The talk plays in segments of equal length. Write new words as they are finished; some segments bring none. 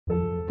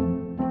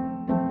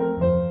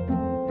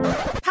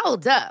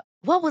Hold up.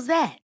 What was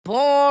that?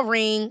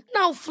 Boring.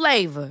 No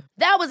flavor.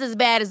 That was as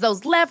bad as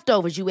those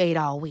leftovers you ate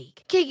all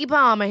week. Keke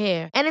Palmer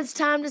here, and it's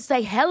time to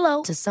say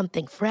hello to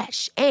something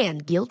fresh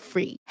and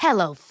guilt-free.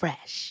 Hello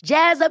Fresh.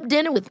 Jazz up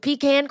dinner with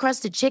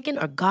pecan-crusted chicken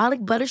or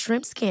garlic butter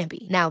shrimp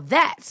scampi. Now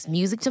that's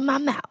music to my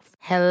mouth.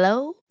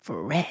 Hello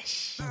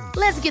Fresh.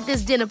 Let's get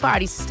this dinner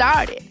party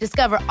started.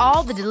 Discover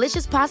all the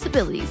delicious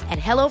possibilities at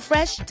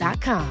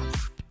hellofresh.com.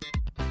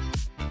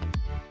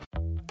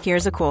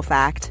 Here's a cool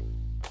fact.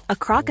 A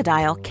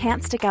crocodile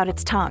can't stick out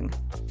its tongue.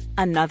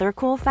 Another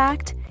cool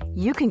fact,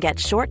 you can get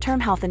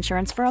short-term health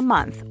insurance for a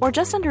month or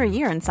just under a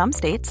year in some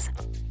states.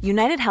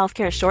 United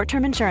Healthcare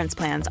short-term insurance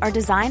plans are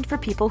designed for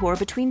people who are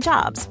between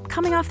jobs,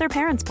 coming off their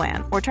parents'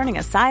 plan, or turning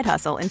a side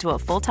hustle into a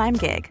full-time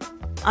gig.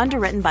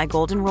 Underwritten by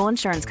Golden Rule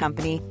Insurance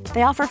Company,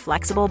 they offer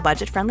flexible,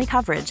 budget-friendly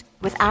coverage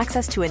with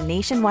access to a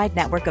nationwide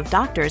network of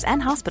doctors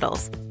and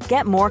hospitals.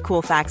 Get more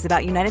cool facts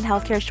about United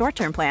Healthcare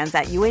short-term plans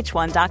at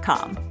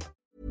uh1.com.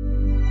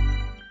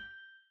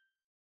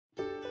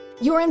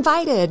 You're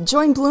invited.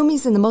 Join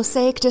Bloomies in the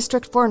Mosaic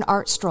District for an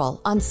art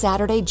stroll on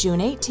Saturday, June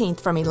 18th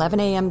from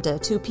 11 a.m. to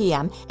 2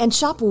 p.m. and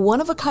shop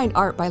one-of-a-kind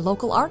art by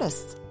local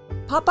artists.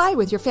 Pop by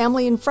with your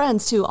family and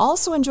friends to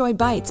also enjoy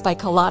Bites by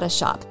Colada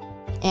Shop.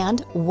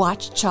 And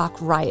watch Chalk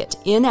Riot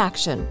in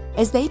action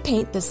as they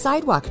paint the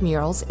sidewalk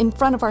murals in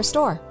front of our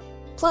store.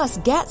 Plus,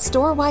 get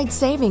store-wide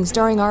savings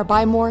during our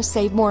Buy More,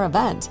 Save More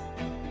event.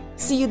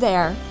 See you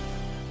there.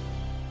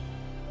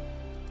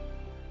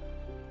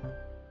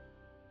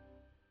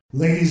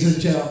 Ladies and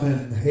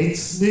gentlemen,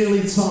 it's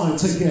nearly time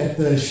to get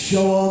the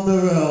show on the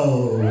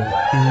road.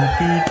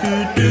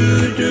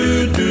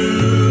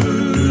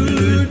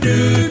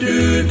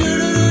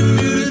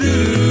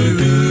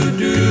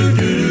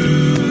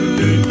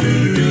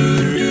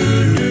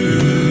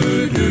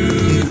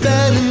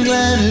 Fred and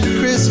Glenn at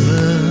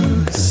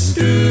Christmas,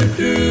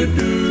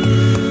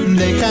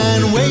 they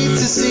can't wait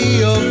to see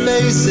your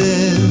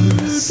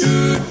faces.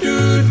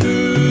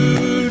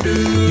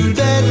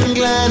 Fred and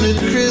Glenn at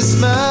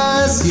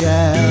Christmas,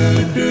 yeah.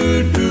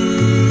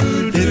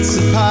 It's a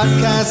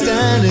podcast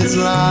and it's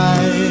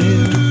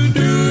live.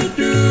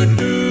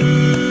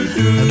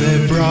 And they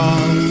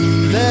brought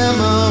their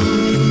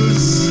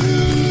mums,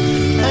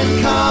 and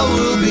Carl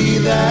will be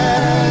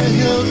there.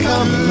 He'll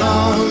come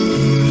along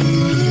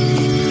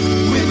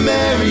with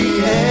Mary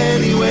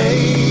anyway.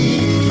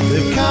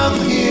 They've come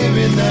here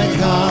in their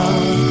car.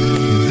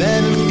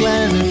 Fred and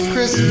Glenn at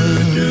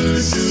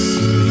Christmas.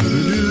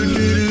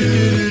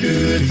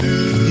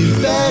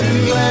 Fred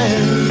and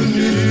Glenn,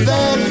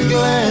 Fred and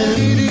Glenn.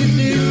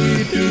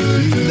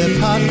 Their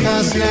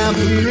podcast now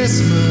for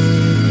Christmas.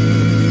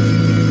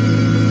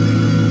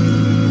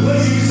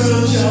 Ladies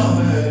and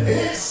gentlemen,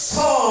 it's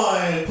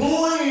time.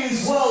 Please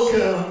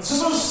welcome to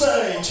the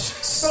stage,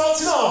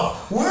 starting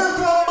off with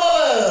the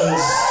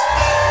mothers.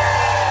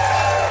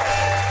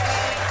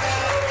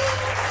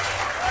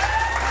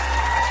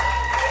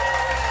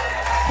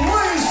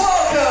 Please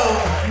welcome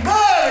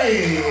Mary.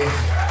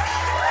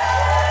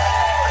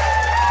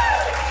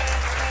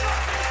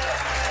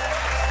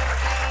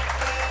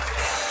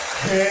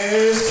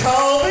 Here's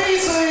Carl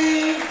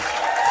Beatty.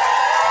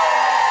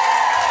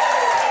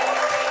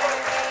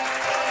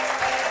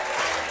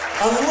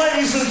 And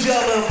ladies and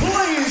gentlemen,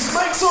 please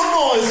make some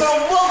noise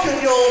and welcome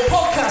your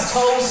podcast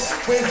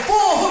host with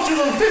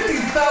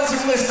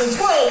 450,000 listeners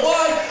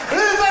worldwide,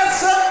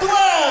 Yvette and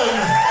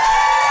Glenn.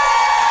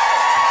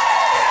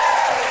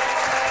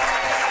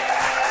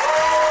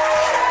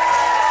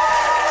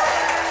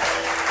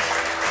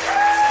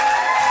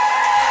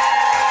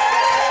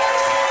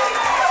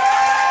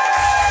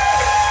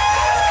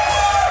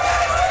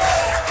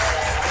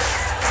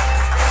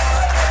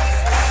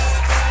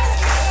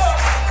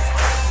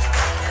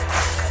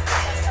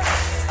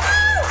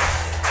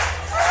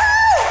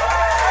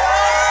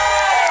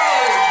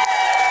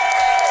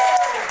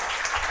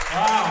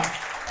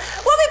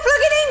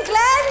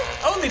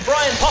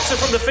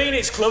 From the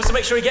Phoenix Club to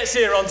make sure he gets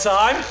here on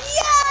time. Yeah!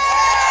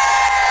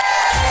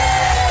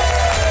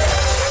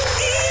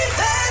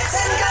 Yvette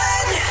and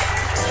Glenn!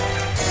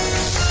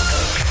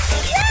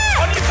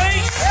 Yeah! On your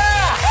feet!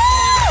 Yeah!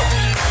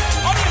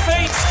 Woo! On your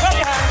feet! Clap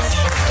your hands!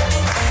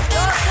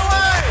 Dance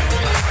away!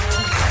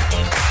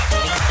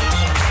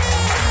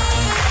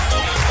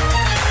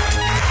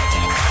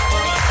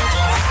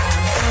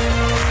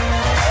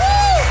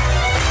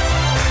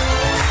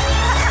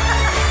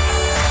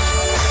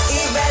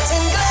 Yvette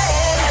and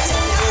Glenn,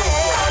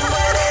 on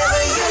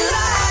whatever you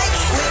like,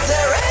 with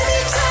their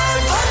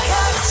anytime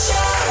podcast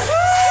show.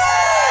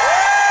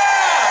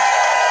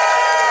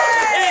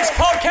 It's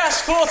podcast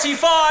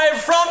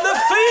 45 from the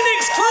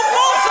Phoenix Club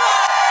Malta!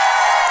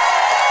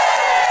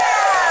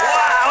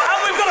 Wow, and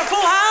we've got a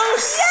full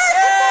house!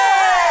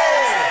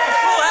 Yay!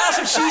 Full house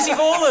of cheesy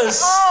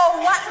ballers.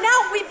 Oh, what? Now,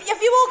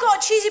 have you all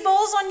got cheesy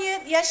balls on you?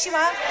 Yes, you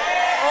have.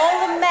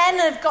 All the men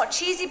have got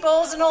cheesy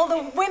balls and all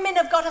the women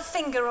have got a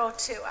finger or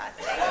two, I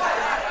think.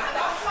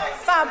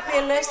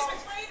 Fabulous.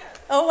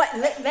 Oh,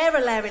 they're a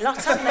Larry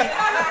lot, aren't they?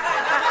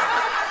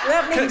 We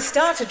haven't even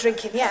started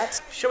drinking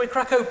yet. Shall we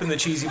crack open the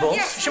cheesy balls?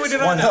 Yes. Shall we do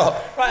that? Why now?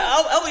 not? Right,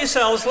 help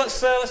yourselves. Let's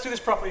do this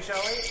properly,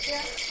 shall we?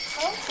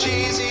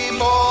 Cheesy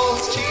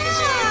balls,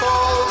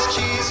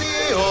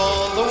 cheesy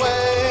all the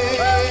way.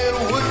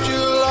 Would you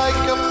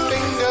like a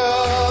finger?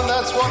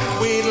 That's what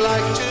we'd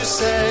like to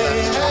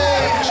say.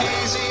 Hey,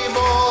 cheesy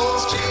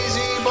balls,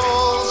 cheesy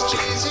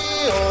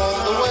all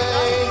the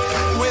way.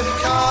 With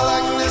Carl,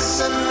 Agnes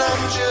and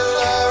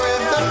Angela,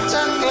 Yvette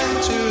and Glenn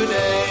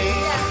today.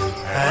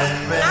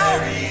 And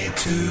Mary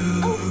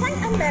too. Oh,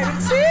 Frank and Mary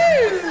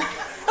too.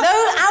 No,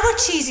 our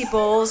cheesy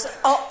balls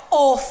are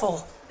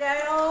awful.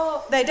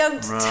 They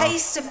don't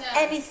taste of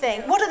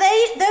anything. What are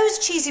those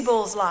cheesy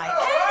balls like?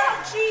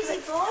 Cheesy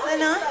balls. They're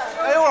nice.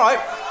 Hey, all right.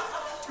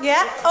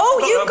 Yeah.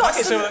 Oh, you've got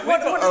packets some. over there. What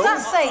We've got- does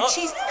that say?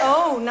 Cheese.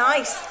 Oh,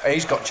 nice.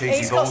 He's got cheesy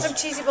He's balls. got some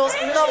cheesy balls.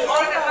 Lovely.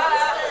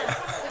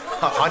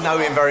 I know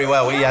him very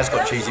well. He has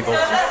got cheesy balls.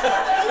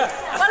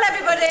 Well,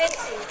 everybody,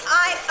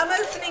 I am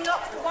opening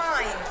up the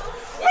wine.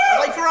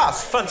 Are they for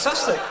us?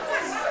 Fantastic.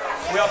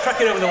 We are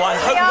cracking open the wine.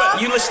 We are.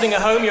 You listening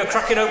at home, you're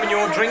cracking open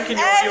your drink and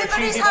your Everybody's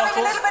cheesy having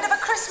bottles. a little bit of a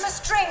Christmas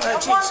drink.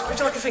 Cheeks, would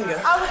you like a finger?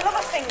 I would love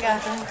a finger.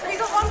 Have you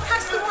got one?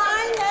 Pass the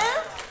wine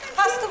there.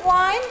 Pass the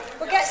wine.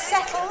 We'll get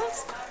settled.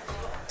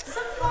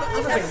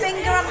 A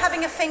finger. I'm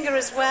having a finger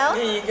as well.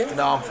 Here you go.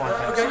 No, I'm fine.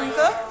 Okay.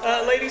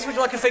 Ladies, would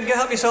you like a finger?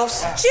 Help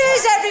yourselves.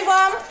 Cheers,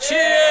 everyone.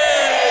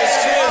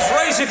 Cheers! Cheers!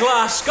 Raise a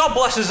glass. God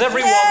blesses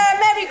everyone. Yeah,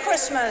 Merry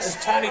Christmas.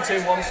 Tiny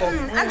Tim wants one.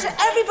 And to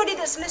everybody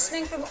that's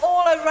listening from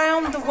all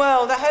around the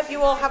world, I hope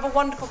you all have a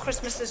wonderful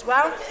Christmas as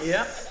well.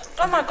 Yeah.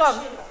 Oh my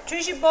God,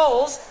 cheesy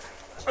balls,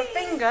 a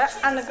finger,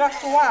 and a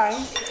glass of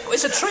wine.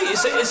 It's a treat.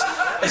 It's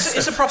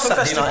a proper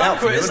Saturday festive night out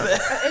for banquet, you, isn't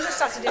isn't it? It is a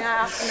Saturday night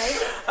out for me.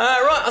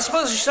 Right, I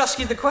suppose I should ask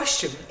you the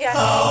question. Yeah.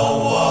 How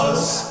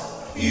was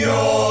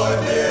your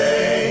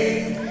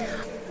day?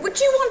 Would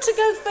you want to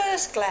go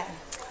first, Glenn?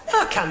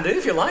 I can do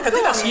if you like. I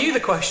did ask you the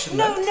question.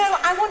 No, then.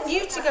 I want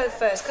you to go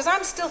first because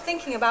I'm still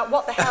thinking about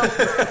what the hell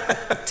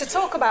to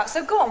talk about.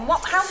 So go on.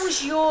 How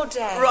was your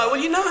day? Right, well,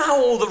 you know how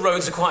all the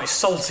roads are quite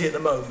salty at the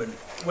moment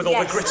with all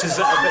Yes. the gritters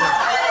that have been...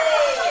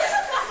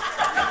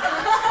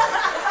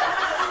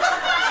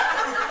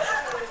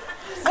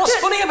 What's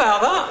funny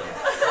about that?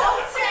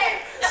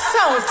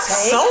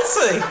 Salty.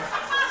 Salty?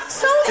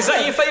 Salty. Is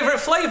that your favourite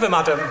flavour,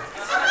 madam?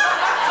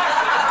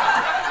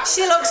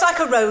 She looks like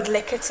a road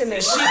licker to me.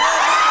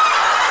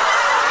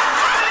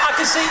 I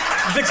can see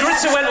the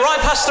gritter went right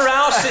past her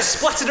house, it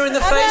splattered her in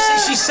the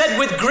face. She said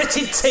with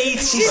gritted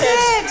teeth, she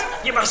said, did.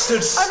 "You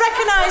bastards." I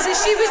recognise her.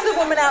 She was the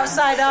woman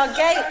outside our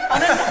gate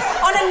on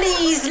her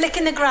knees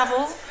licking the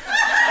gravel.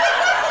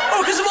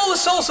 Oh, because of all the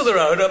salt on the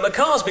road, my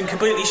car's been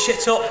completely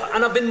shit up,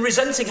 and I've been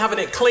resenting having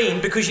it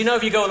cleaned because you know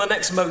if you go on the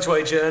next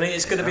motorway journey,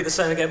 it's going to be the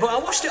same again. But I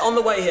washed it on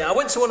the way here. I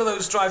went to one of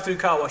those drive-through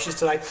car washes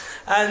today,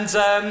 and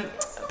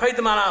paid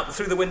the man out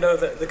through the window of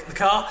the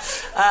car,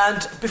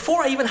 and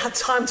before I even had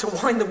time to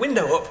wind the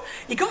window up,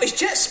 he got his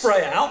jet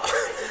spray out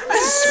and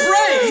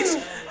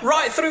sprayed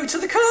right through to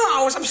the car.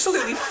 I was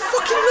absolutely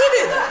fucking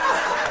livid.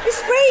 He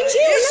sprayed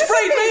you. He and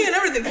sprayed everything. me and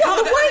everything.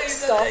 What, the white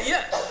stuff?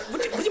 Yeah.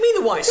 What do you mean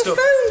the white stuff?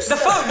 foam The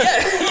stuff. foam,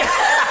 yeah.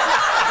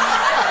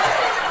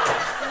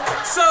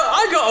 So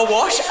I got a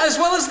wash as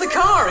well as the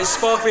car is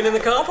sparkling in the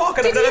car park,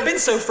 and I've never been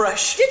so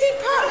fresh. Did he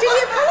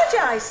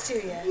apologise to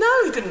you?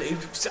 No, he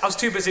didn't. I was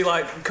too busy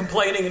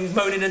complaining and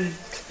moaning and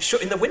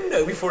shutting the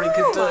window before he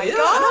could. my I know,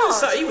 God.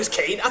 so he was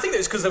keen. I think it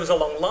was because there was a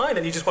long line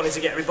and he just wanted to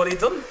get everybody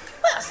done. Well,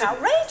 that's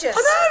outrageous.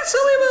 I know.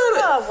 Tell me about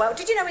it. Oh well,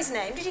 did you know his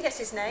name? Did you guess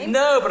his name?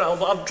 No, but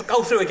I'll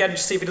go through again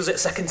just to see if he does it a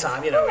second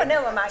time. You know. Oh, I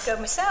know. I might go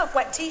myself.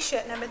 Wet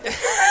T-shirt and everything.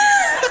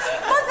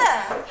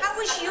 Mother, how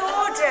was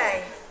your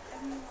day?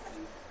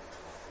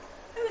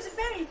 It was a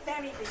very,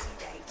 very busy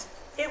date.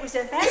 It was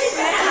a very,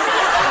 very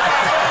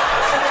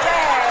busy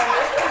day.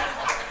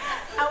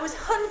 I was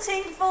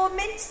hunting for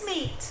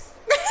mincemeat.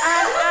 And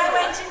I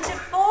went into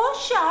 4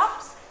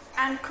 shops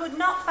and could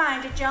not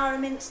find a jar of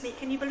mincemeat.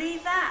 Can you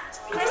believe that?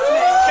 Christmas.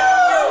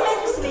 No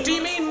mincemeat. Do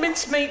you mean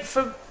mincemeat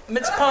for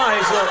mince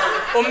pies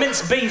or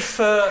mince beef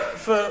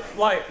for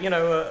like, you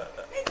know,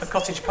 a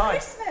cottage pie?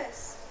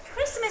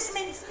 Christmas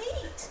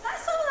mincemeat.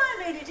 That's all I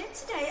really did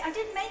today. I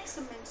did make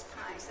some mince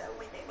pies though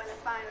with it when I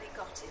finally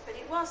got it, but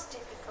it was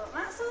difficult.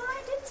 That's all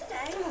I did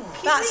today.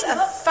 That's a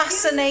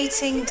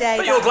fascinating day.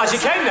 But you're glad you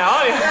came now,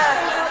 aren't you?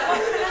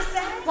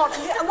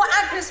 What,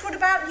 Agnes, what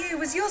about you?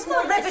 Was yours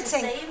more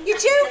riveting? You're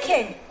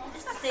joking?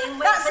 It's the same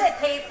way That's for it.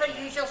 the paper,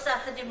 usual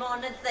Saturday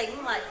morning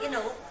thing, like, you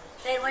know,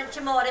 they went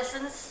to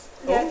Morrison's.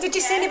 Yeah. Did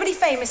you see anybody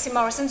famous in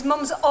Morrison's?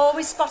 Mum's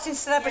always spotting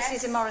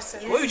celebrities in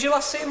Morrison's. Who did you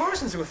last see at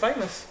Morrison's who were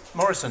famous?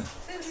 Morrison.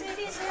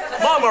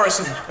 Mark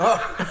Morrison. No,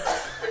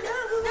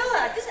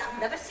 I've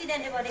never seen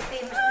anybody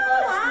famous in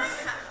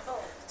Morrison's.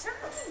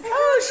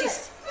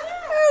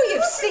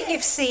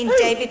 You've seen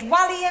David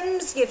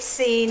Walliams. You've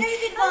seen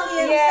David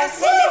Walliams. Yes,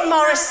 him in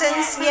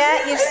Morrison's.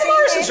 Yeah, you've seen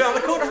Morrison's him. round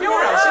the corner from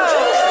your house, isn't it?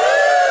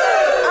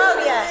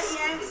 Oh yes.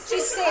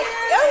 She's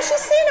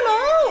seen them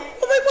all.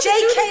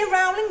 J.K.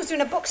 Rowling was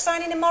doing a book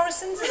signing in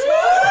Morrison's as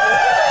well.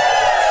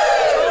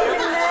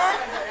 In there.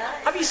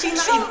 Have you seen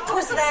that? Trump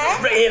was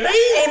there.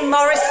 Really? In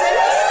Morrison's.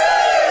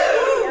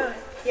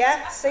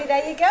 Yeah, see,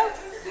 there you go.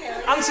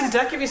 Anton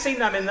Deck, have you seen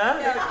them in there?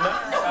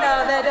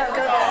 No, they don't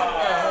go there.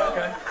 Oh,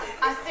 okay.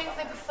 I think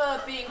they prefer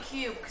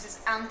B&Q because it's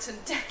Anton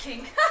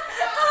Decking.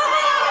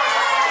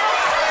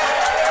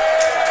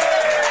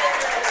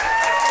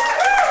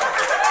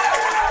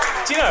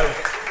 Do you know,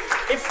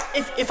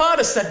 if I'd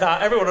have said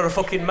that, everyone would have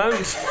fucking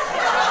moaned.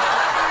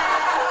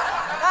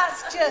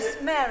 That's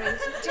just, Mary,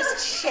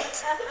 just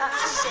shit.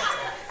 That's shit.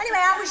 Anyway,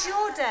 how was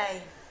your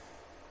day?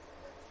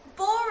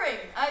 Boring.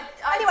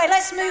 Anyway,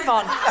 let's move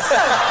on. So,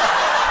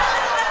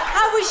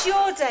 how was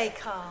your day,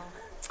 Carl?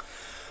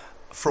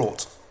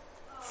 Fraught.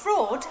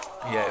 Fraud?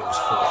 Yeah, it was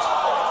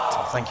fraught.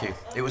 Oh, thank you.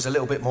 It was a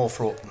little bit more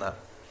fraught than that.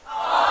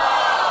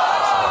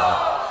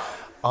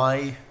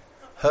 I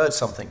heard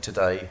something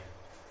today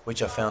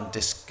which I found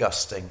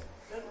disgusting.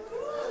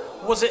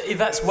 Was it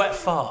Yvette's wet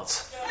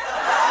fart?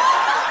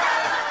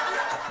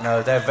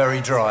 No, they're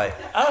very dry.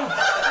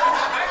 Oh.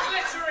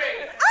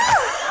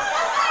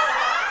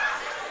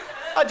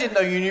 I didn't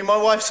know you knew my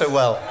wife so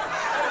well.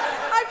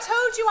 I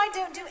told you I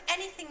don't do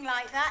anything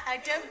like that. I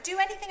don't do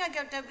anything. I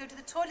don't go to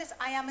the toilets.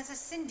 I am as a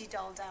Cindy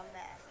doll down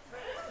there.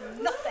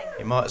 Nothing.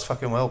 You might as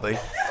fucking well be.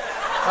 Because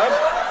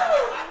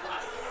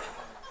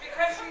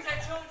she's a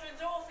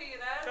children's author, you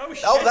know. Oh,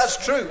 shit. Oh, that's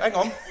true. Hang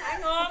on.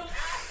 Hang on.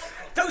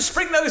 Don't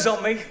spring those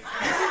on me.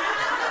 I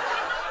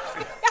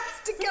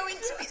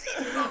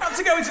have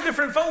to go into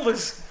different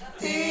folders.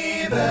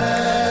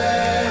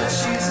 Yvette,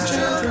 she's a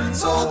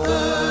children's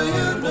author,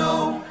 you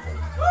know.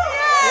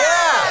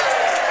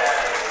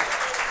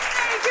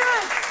 Very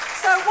good.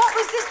 So what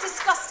was this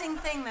disgusting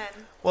thing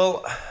then?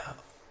 Well,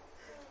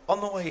 on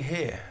the way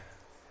here,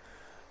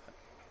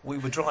 we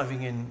were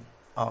driving in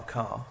our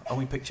car and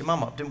we picked your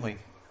mum up, didn't we?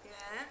 Yeah.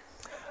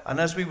 And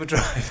as we were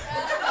driving,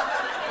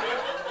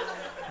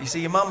 you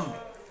see, your mum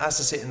has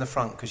to sit in the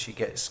front because she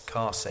gets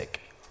car sick.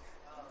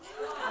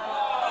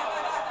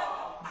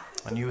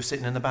 And you were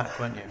sitting in the back,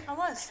 weren't you? I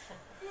was.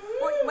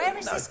 Where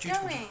is this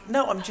going?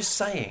 No, I'm just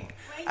saying.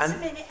 Wait a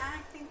minute, I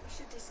think we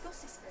should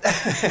discuss this bit. I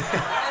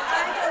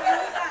don't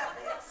know about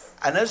this.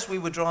 And as we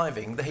were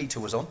driving, the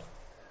heater was on,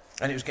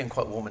 and it was getting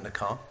quite warm in the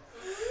car.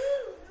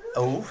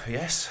 Oh,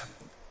 yes.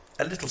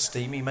 A little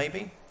steamy,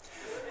 maybe.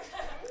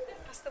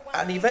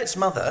 And Yvette's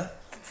mother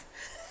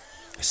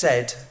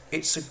said,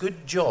 "It's a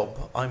good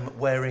job I'm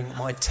wearing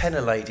my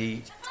tenor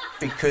lady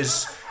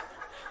because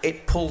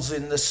it pulls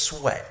in the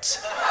sweat."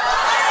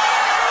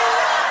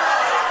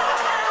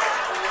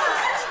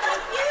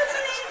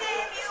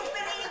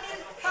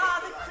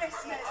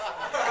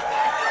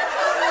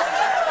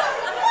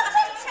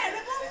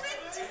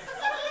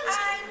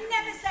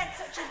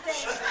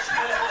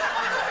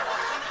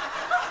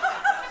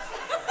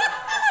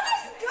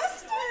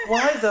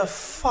 Why the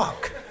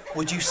fuck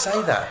would you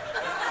say that?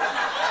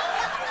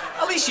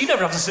 At least you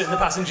never have to sit in the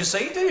passenger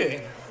seat, do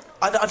you?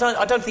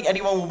 I don't think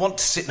anyone will want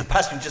to sit in the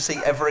passenger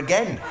seat ever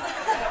again.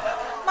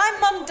 My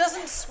mum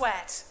doesn't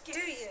sweat. Do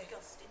you?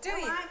 Do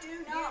you? I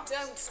do not. You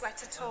don't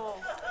sweat at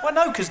all. Well,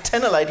 no, because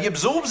tenor lady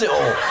absorbs it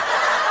all.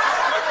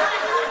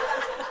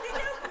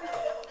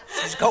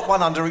 She's got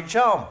one under each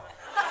arm.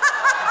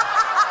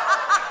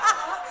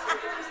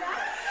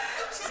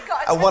 She's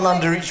got And one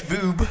under each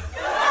boob.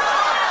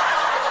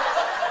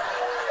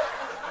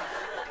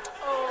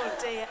 Oh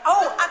dear.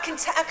 Oh, I can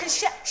share.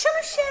 Shall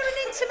I share an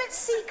intimate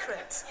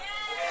secret?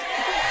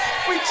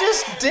 We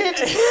just did.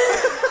 This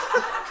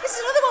is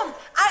another one.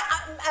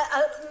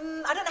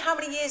 I don't know how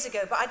many years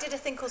ago, but I did a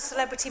thing called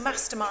Celebrity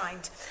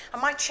Mastermind,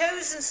 and my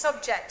chosen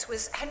subject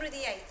was Henry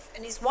VIII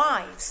and his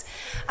wives.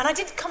 And I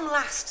did come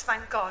last,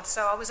 thank God,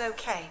 so I was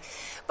okay.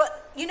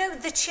 But you know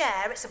the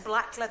chair? It's a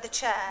black leather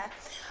chair.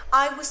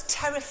 I was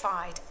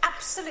terrified,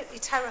 absolutely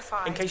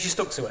terrified. In case you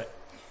stuck to it.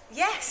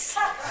 Yes.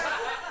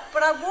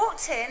 But I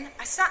walked in,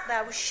 I sat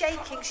there, was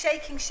shaking.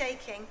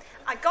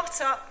 I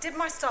got up, did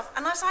my stuff,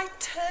 and as I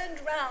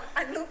turned round,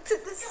 I looked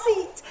at the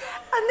seat,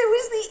 and there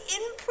was the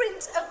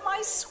imprint of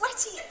my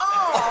sweaty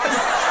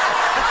arse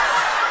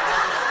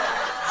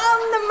on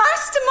the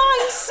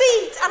mastermind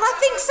seat. And I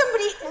think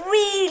somebody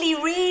really,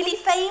 really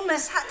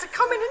famous had to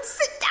come in and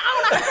sit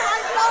down after I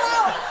got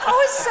out. I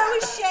was so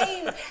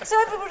ashamed. So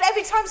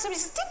every time somebody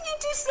says, "Didn't you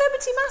do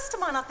Celebrity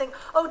Mastermind?" I think,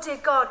 oh, dear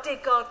God.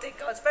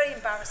 It's very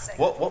embarrassing.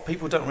 What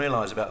people don't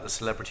realise about the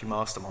Celebrity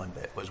Mastermind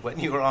bit was when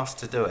you were asked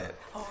to do it,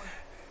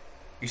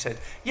 you said,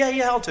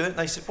 yeah, I'll do it. And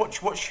they said, what's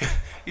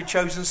your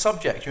chosen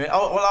subject? You went,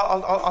 oh,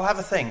 well, I'll have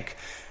a think.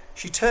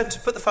 She turned to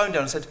put the phone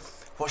down and said,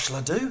 what shall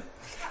I do?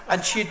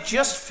 And she had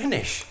just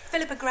finished.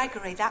 Philippa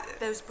Gregory,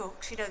 those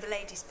books, you know, the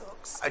ladies'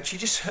 books. And she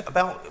just,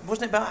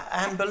 wasn't it about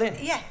Anne Boleyn?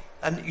 Yeah.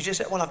 And you just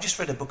said, well, I've just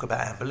read a book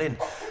about Anne Boleyn.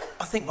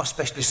 I think my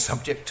specialist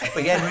subject would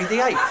be Henry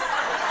VIII.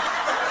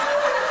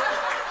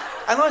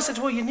 And I said,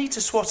 well, you need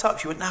to swat up.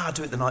 She went, no, I'll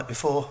do it the night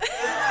before. But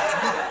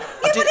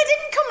it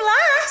didn't come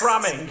last.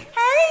 Cramming.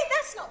 Hey,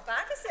 that's not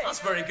bad, is it? That's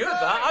very good,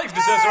 that. I think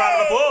deserves a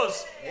round of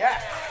applause.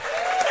 Yeah.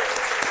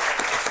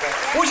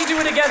 Would you do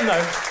it again,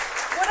 though?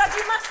 Would I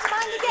do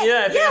Mastermind again?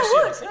 Yeah, if I you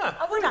would. asked you. Yeah.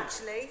 I would,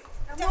 actually.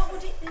 And what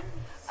would it do?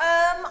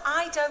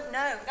 I don't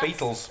know.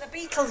 Beatles. The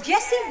Beatles.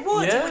 Yes, it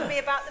would. Yeah. It would be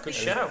about the Good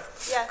Beatles. shout.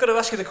 Yeah. Got to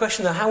ask you the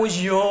question though. How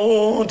was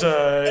your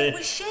day? It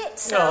was shit.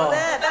 So Oh.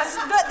 there.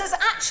 But there's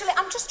actually.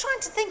 I'm just trying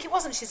to think. It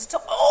wasn't shit at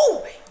all.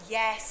 Oh,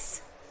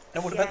 yes.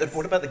 No, what about the gate?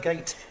 What about the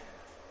gate?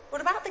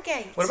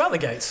 What about the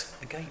gate?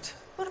 The gate.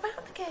 What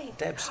about the gate?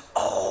 Debs.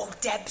 Oh,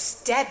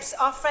 Debs,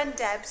 our friend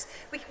Debs.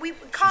 We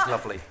can't. She's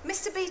lovely.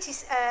 Mr. Beattie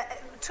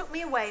took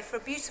me away for a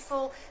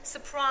beautiful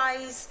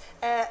surprise.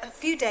 A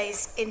few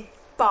days in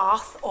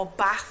Bath.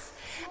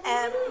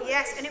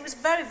 Yes, and it was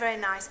very, very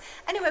nice.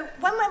 Anyway,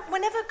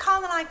 whenever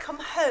Carl and I come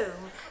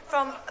home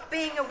from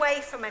being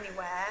away from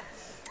anywhere,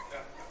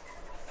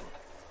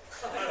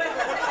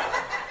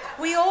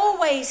 we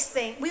always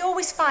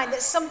find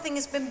that something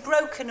has been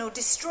broken or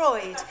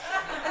destroyed.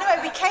 Anyway,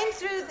 we came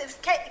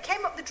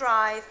up the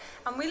drive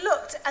and we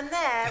looked, and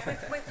there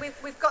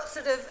we've got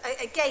sort of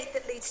a gate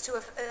that leads to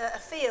a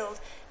field.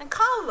 And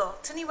Carl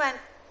looked and he went,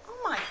 "Oh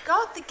my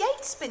God, the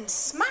gate's been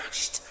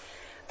smashed."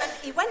 And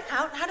he went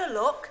out and had a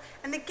look,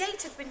 and the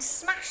gate had been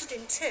smashed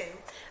in two,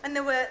 and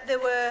there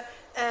were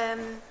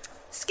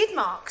skid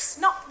marks,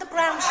 not the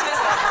brown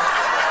shutter.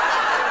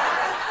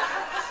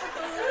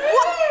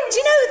 What? Do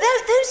you know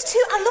those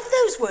two? I love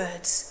those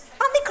words.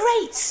 Aren't they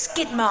great?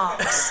 Skid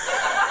marks.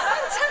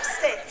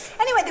 Fantastic.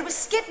 Anyway, there were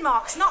skid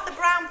marks, not the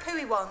brown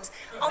pooey ones,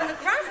 on the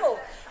gravel.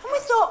 And we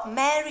thought,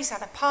 Mary's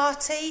had a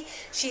party.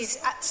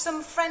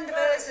 Some friend of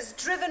hers has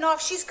driven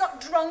off. She's got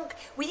drunk.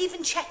 We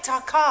even checked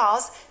our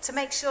cars to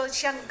make sure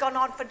she hadn't gone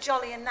on for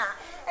jolly and that.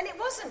 And it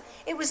wasn't.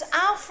 It was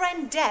our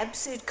friend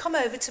Debs who'd come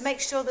over to make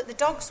sure that the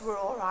dogs were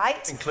all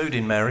right.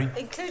 Including Mary.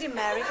 Including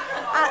Mary.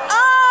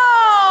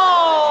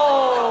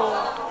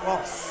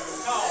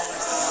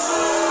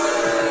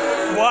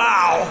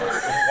 Wow.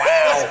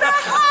 He's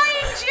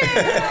behind you!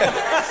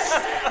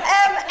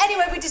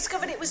 Anyway, we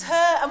discovered it was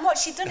her, and what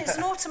she'd done, it's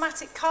an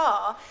automatic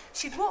car.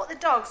 She'd walked the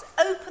dogs,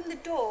 opened the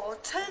door,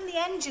 turned the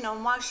engine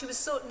on while she was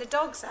sorting the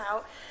dogs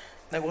out.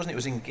 No, it wasn't. It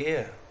was in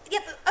gear. Yeah,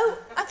 but,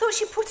 I thought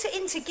she put it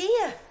into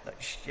gear. No,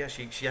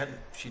 she hadn't.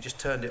 She just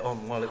turned it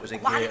on while it was in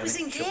gear. While it was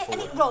in gear, and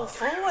it rolled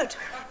forward.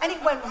 And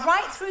it went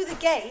right through the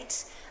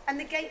gate, and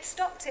the gate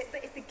stopped it.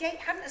 But if the gate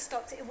hadn't have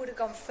stopped it, it would have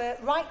gone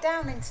right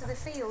down into the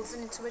fields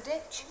and into a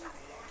ditch.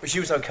 But she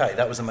was okay.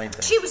 That was the main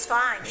thing. She was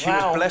fine. She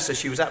was, bless her,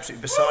 she was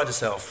absolutely beside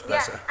herself.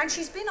 Bless her. And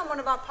she's been on one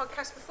of our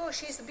podcasts before.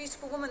 She's the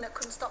beautiful woman that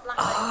couldn't stop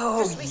laughing.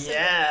 Oh, just recently.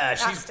 yeah,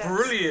 That's she's Debs.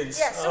 brilliant.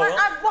 Yeah, so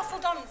I've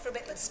waffled on for a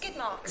bit, but skid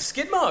marks.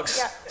 Skid marks?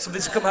 Yeah.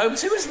 Something to come home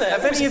to, isn't there?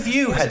 Have any of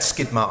you had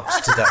skid marks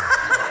today?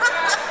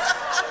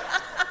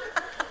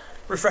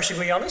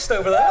 Refreshingly honest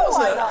over there,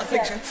 wasn't it? I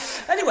think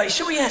so. Anyway,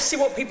 shall we see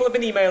what people have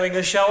been emailing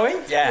us, shall we?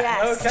 Yeah.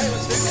 Yes. Okay,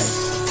 let's do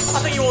this. I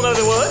think you all know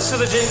the words to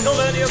the jingle,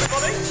 don't you,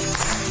 everybody?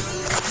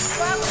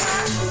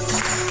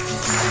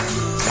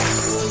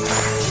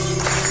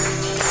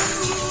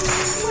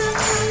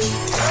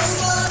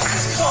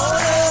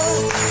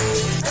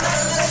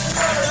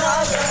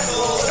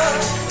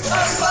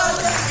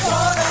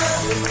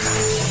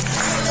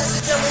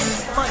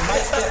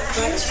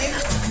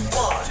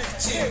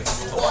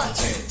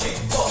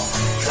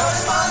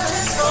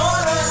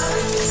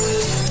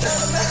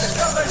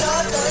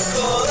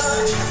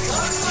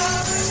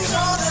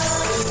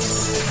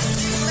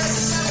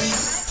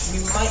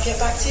 Might get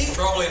back to you?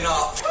 Probably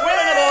not.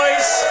 Winning the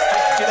boys!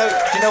 Do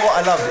you know what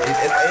I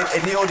loved?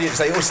 In the audience,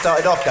 they all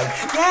started off going,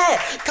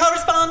 "Yeah,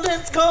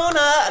 correspondence corner,"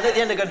 and at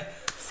the end they're going,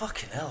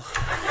 "Fucking hell."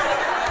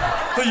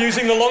 They're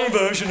using the long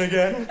version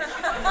again.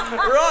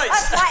 Right.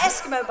 That's White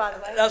Eskimo, by the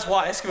way. That's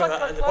White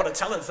Eskimo. What a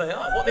talent they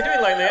are. What are they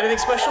doing lately? Anything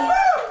special?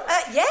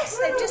 Yes,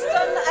 they've just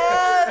done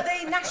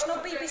the national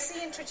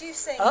BBC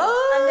introducing,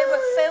 and they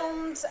were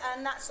filmed,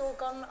 and that's all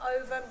gone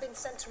over and been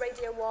sent to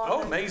Radio 1.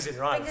 Oh, amazing,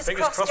 right.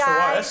 Fingers crossed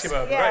guys. for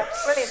White Eskimo. Yeah, Great.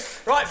 brilliant.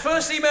 Right,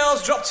 first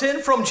email's dropped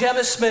in from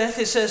Gemma Smith.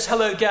 It says,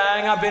 "Hello,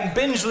 gang. I've been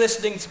binge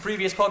listening to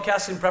previous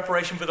podcasts in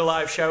preparation for the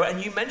live show,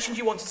 and you mentioned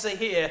you wanted to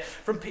hear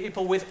from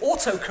people with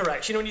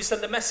autocorrect. You know, when you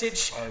send a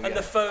message and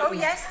the phone... Oh,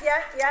 yes,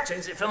 yeah.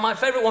 Changes it. My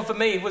favourite one for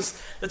me was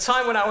the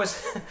time when I was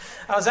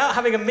out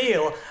having a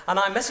meal and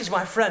I messaged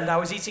my friend I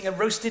was eating a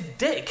roasted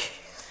dick.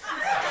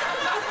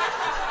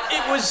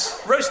 It was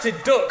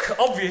roasted duck,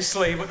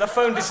 obviously, but the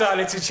phone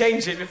decided to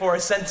change it before I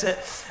sent it.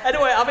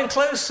 Anyway, I've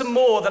enclosed some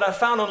more that I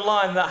found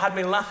online that had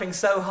me laughing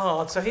so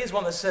hard. So here's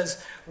one that says,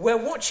 "We're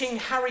watching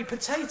Harry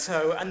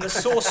Potato and the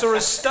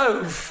Sorcerer's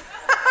Stove."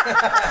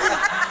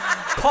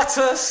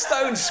 Potter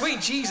Stone, sweet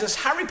Jesus,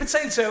 Harry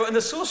Potato and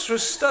the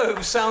Sorcerer's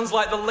Stove sounds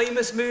like the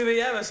lamest movie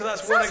ever, so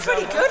that's one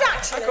example. Pretty good,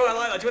 actually. I quite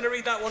like that. Do you want to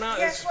read that one out?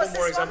 Yes, There's one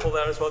more example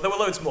there as well. There were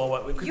loads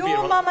more. We could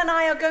Your mum and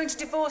I are going to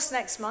divorce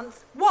next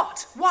month.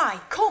 What? Why?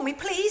 Call me,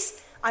 please.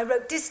 I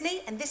wrote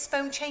Disney and this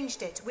phone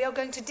changed it. We are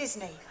going to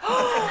Disney.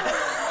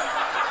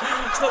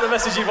 It's not the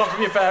message you want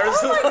from your parents.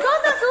 Oh my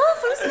God, that's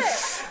awful, isn't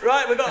it?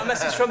 Right, we've got a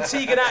message from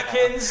Tegan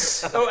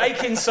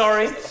Akins,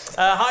 sorry.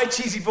 Hi,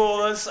 Cheesy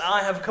Ballers.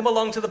 I have come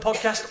along to the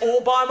podcast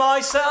all by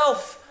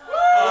myself.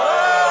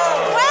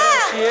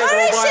 Where? She is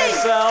Where all is by she?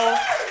 herself.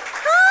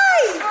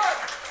 Hi!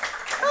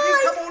 Have you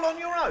come all on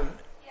your own?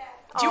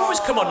 Do you always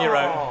come on your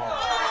own?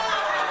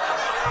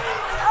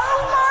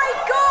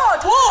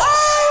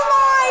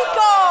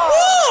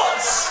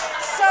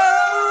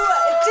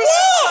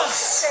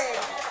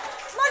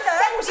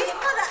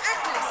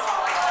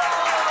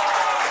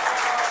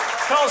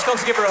 on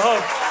to give her a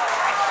hug.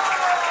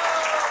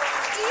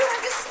 Do you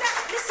understand?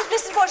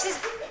 Listen, watch this.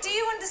 Do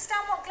you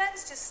understand what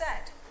Glenn's just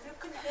said?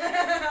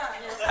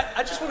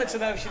 I just wanted to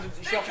know if she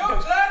often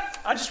goes...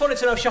 I just wanted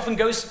to know if she often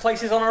goes to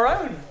places on her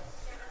own.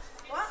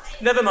 What?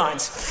 Never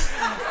mind.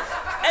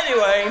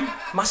 Anyway,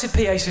 massive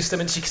PA system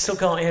and she still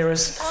can't hear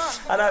us.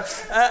 I know.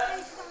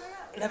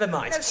 Never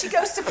mind. No, she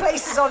goes to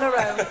places on her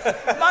own.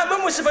 My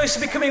mum was supposed to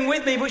be coming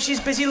with me, but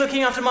she's busy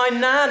looking after my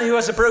nan who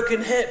has a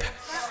broken hip.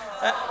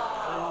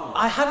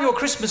 I have your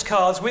Christmas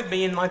cards with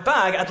me in my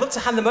bag. I'd love to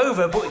hand them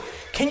over, but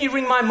can you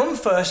ring my mum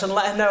first and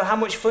let her know how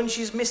much fun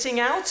she's missing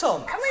out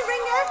on? Can we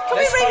ring her?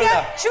 Let's phone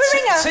her. Should we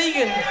ring her?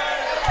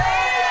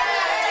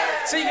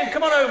 Tegan,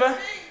 come on over.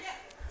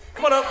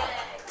 Come on up.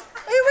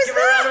 Who was Give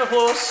her a round of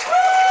applause.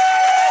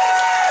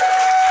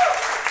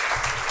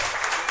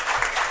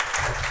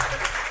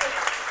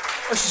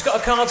 Oh, she's got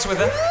her cards with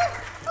her.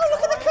 Oh,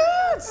 look at the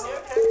cards.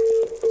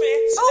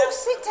 Oh,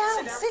 sit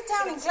down. Sit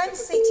down in Glenn's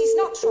seat. He's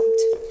not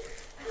trumped.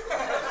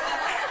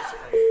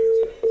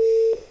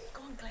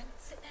 Go on, Glenn.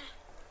 Sit there.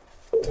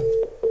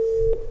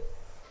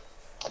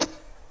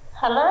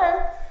 Hello?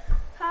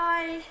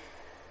 Hi.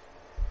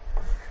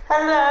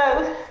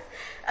 Hello?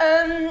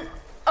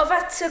 I've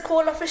had to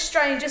call off a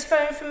stranger's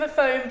phone from a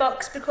phone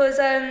box because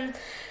I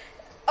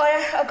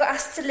got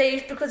asked to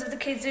leave because of the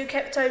kids who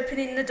kept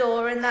opening the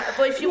door and that.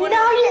 But if you want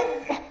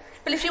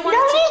But if you want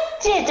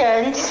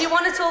didn't. If you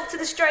want to talk to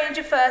the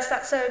stranger first,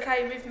 that's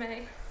okay with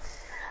me.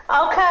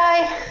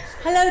 Okay.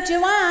 Hello,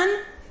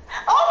 Joanne.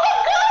 Oh my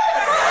God!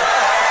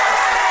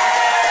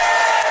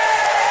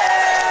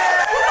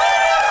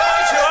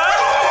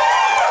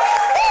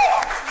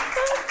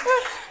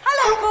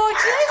 Hello,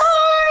 gorgeous.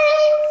 Hi.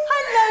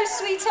 Hello,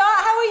 sweetheart.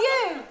 How are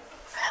you?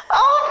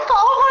 Oh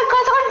my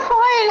God, I'm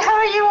fine. How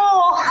are you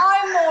all?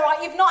 I'm all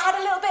right. You've not had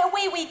a little bit of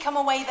wee-wee come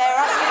away there,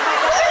 have you?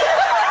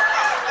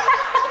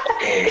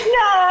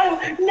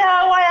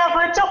 No, I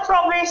haven't, I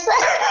promise.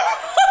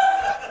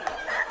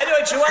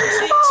 Anyway, Joanne,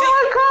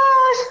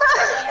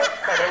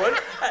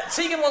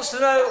 Tegan wants to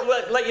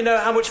let you know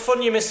how much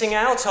fun you're missing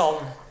out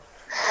on.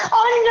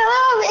 I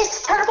know,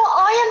 it's terrible.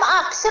 I am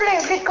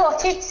absolutely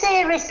gutted,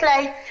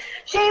 seriously.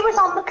 She was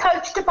on the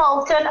coach to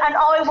Bolton and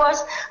I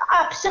was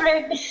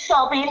absolutely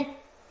sobbing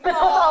because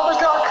I was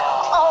like,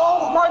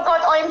 oh my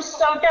God, I am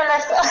so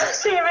jealous.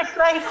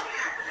 Seriously.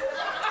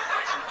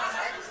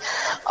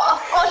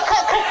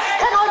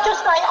 Can I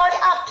just say, I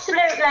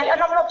absolutely,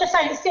 and I'm not just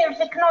saying it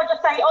seriously, can I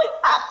just say, I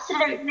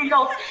absolutely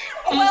love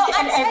each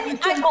and every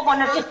single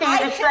one of you,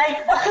 seriously.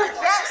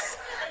 Yes,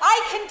 I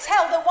can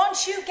tell that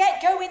once you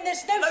get going,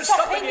 there's no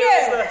stopping you.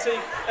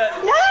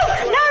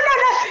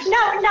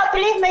 No,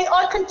 believe me,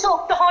 I can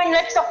talk the hind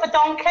legs off a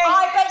donkey.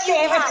 I bet you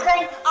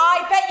seriously. can.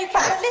 I bet you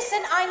can. But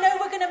listen, I know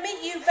we're going to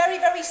meet you very,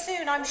 very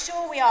soon. I'm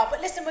sure we are.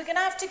 But listen, we're going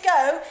to have to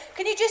go.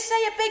 Can you just say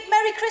a big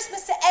Merry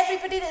Christmas to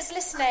everybody that's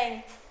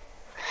listening?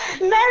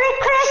 Merry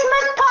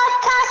Christmas,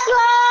 podcast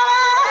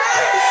love!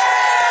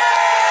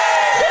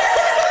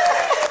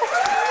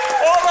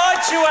 All right,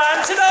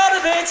 Joanne, ta-da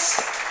a bit.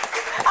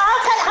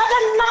 Okay, have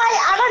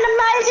an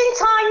amazing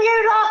time, you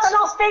lot, and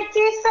I'll speak to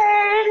you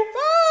soon.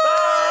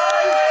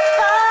 Bye.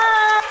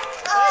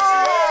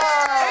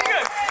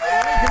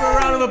 Give her a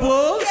round of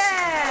applause.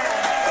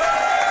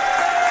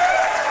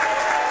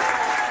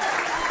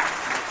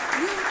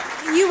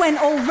 You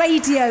went all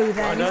radio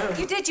then. I know.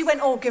 You did. You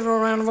went all give her a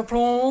round of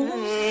applause.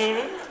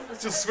 It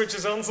just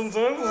switches on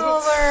sometimes.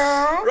 Oh,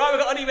 there. Right, we've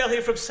got an email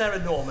here from Sarah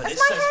Norman. Has It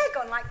my says- hair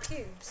gone like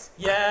pubes?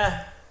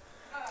 Yeah.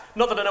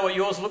 Not that I know what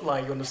yours look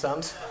like, you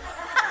understand?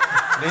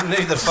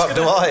 Neither fuck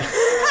do I.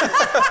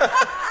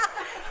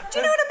 Do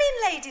you know what I mean,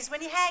 ladies?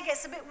 When your hair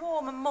gets a bit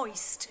warm and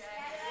moist.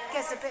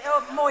 Gets a bit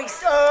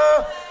moist.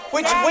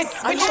 Which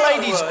Yes.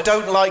 ladies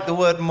don't like the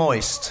word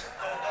moist?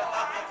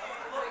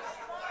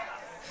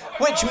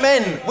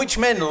 Which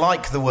men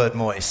like the word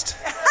moist?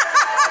 I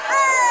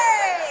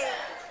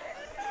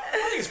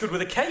think it's good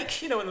with a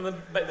cake. You know, when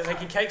they're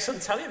making cakes on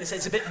telly, they say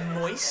it's a bit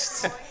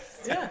moist.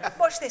 Yeah.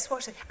 Watch this.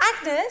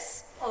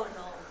 Agnes? Oh,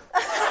 no.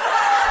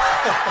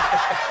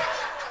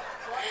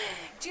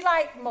 Do you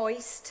like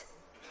moist?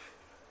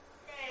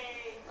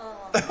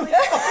 Oh.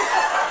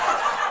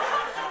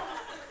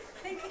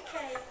 Think of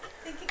cake.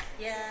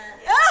 Yeah.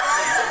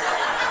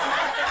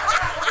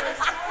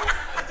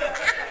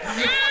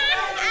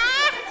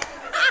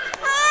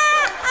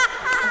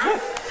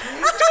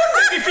 Don't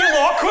make me feel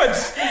awkward.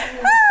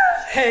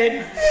 Hen.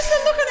 Listen,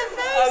 look at her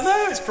face. I know,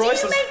 it's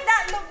priceless. Do you make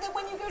that look that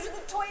when you go to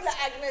the toilet,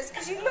 Agnes?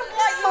 Because you look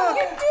like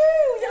you do.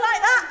 You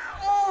like that?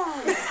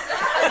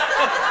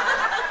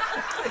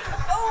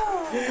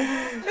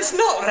 It's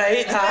not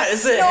right, that,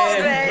 is it? Not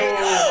right.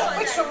 No.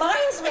 Which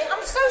reminds me,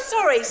 I'm so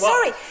sorry. What?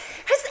 Sorry.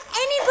 Has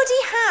anybody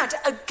had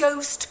a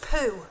ghost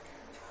poo?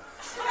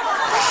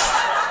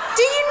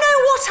 Do you know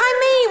what I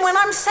mean when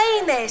I'm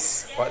saying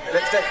this? Right,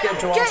 let's get him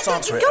to answer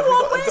it. Go Have we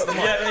on, got- where's have got the... the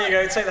mic? Yeah, there you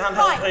go. Take the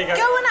handheld. Right, There you go.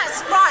 go and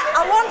ask. Right,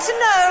 I want to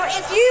know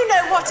if you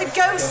know what a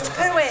ghost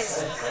poo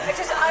is.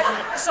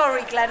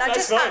 Sorry, Glenn, I That's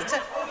just have fine.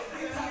 to...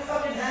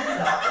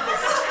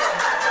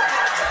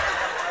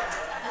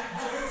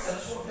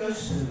 That's what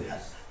ghost poo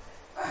is.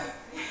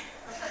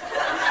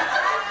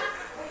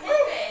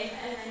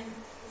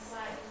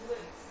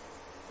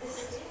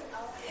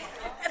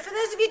 For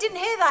those of you who didn't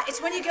hear that,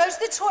 it's when you go to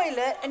the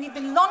toilet and you've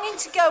been longing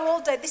to go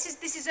all day. This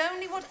is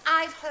only what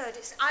I've heard.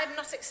 I've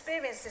not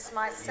experienced this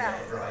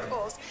myself, of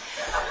course.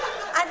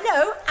 And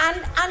no,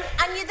 and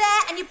you're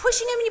there and you're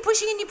pushing him and you're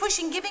pushing and you're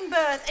pushing, giving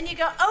birth, and you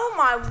go, oh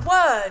my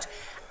word.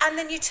 And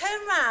then you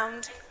turn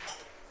round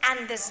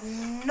and there's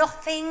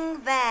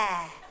nothing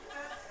there.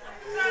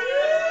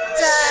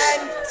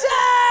 Dun,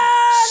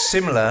 dun!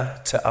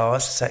 Similar to our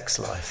sex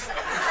life.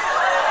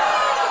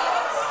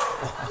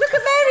 Look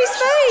at Mary's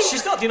face.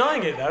 She's not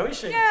denying it, though, is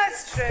she? Yeah,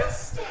 it's true.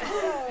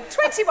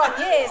 21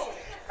 years.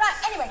 Right,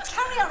 anyway,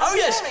 carry on. Oh,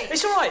 yes, Sorry.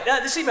 it's all right.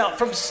 This email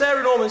from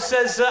Sarah Norman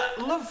says,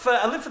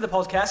 I live for the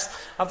podcast.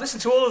 I've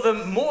listened to all of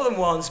them more than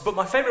once, but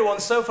my favourite one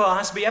so far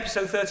has to be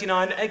episode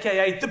 39,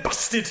 a.k.a. the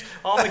busted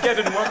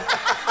Armageddon one.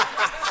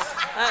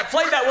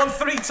 Played that one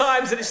 3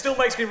 times and it still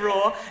makes me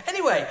roar.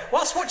 Anyway,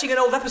 whilst watching an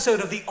old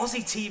episode of the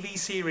Aussie TV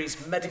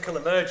series Medical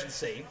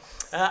Emergency,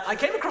 I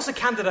came across a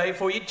candidate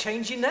for You'd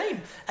Change Your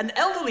Name. An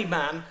elderly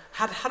man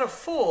had had a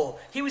fall.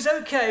 He was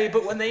okay,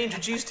 but when they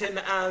introduced him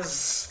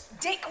as...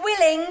 Dick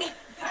Willing.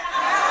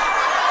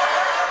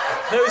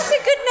 That's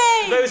a good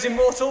name. Those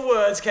immortal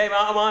words came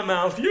out of my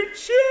mouth. You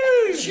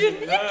change your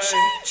name.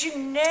 Change your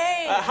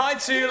name. Hi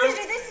to... You want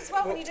to do this as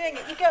well when you're doing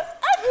it. You go,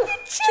 you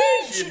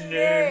change your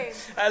name.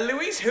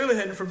 Louise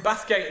Houlihan from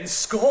Bathgate in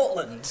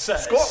Scotland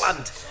says...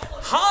 Scotland.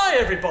 Hi,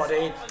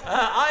 everybody.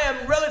 I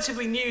am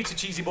relatively new to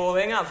Cheesy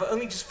Balling. I've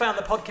only just found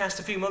the podcast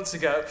a few months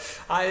ago.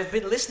 I've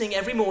been listening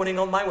every morning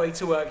on my way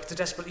to work to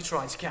desperately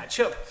try to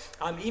catch up.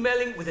 I'm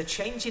emailing with a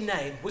change in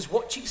name. Was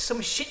watching some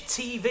shit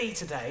TV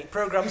today.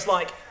 Programmes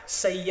like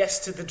Say Yes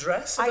to the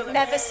Dress. I've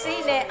never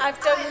seen it. I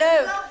don't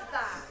know. love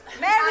that.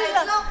 Mary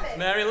love it.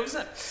 Mary loves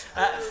it.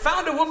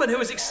 Found a woman who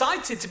was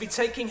excited to be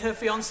taking her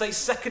fiancé's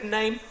second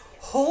name,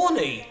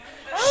 Horny.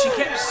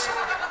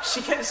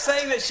 She kept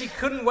saying that she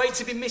couldn't wait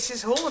to be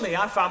Mrs. Horny.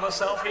 I found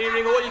myself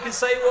hearing all you could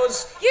say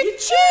was... You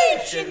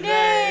changed your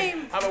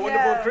name. Have a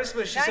wonderful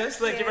Christmas, she Thank says.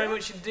 Thank you very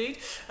much indeed.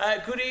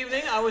 Good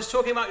evening. I was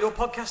talking about your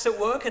podcast at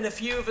work and a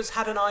few of us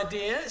had an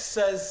idea,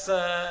 says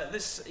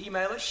this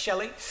emailer,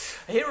 Shelley.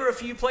 Here are a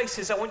few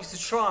places I want you to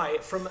try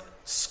from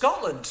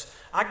Scotland.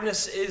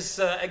 Agnes is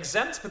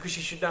exempt because she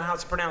should know how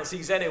to pronounce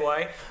these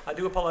anyway. I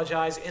do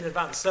apologise in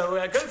advance.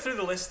 So go through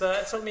the list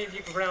there. Tell me if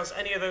you can pronounce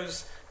any of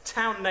those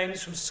town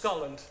names from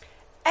Scotland.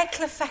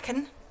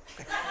 Ecclefechan.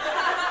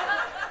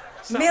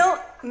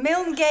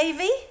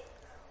 Milngavie.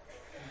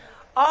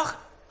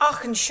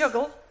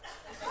 Auchenshuggle.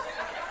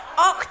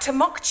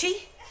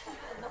 Octomokchi.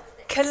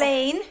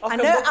 Culane. I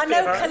know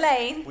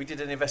Culane. We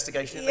did an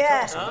investigation in the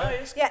Yeah. castle. Ah,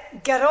 yes. Yeah.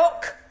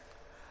 Garok.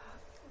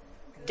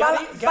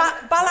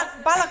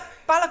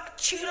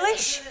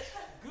 Balakchulish.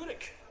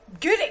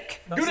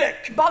 Gudik.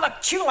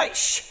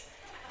 Balakchulish.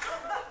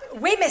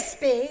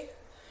 Wimsby.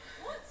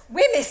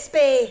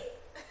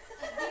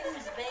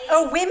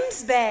 Oh,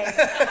 Wimsby.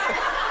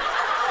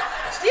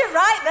 You're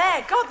right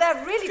there. God,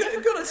 they're really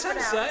difficult Good to attempt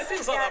pronounce. there. It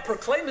feels like that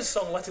Proclaimers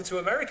song, Letter to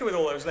America, with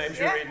all those names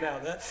you're reading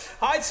out there.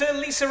 Hi to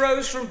Lisa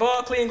Rose from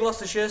Barclay in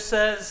Gloucestershire,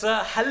 says,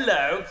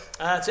 hello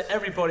to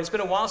everybody. It's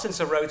been a while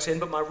since I wrote in,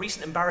 but my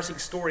recent embarrassing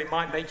story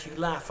might make you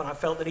laugh, and I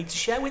felt the need to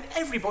share with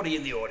everybody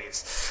in the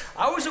audience.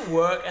 I was at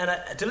work, and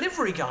a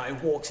delivery guy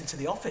walked into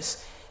the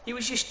office. He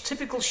was your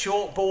typical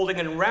short, balding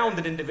and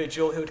rounded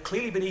individual who had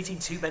clearly been eating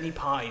too many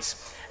pies.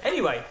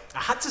 Anyway, I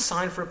had to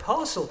sign for a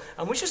parcel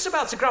and was just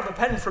about to grab a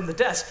pen from the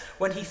desk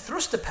when he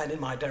thrust a pen in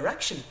my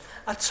direction.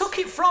 I took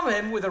it from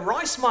him with a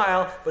wry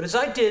smile, but as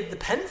I did, the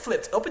pen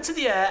flipped up into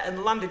the air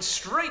and landed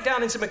straight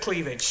down into my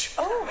cleavage.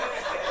 Oh.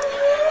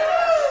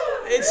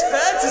 It's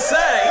fair to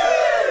say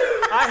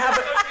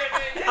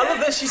I love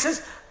this, she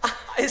says,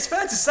 it's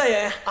fair to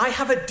say I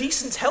have a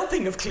decent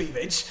helping of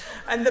cleavage,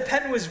 and the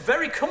pen was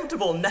very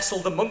comfortable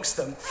nestled amongst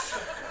them.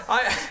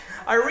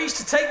 I reached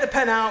to take the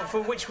pen out,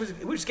 for which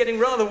was getting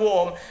rather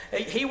warm.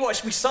 He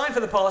watched me sign for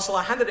the parcel,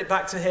 I handed it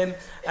back to him,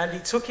 and he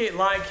took it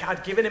like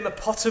I'd given him a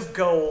pot of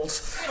gold.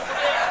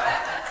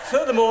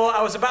 Furthermore,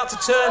 I was about to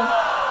turn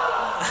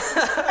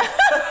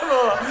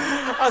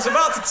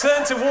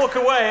to walk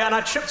away, and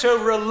I tripped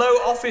over a low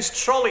office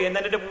trolley and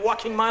ended up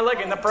whacking my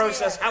leg in the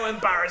process. How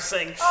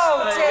embarrassing.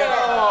 Oh, dear.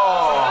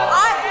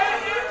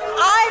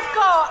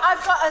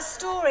 I've got a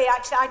story,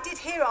 actually. I did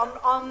hear it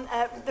on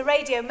the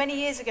radio many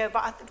years ago,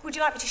 but would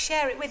you like me to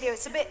share it with you?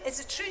 It's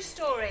a true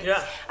story.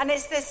 Yeah. And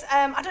it's this,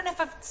 I don't know if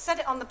I've said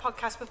it on the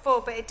podcast before,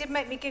 but it did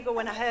make me giggle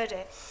when I heard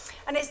it.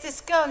 And it's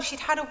this girl, and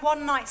she'd had a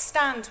one-night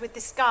stand with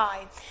this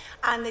guy,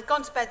 and they'd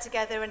gone to bed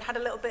together and had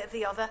a little bit of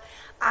the other,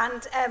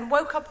 and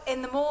woke up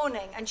in the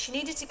morning, and she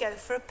needed to go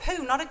for a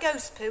poo, not a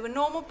ghost poo, a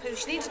normal poo.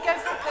 She needed to go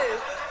for a poo,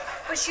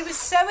 but he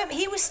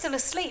was still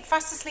asleep,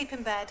 fast asleep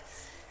in bed.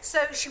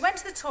 So she went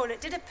to the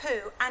toilet, did a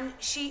poo, and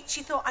she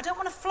thought, I don't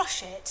want to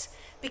flush it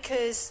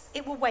because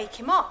it will wake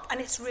him up and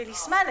it's really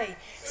smelly.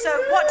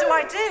 So what do?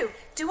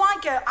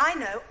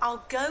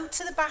 I'll go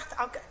to the bath.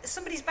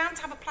 Somebody's bound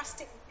to have a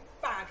plastic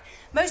bag.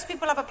 Most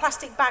people have a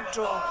plastic bag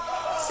drawer.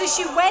 So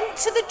she went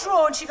to the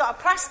drawer and she got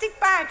a plastic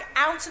bag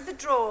out of the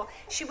drawer.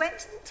 She went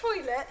to the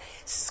toilet,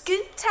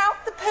 scooped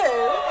out the poo,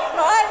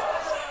 right?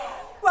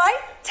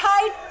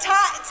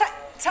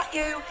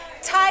 get you,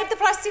 tied the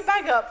plastic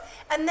bag up,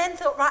 and then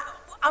thought, right,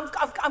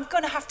 I'm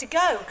going to have to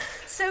go.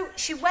 So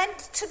she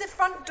went to the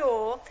front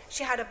door,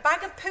 she had a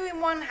bag of poo in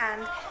one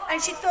hand,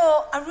 and she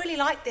thought, I really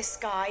like this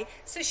guy.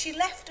 So she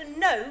left a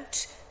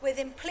note with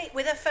him,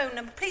 with her phone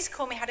number, please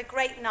call me, had a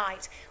great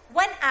night.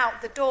 Went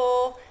out the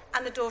door,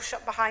 and the door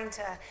shut behind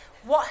her.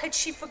 What had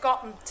she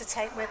forgotten to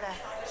take with her?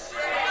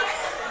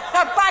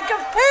 A bag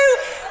of poo,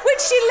 which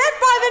she left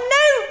by the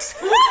note.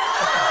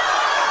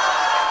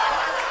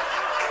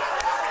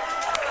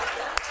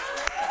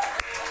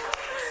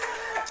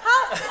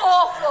 How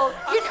awful.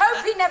 You'd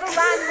hope he never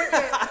ran,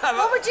 wouldn't you?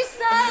 What would you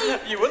say?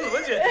 You wouldn't,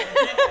 would you?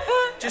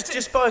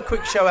 Just by a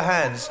quick show of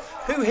hands,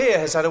 who here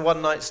has had a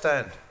one-night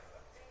stand?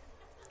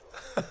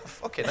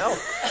 Fucking hell.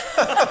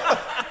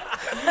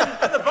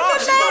 The bar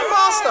staff.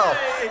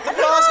 The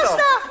bar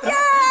staff.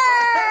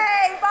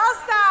 Yay! Bar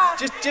staff.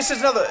 Just as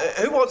another,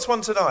 who wants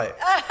one tonight?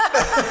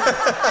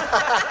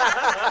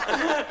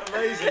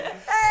 Amazing.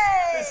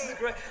 Hey! This is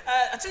great.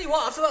 I tell you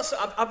what, after that,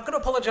 I'm going to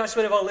apologise to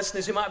any of our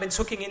listeners who might have been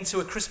tucking into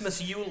a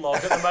Christmas Yule log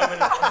at the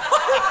moment.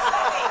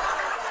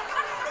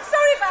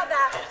 Sorry about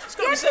that.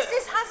 Yes,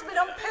 this has been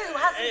on poo,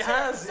 hasn't it? It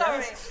has. Sorry.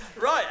 Yes.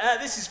 Right,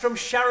 this is from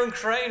Sharon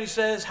Crane, who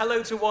says,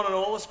 hello to one and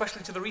all,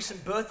 especially to the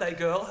recent birthday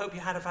girl. Hope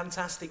you had a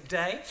fantastic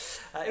day.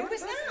 Who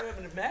was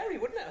that? Mary,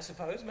 wouldn't it, I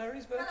suppose?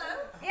 Mary's birthday.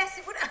 Hello? Yes,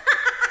 it would.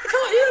 You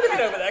can't hear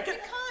anything over there, You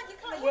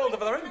can't. World of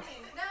their own. No.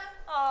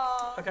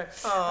 Oh. Okay.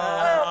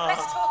 Well,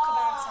 let's talk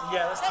about it.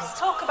 Yeah, let's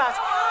talk about it.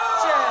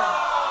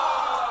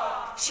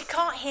 Joe. She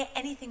can't hear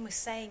anything we're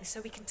saying,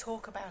 so we can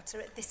talk about her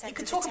at this end. You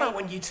can of talk the about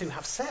table. when you two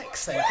have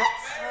sex, then.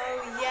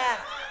 Oh, yeah.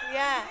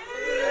 Yeah.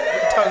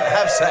 We don't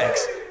have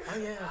sex. Oh,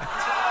 yeah.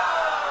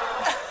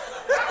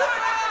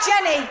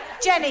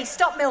 Jenny,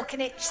 stop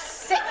milking it.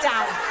 Sit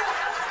down.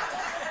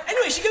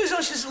 Anyway, she goes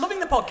on, she's loving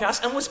the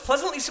podcast and was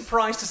pleasantly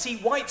surprised to see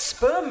white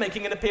sperm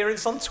making an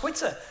appearance on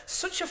Twitter.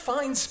 Such a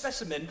fine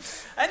specimen.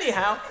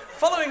 Anyhow,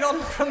 following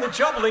on from the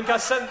job link I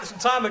sent some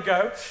time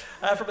ago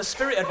from a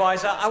spirit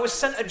advisor, I was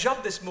sent a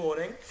job this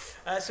morning.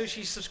 So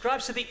she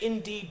subscribes to the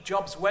Indeed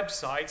Jobs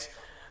website.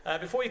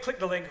 Before you click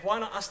the link, why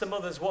not ask the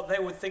mothers what they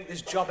would think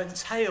this job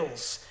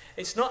entails?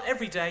 It's not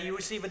every day you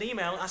receive an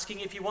email asking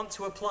if you want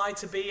to apply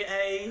to be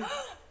a...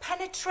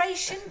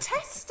 penetration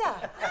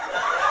tester.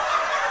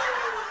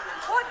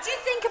 What do you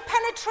think a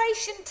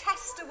penetration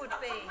tester would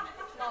be,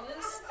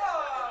 Mums? Why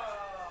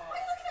are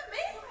you looking at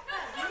me?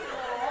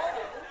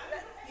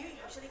 You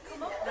usually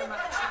come up with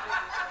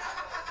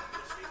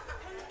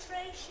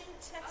penetration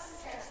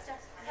tester.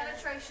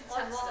 Penetration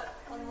tester.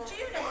 Do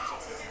you know what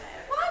it is?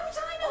 Why would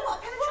I know what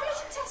a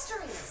penetration tester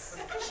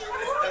is? Because you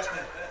would.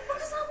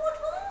 Because I would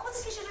what? Well,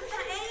 because you look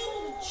at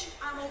age.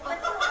 I'm over.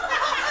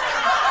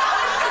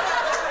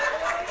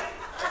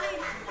 I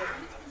mean,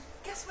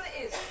 guess what it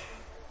is?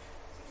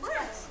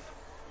 Yes.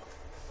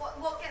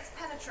 What gets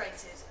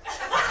penetrated?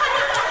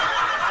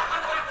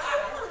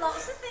 Well,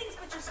 lots of things,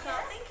 but just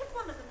can't think of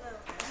one of them though.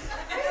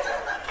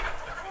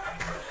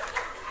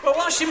 Well,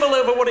 while she mull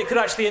over what it could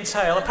actually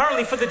entail,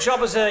 apparently for the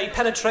job as a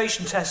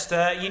penetration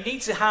tester, you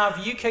need to have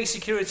UK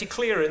security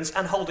clearance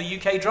and hold a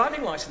UK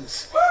driving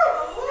licence.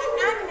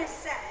 Agnes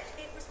said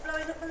it was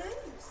blowing up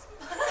balloons.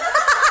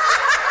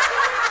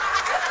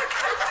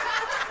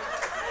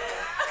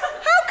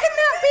 How can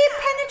that be a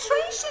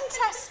penetration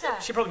tester?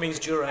 She probably means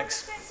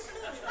Durex.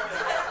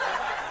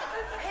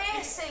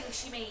 Piercing,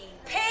 she means.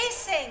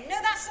 Piercing? No,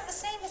 that's not the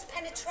same as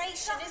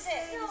penetration, is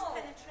it? No.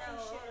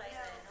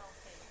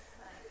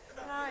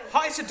 Right.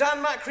 Hi to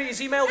Dan Macri,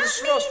 he's emailed That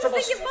us means from that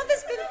us. your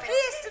mother's been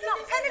pierced and not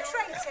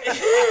penetrated.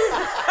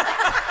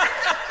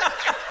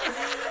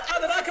 How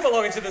did I come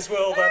along into this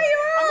world then? There you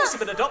I are. must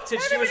have been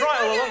adopted. She was right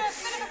all along.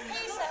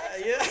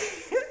 Yeah.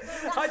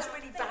 That's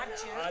really bad,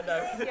 Joe. I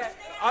know. Yeah.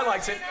 I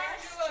liked it.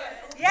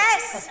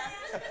 Yes.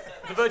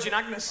 The Virgin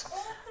Agnes.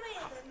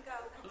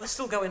 They're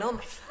still going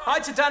on. Hi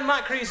to Dan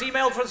Macri, he's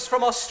emailed us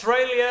from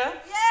Australia.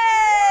 Yay!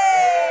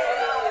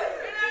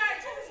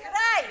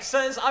 G'day.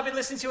 Says, I've been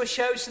listening to your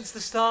show since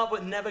the start,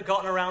 but never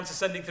gotten around to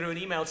sending through an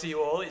email to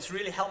you all. It's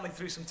really helped me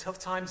through some tough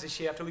times this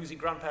year after losing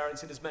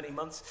grandparents in as many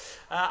months.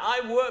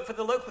 I work for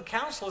the local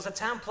council as a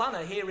town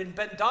planner here in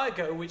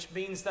Bendigo, which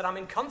means that I'm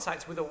in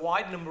contact with a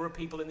wide number of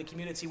people in the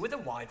community with a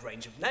wide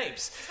range of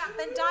names. Is that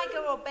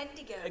Bendigo or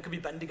Bendigo? It could be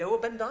Bendigo or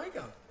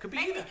Bendigo. Could be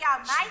either.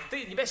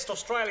 mate. The best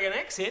Australian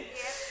accent.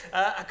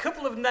 A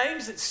couple of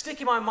names that stick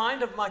in my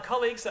mind of my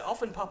colleagues that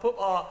often pop up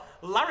are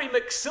Larry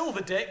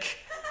McSilverdick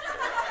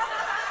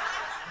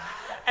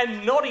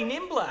and Noddy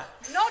Nimbler.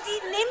 Noddy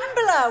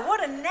Nimbler,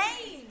 what a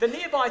name. The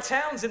nearby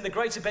towns in the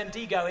greater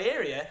Bendigo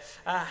area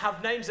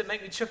have names that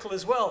make me chuckle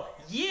as well.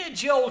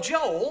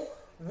 Joel,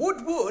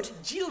 Wood,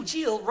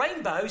 Jill,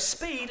 Rainbow,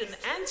 Speed and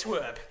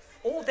Antwerp.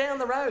 All down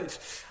the road.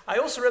 I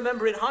also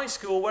remember in high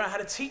school where I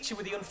had a teacher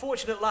with the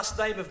unfortunate last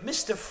name of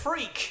Mr.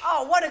 Freak.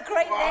 Oh, what a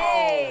great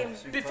name.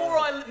 Before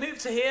I moved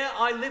to here,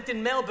 I lived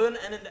in Melbourne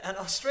and in an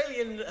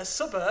Australian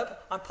suburb.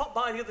 I popped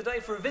by the other day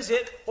for a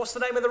visit. What's the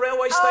name of the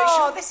railway station?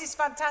 Oh, this is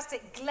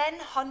fantastic. Glen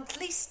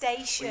Huntly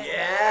Station.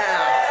 Yeah.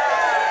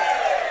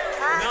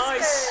 That's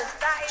Nice. good.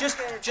 That is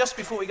Just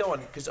before we go on,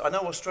 because I know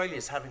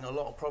Australia's having a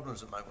lot of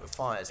problems at the moment with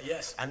fires.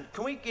 Yes. And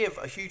can we give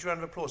a huge round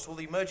of applause to all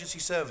the emergency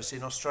service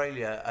in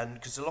Australia? And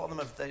because a lot of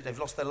them they've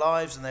lost their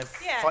lives and they're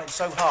fighting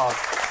so hard.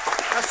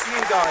 That's you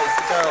guys,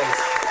 the girls.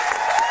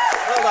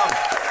 Well done.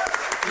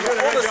 You've got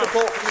all the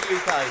support from the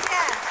UK.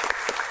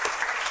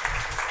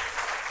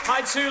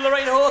 Hi to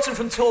Lorraine Horton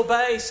from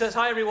Torbay. Says,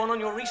 hi everyone, on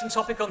your recent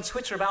topic on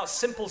Twitter about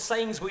simple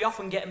sayings we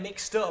often get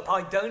mixed up.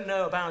 I don't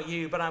know about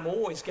you, but I'm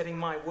always getting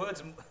my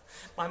words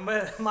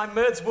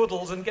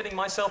woodled and getting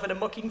myself in a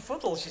mucking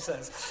fuddle, she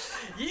says.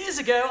 Years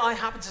ago, I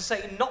happened to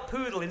say not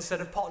poodle instead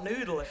of pot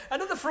noodle.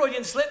 Another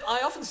Freudian slip I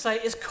often say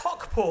is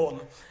cock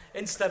porn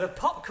instead of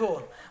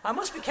popcorn. I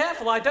must be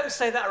careful I don't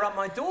say that around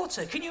my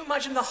daughter. Can you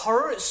imagine the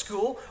horror at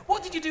school?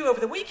 What did you do over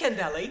the weekend,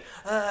 Ellie?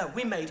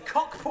 We made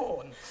cock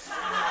porn.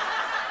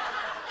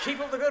 Keep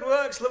up the good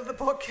works. Love the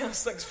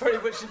podcast. Thanks very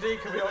much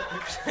indeed. Can we all...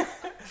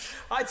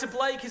 Hi to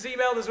Blake. His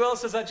email as well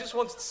says, I just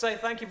wanted to say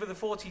thank you for the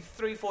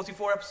 43,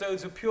 44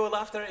 episodes of Pure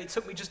Laughter. It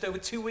took me just over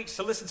 2 weeks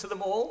to listen to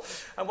them all.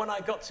 And when I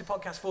got to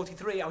podcast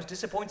 43, I was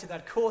disappointed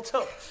I'd caught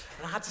up.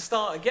 And I had to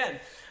start again.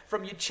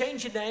 From you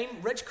change your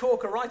name, Reg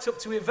Corker, right up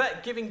to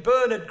Yvette giving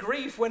Bernard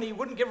grief when he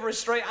wouldn't give her a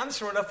straight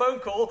answer on a phone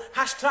call.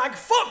 Hashtag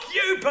fuck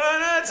you,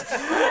 Bernard! Did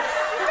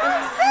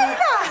I say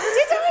that?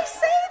 Did I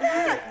say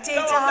that? Did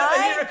no, I? I'm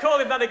never here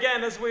recalling that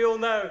again, as we all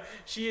know.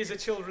 She is a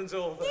children's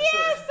author.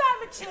 Yes,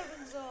 I'm a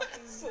children's author.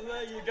 So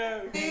there you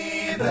go.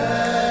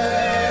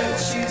 Yvette,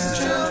 she's a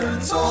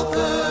children's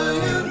author,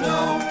 you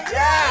know.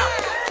 Yeah!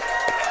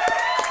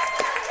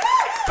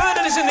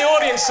 Bernard is in the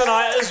audience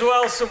tonight as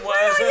well somewhere.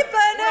 Where are you,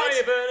 Bernard? Where are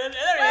you, Bernard?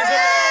 There he is.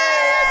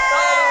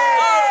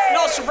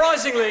 Not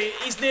surprisingly,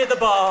 he's near the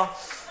bar.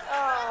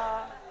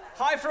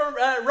 Hi from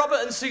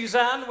Robert and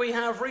Suzanne. We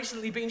have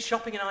recently been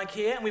shopping in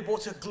IKEA and we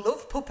bought a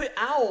glove puppet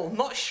owl.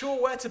 Not sure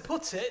where to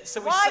put it,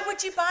 so we... Why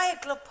would you buy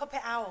a glove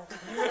puppet owl?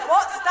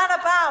 What's that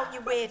about,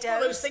 you weirdos? One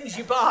of those things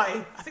you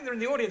buy. I think they're in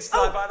the audience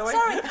tonight, by the way.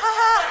 Sorry.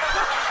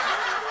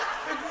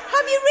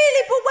 Have you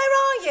really? But where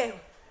are you?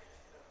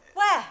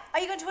 Where? Are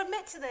you going to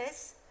admit to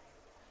this?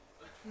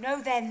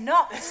 No, they're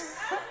not.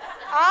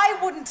 I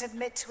wouldn't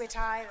admit to it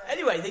either.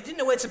 Anyway, they didn't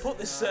know where to put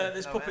this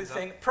this puppet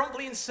thing.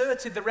 Promptly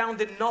inserted the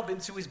rounded knob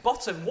into his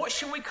bottom. What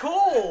should we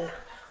call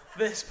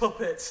this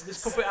puppet?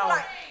 This puppet owl?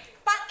 Right,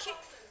 back your...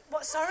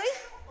 What, sorry?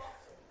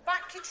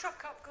 Back your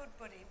truck up good,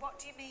 buddy. What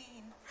do you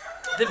mean?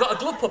 They've got a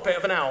glove puppet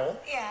of an owl.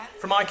 Yeah.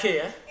 From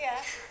IKEA.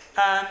 Yeah.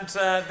 And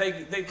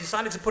they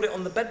decided to put it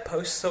on the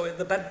bedpost, so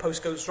the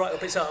bedpost goes right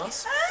up its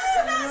arse.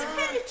 Oh, that's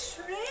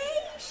penetration.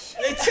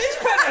 It is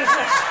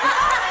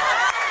penetration.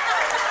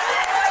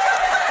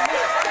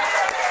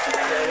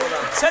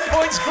 10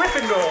 points,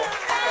 Gryffindor.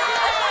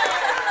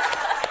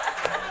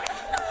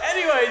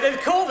 Anyway,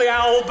 they've called the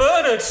owl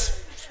Bernard. They've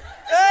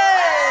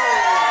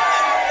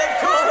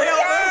called the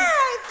owl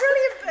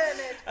Brilliant,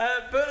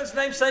 Bernard. Bernard's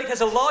namesake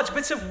has a large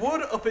bit of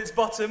wood up its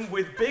bottom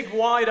with big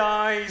wide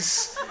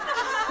eyes.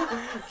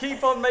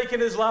 Keep on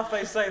making us laugh,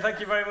 they say. Thank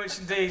you very much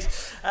indeed.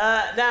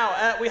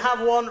 Now, we have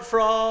one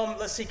from,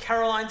 let's see,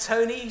 Caroline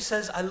Tony, who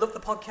says, I love the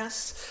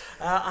podcast.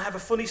 I have a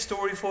funny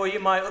story for you.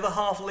 My other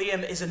half,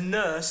 Liam, is a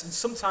nurse and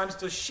sometimes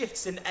does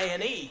shifts in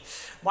A&E.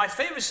 My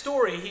favourite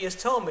story he has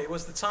told me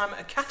was the time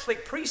a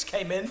Catholic priest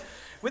came in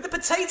with a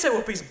potato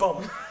up his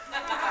bum.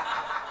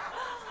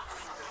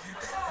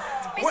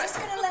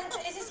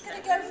 Is this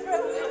going to go for a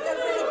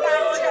really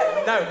bad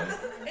joke? No.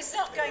 It's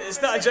not going It's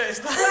for not a joke.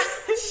 It's not.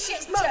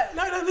 Shit joke.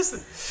 No, listen.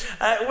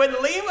 When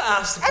Liam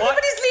asked...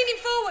 Everybody's leaning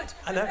forward.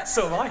 I know,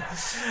 so am I.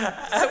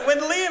 When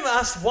Liam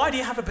asked, why do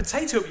you have a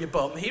potato up your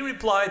bum? He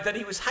replied that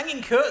he was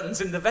hanging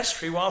curtains in the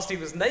vestry whilst he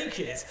was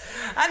naked.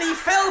 And he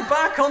fell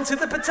back onto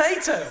the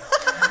potato.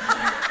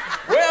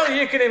 Well,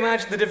 you can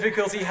imagine the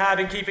difficulty he had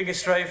in keeping a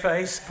straight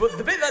face. But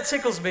the bit that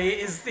tickles me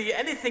is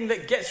anything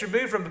that gets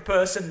removed from a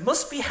person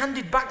must be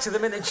handed back to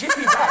them in a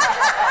jiffy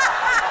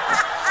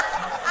bag.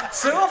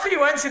 So off he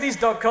went in his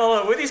dog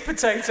collar with his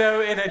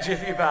potato in a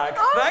jiffy bag.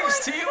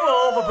 Thanks to you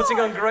all for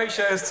putting on great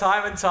shows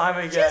time and time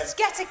again. Just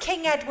get a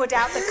King Edward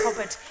out the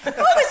cupboard.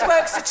 Always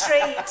works a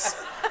treat.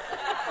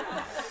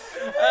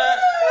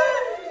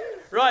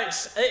 Right,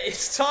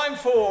 it's time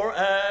for...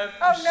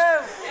 oh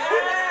no.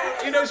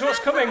 Who knows what's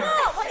coming?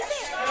 What is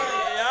it?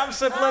 Yeah, I'm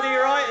so bloody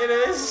right it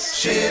is.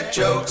 Shit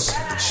jokes,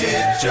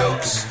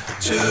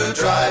 to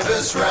drive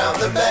us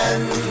round the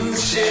bend.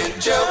 Shit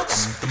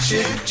jokes,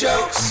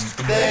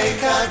 they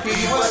can't be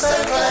worse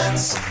than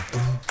plans.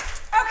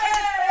 Okay,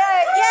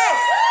 yes.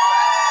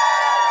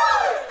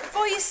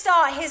 Before you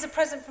start, here's a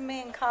present from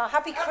me and Carl.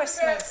 Happy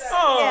Christmas.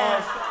 Oh,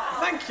 yeah.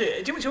 Thank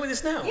you. Do you want to join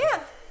this now?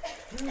 Yeah.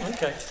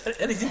 Okay.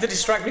 Anything to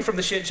distract me from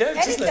the shit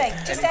jokes, isn't Anything,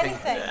 it? just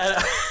anything.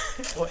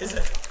 What is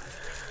it?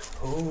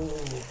 Ooh.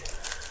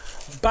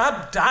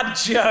 Bad dad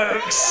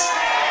jokes.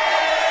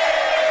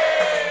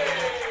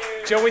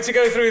 Do you want me to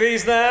go through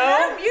these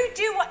now? No, you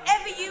do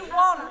whatever you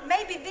want.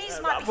 Maybe these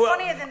might be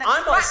funnier than the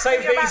I might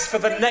save you're these for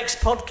the next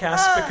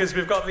podcast because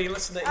we've got the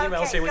listener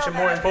emails here which are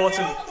more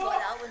important.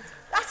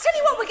 I tell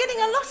you what, we're getting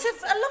a lot of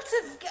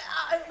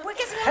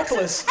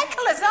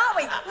hecklers, aren't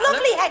we?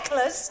 Lovely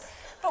hecklers.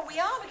 But we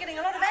are. We're getting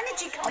a lot of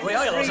energy coming. We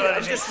are getting lots of I'm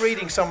energy. just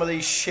reading some of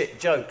these shit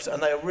jokes,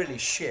 and they are really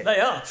shit. They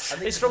are. And this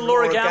It's is from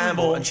Laura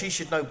Gamble. and she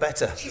should know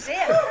better. She's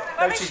here.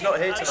 No, she's not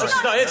here tonight.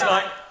 She's not here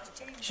tonight.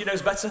 She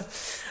knows better.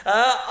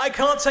 I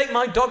can't take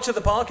my dog to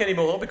the park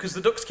anymore because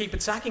the ducks keep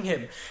attacking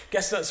him.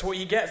 Guess that's what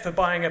you get for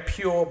buying a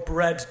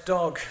purebred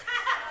dog. Did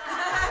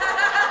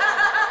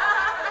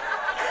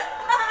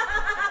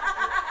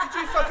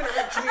you fucking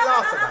actually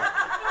laugh at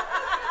that?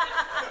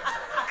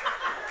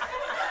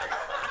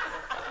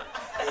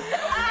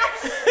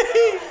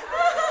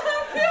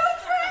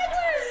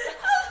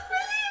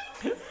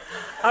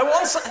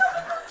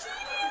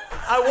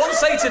 I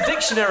once ate a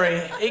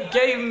dictionary. It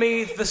gave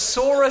me the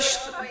sorest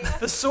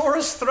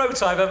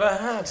throat I've ever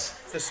had.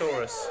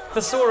 Thesaurus.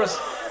 Thesaurus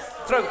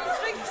throat.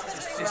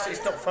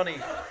 It's not funny.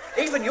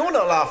 Even you're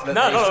not laughing at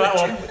No, me. not at that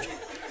one.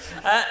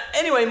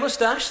 Anyway,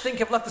 Moustache,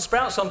 think I've left the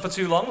sprouts on for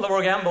too long.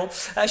 Laura Gamble.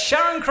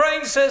 Sharon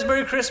Crane says,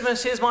 Merry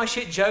Christmas, here's my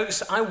shit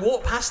jokes. I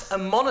walked past a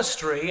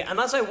monastery, and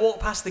as I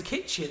walked past the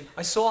kitchen,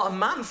 I saw a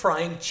man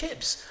frying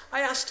chips.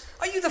 I asked,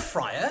 are you the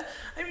fryer?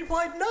 And he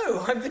replied,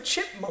 no, I'm the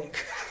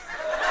chipmunk.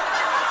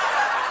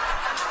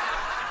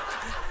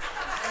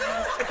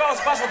 If I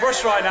was Basil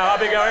Brush right now, I'd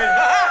be going...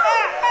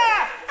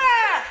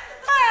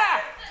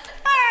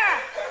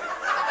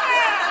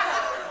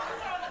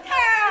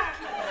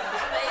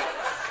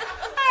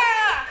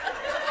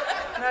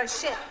 No,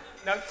 shit.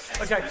 No?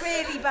 Okay.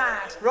 Really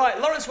bad. Right,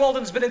 Lawrence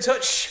Walden's been in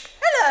touch.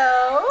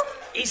 Hello.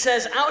 He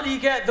says, how do you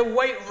get to the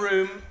weight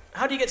room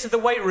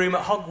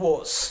at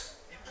Hogwarts?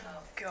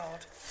 Oh,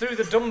 God. Through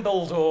the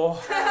dumbbell door.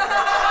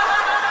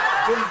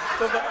 Bad.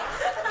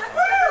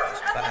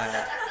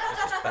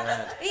 It's just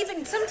bad.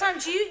 Even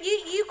sometimes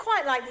you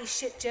quite like these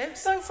shit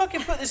jokes. Don't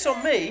fucking put this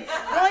on me.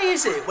 Why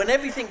is it when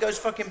everything goes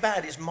fucking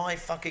bad, it's my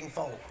fucking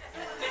fault?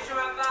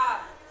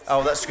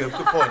 Oh, that's good.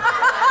 Good point.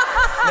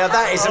 Now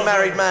that is a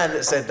married man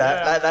that said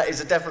that. Yeah. That is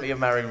definitely a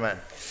married man.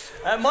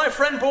 My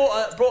friend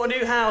brought a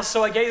new house,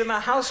 so I gave them a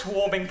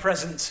housewarming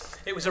present.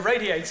 It was a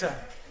radiator.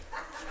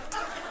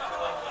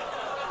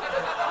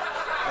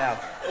 Now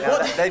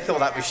they thought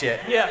that was shit.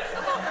 Yeah.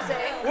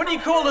 What do you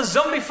call a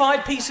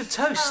zombified piece of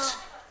toast?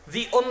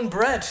 The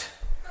unbread.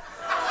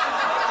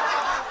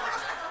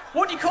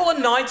 What do you call a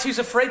knight who's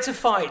afraid to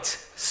fight?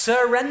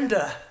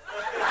 Surrender.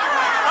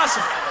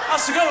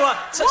 That's a good one.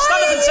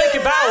 Stand up and take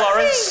a bow,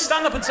 Lawrence.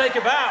 Stand up and take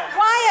a bow.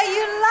 Why are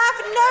you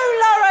laughing? No,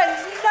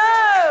 Lawrence, no.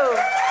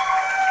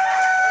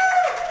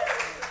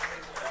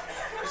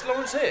 Is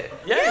Lawrence here?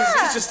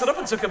 Yeah. He's just stood up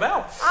and took a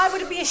bow. I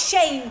would be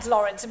ashamed,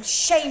 Lawrence. I'm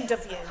ashamed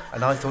of you.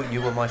 And I thought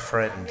you were my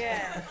friend.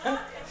 Yeah.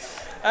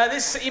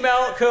 This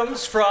email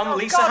comes from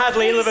Lisa God,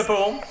 Hadley in please.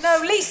 Liverpool. No,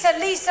 Lisa,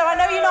 I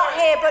know you're not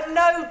here, but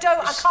no, don't.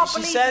 I can't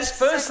believe She says, this.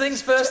 first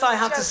things first, I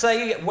have to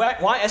say, White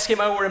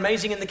Eskimo were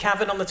amazing in the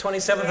cavern on the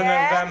 27th of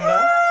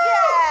November.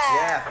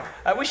 Yeah.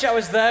 I wish I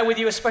was there with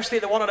you, especially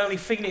at the one and only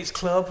Phoenix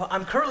Club.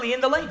 I'm currently in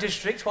the Lake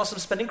District whilst I'm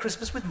spending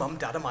Christmas with Mum,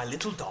 Dad and my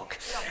little dog.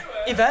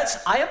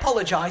 Yvette, I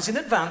apologise in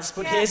advance,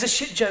 but here's a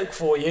shit joke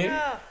for you.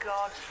 Oh,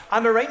 God.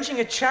 I'm arranging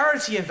a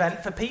charity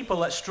event for people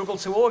that struggle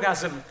to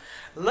orgasm.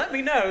 Let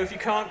me know if you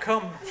can't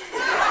come. I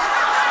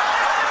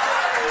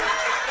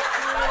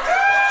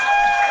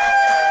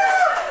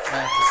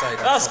have to say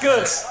That's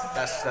good.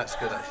 That's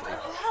good, actually.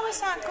 How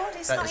is that good?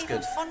 It's That not is even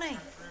good. funny.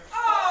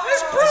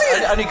 It's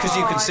brilliant. Only because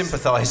you can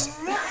sympathise.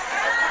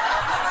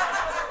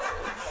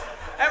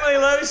 Emily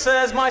Lowe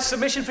says, my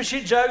submission for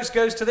shit jokes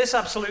goes to this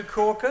absolute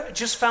corker.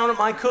 Just found out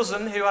my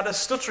cousin, who had a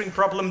stuttering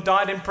problem,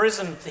 died in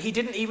prison. He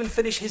didn't even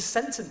finish his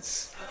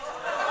sentence.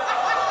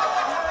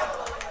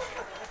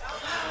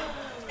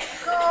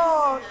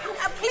 God.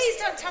 Please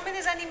don't tell me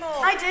there's any more.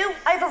 I do.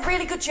 I have a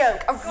really good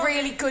joke. A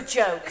really good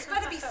joke. It's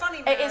better be funny,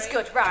 It Mary. is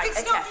good, right, If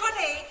it's okay. not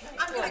funny,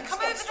 I'm going to come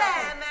over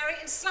there, Mary,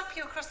 and slap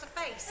you across the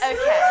face.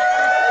 Okay.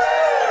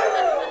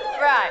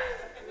 Right.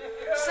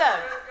 So,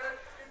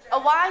 a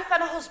wife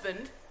and a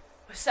husband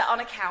were sat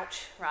on a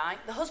couch, right?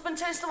 The husband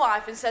turns to the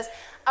wife and says,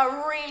 I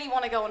really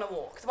want to go on a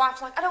walk. The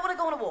wife's like, I don't want to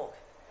go on a walk.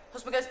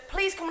 Husband goes,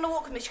 please come on a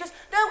walk with me. She goes,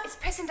 no, it's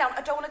pissing down.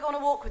 I don't want to go on a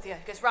walk with you.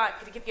 He goes, right,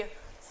 I'm going to give you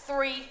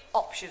 3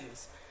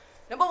 options.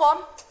 Number 1,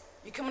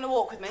 you come on a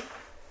walk with me.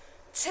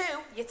 2,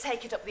 you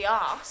take it up the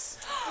arse.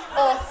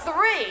 Or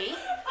 3,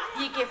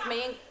 you give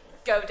me and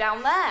go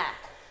down there.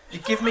 You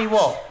give me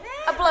what?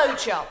 A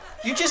blowjob.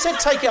 You just said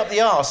take it up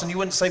the arse and you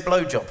wouldn't say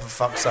blowjob, for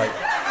fuck's sake.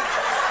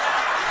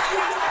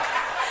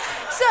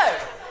 So,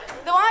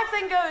 the wife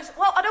then goes,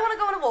 well, I don't want to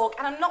go on a walk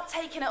and I'm not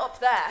taking it up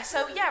there,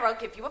 so yeah, I'll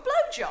give you a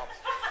blowjob.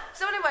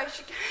 So anyway,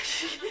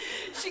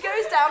 she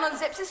goes down,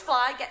 unzips his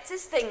fly, gets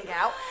his thing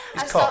out,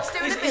 and starts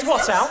doing the business. His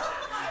what out?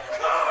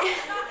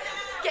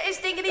 Get his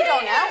dingity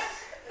dong out.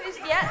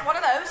 Yeah, one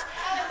of those.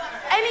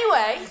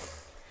 Anyway,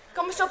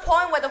 comes to a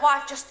point where the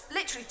wife just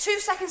literally 2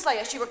 seconds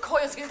later, she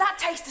recoils and goes, that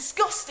tastes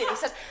disgusting. He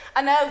says,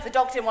 I know, the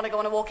dog didn't want to go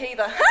on a walk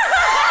either.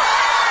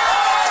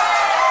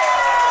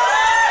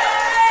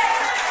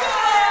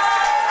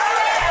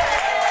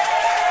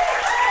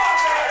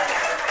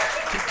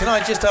 Can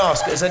I just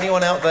ask, has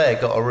anyone out there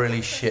got a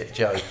really shit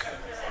joke?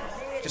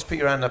 Just put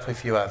your hand up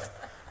if you have.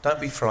 Don't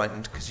be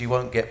frightened, because you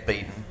won't get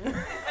beaten.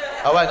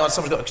 Oh, hang on,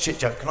 someone's got a shit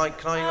joke. Can I?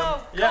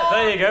 Yeah,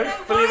 there you go.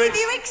 Why have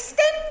you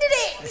extended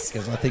it?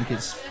 Because I think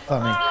it's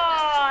funny. Oh,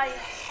 I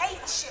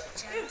hate shit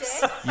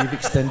jokes. You've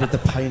extended the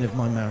pain of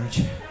my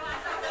marriage.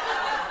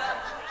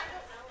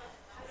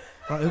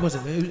 Right, who was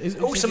it?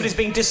 Oh, somebody's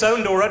been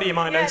disowned already, you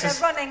might notice.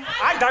 They're running.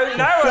 I don't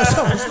know. No,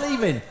 someone's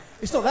leaving.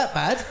 It's not that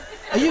bad.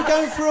 Are you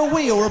going for a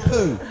wee or a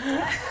poo?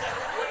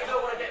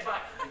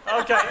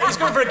 Okay, he's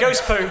going for a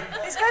ghost poo.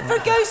 He's going for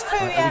a ghost poo,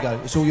 Right, here we go.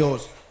 It's all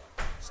yours.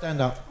 Stand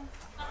up.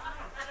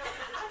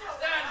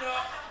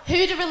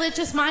 Who do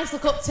religious mice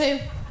look up to?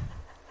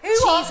 Who?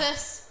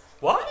 Jesus.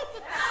 What?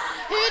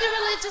 Who do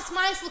religious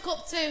mice look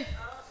up to?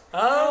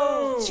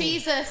 Oh.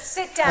 Jesus.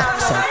 Sit down.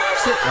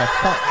 Sit the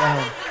fuck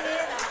down.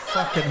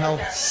 Fucking hell.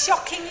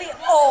 Shockingly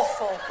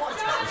awful.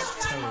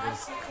 It's terrible.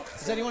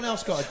 Has anyone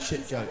else got a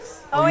shit joke?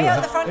 Oh, you yeah,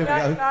 have. the front Here we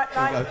right, go. right,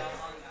 Here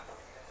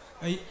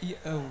we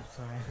right. go.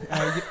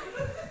 Sorry.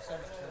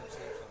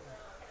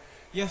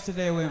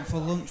 Yesterday I went for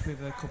lunch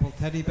with a couple of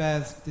teddy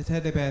bears. The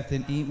teddy bears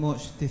didn't eat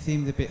much. They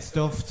seemed a bit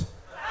stuffed.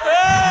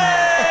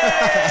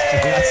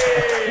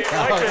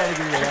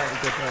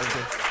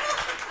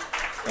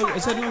 Oh,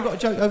 has anyone got a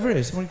joke over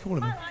here? Someone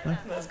calling me? No?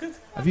 That's good.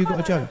 Have you got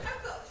a joke?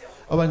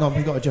 Oh, hang on,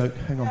 we got a joke.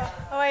 Hang on.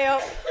 Oh, way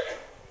up.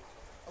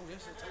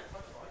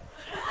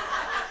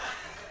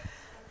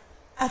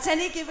 At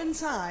any given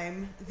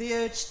time, the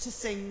urge to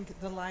sing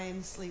The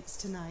Lion Sleeps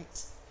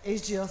Tonight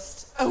is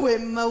just a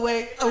whim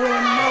away, a whim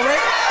away.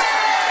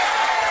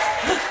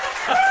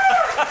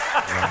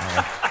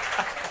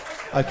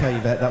 Okay,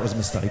 Yvette, that was a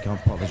mistake. I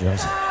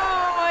apologise.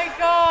 Oh, my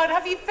God.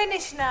 Have you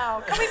finished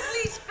now? Can we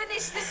please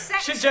finish this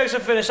section? Shit jokes are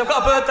finished. I've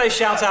got a birthday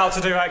shout out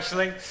to do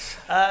actually.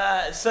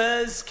 It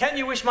says, can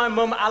you wish my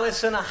mum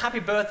Alison a happy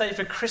birthday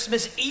for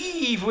Christmas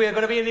Eve? We are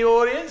going to be in the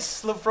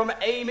audience. Love from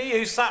Amy,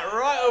 who sat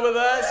right over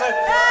there. So,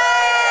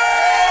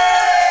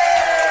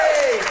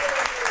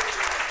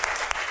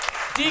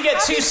 do you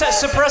get 2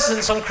 sets of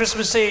presents on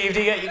Christmas Eve? Do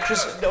you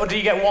get or do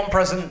you get 1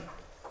 present?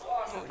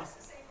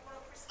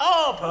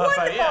 Oh, perfect.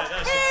 Wonderful. Yeah,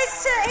 that's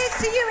Here's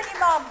to you and your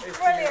mum.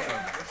 Brilliant.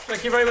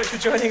 Thank you very much for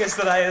joining us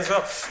today as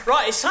well.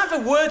 Right, it's time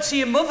for Word to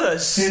Your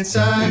Mothers. It's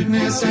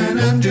Agnes and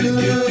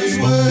Angela's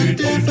word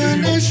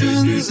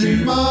definitions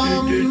in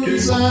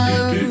mums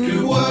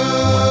and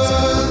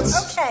words.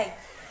 Okay.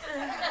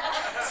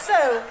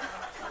 So,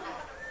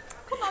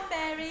 Come on,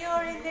 Mary,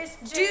 you're in this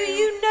too. do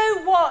you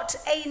know what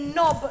a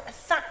knob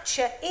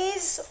thatcher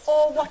is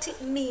or what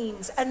it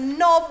means? A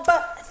knob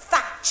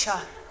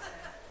thatcher.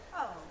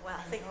 Oh, well,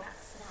 I think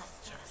that's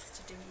just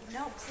to do with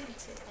knobs, isn't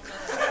it?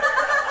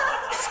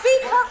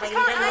 Speak up, can't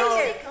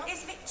I do?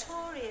 It's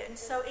Victorian,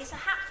 so it's a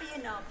hat for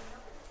your knob.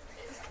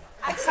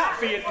 A hat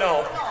for your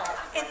knob?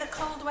 In the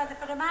cold weather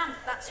for a man,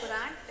 that's what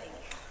I think.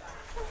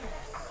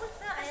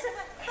 It's a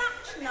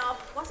thatch knob.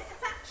 Was it a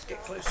thatch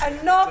knob?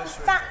 A knob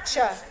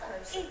thatcher.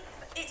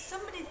 It's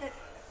somebody that...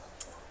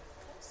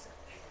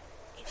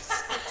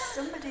 It's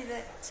somebody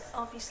that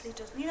obviously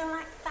does... You know,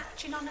 like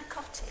thatching on a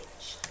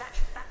cottage.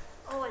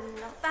 Oh, and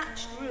a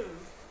thatched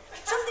roof.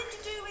 Something to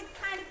do with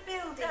kind of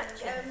building.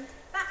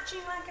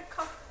 Thatching like a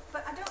cottage.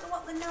 But I don't know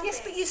what the knob Yes,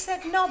 is. but you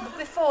said knob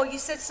before. You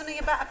said something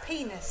about a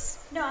penis.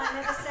 No, I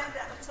never said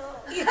that at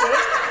all. You did.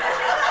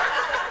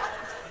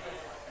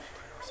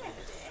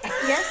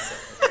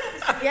 Yes.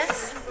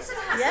 Yes. You said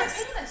a hat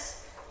Yes. for a penis.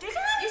 Did I?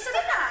 You said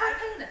a hat for a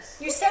penis.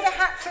 You said a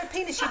hat for a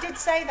penis. You did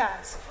say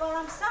that. Well,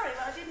 I'm sorry,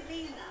 but I didn't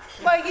mean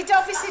that. Well, you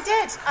obviously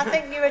did. I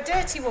think you're a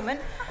dirty woman.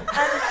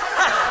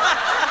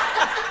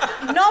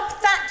 Knob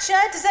thatcher.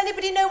 Does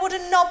anybody know what a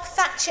knob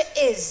thatcher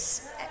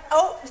is?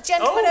 Oh, the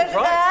gentleman over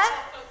right.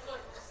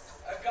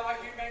 there. A guy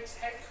who makes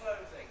head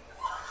clothing.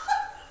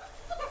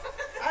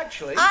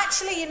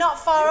 Actually, you're not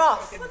far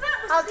off. Well,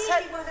 that was I'll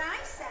really what I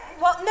said.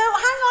 Well, no,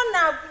 hang on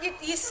now.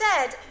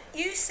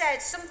 You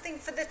said something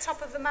for the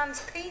top of a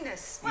man's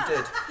penis. You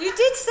did. You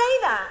did say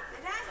that.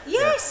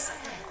 Yes.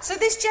 So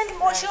this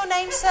gentleman, what's your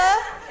name, sir?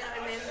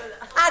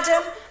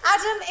 Adam.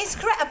 Adam is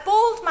correct. A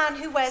bald man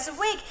who wears a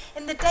wig.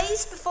 In the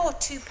days before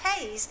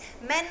toupees,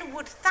 men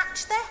would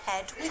thatch their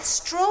head with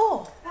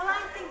straw. Well,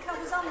 I think I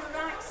was on the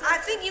right side. I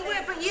think you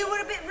were, but you were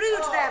a bit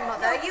rude there,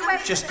 Mother. You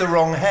went Just the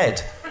wrong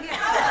head.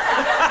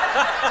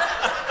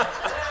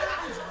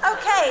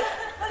 Okay.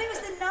 Well, it was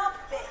the knob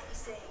bit, you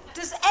see.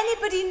 Does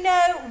anybody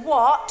know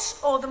what,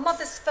 or the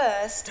mothers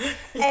first,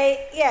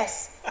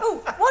 yes.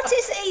 Oh, what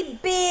is a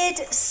beard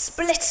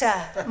splitter,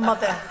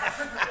 Mother?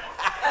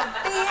 A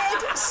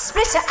beard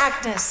splitter,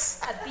 Agnes.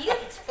 A beard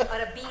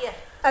or a beer?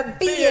 A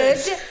beard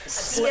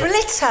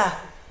splitter.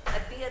 A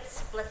beard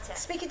splitter.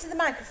 Speaking to the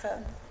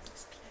microphone.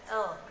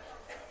 Oh,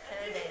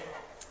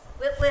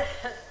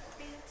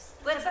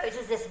 whereabouts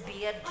is this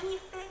beard? On your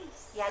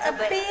face. Yeah, A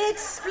beard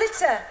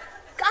splitter.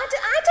 I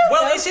don't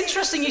know. Well, it's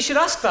interesting you should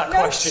ask that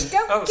question.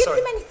 Don't oh, give sorry.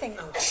 them anything.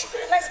 Shh,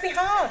 let's be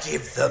hard.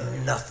 Give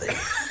them nothing.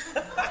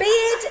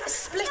 Beard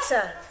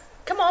splitter.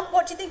 Come on,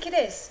 what do you think it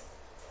is?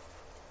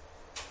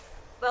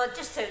 Well, it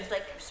just sounds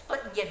like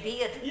splitting your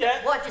beard.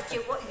 Yeah. What are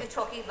you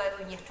talking about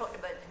when you're talking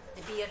about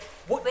the beard?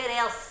 Where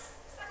else?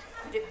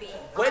 Could it be,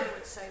 When- I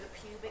would say, the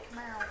pubic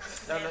mound?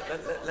 No,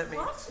 let me...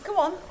 Go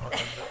on. Shall I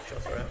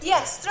throw it out?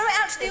 Yes, throw it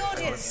out to the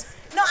audience.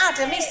 Not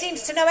Adam, he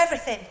seems to know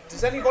everything.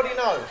 Does anybody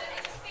know?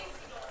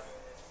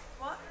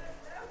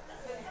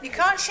 You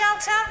can't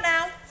shout out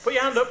now. Put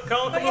your hand up,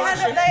 Carl. Put your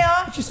hand up, they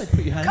are. Did you say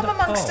put your hand Come up?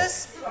 amongst Oh.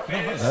 us.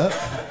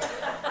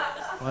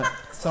 Right,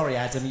 sorry,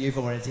 Adam, you've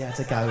already had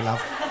to go,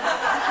 love.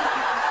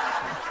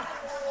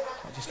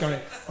 I'm just going.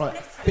 Right,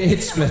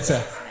 beard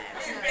splitter.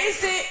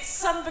 Is it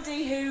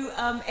somebody who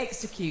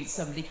executes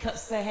somebody,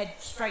 cuts their head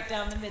straight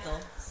down the middle?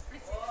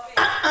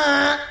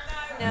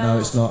 No,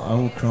 it's not.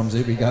 Oh, crumbs,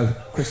 here we go.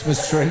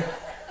 Christmas tree.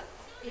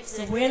 It's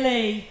a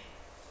willy.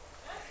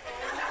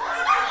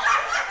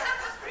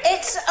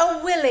 It's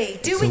a willy.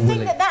 Do It's we a think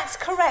willy. that that's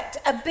correct?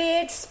 A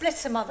beard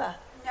splitter, Mother?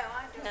 No,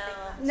 I don't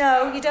think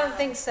No, you don't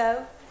think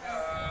so?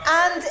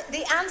 And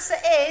the answer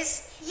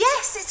is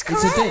yes, it's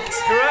correct. It's a dick.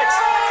 It's correct.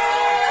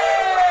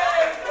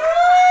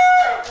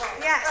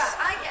 Yes.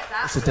 I get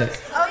that. It's a dick.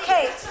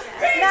 Okay.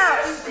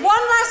 Now,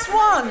 one last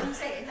one.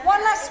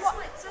 One last one.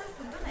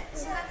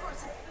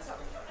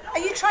 Are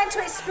you trying to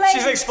explain?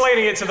 She's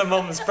explaining it to the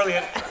mums.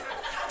 Brilliant.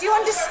 Do you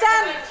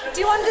understand?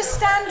 Do you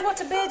understand what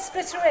a beard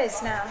splitter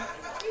is now?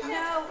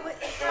 No, but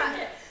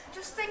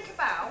just think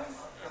about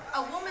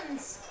a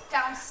woman's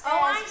downstairs Oh,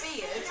 I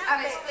beard see.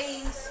 and it's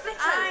being split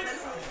I open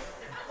see.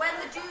 when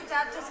the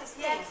doodad does its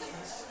thing.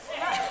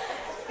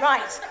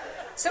 Right.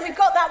 So we've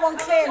got that one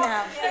clear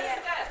now.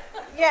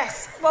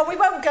 Yes. Well, we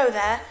won't go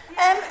there.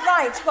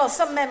 Right. Well,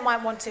 some men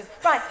might want to.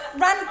 Right.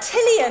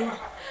 Rantillion.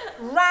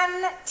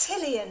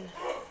 Rantillion.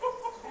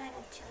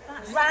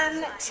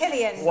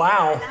 Rantillion.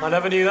 Wow, I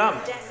never knew that.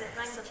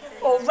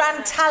 Or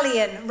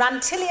Rantallion.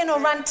 Rantillion or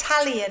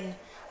Rantallion.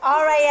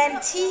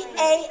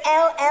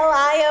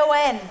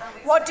 Rantallion.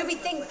 What do we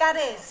think that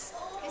is?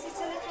 Is it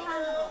a little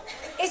animal?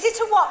 Is it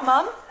a what,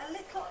 Mum? A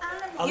little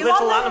animal. A You're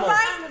little on the animal.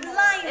 right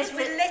lines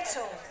with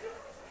little.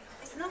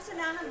 It's not an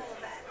animal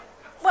then.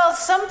 Well,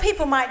 some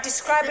people might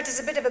describe it as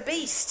a bit of a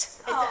beast.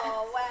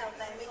 Oh, well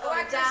then, we're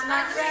going down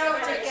that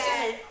road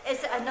again.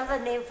 Is it another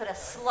name for a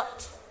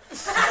slut?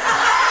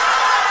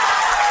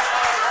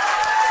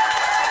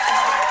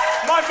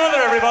 My brother,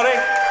 everybody.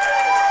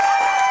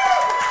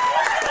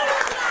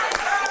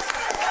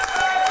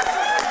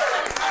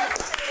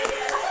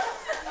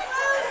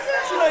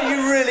 Do you know you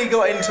really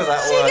got into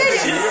that word?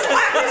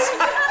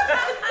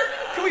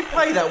 Can we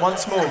play that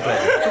once more,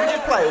 Glenn? Can we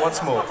just play it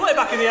once more? Play it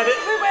back in the edit.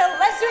 We will.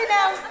 Let's do it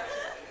now.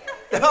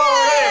 Oh,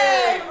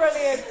 Yay!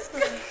 Brilliant.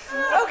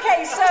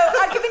 Okay, so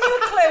I've given you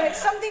a clue.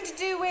 It's something to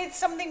do with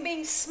something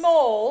being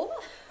small.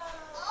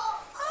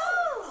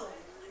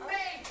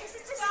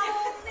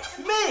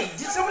 Me?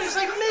 Did somebody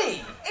say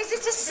me? Is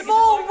it a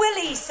small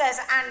willy, says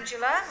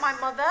Angela, my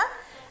mother?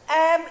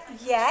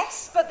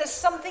 Yes, but there's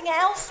something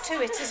else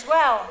to it as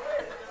well.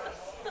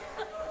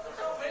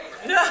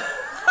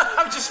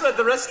 I've just read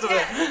the rest of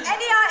it.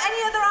 Any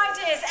other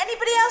ideas?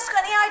 Anybody else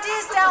got any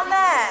ideas down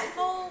there?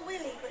 Small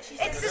willy, but she's...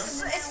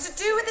 It's to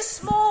do with a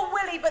small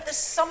willy, but there's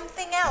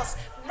something else.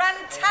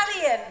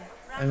 Rantallion.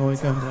 Hang on, we're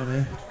going down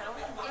here.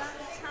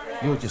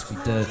 You'll just be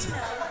dirty.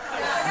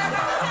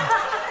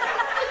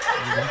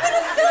 What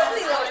a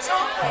filthy lot,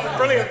 aren't we?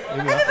 Brilliant.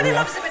 Everybody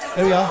loves a bit of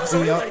Here we are, filth.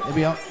 here we are, here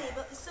we are.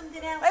 But there's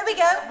something else. Here we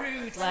go.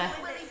 Rudely.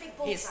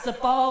 It's the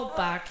ball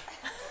bag.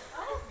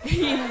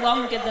 Being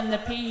longer than the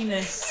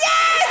penis.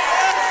 Yes!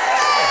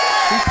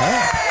 Superb.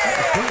 That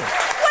was brilliant.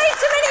 Wait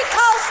a minute,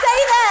 Carl, stay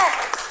there.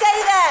 Stay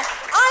there.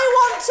 I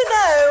want to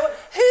know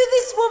who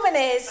this woman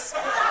is.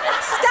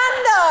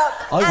 Stand up.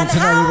 I want to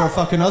know who her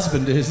fucking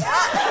husband is. And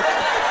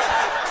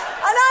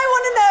I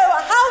want to know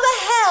how the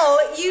hell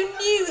you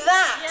knew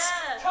that.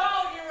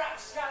 Carl, you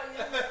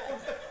rapscallion.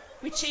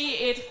 We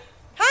cheated.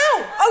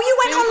 How? Oh, you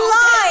went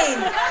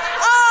online.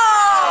 Oh.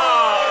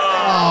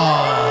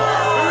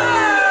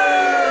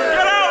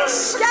 Get out!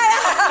 Get out.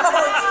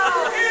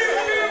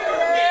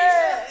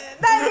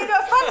 There you go.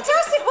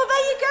 Fantastic. Well,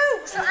 there you go.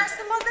 So ask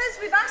the mothers.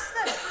 We've asked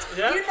them.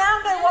 Yeah. You now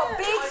know what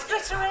beard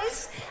splitter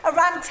is, a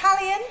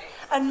rantallion,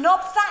 a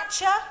knob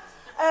thatcher,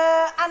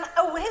 and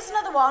oh, here's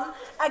another one,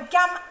 a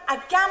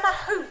gamma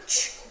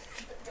hooch.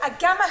 A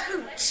gamma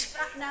hooch.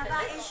 Now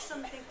that is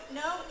something...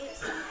 No, it's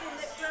something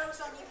that grows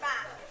on your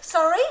back.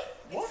 Sorry?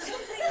 It's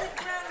something that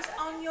grows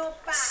on your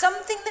back.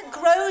 Something that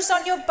grows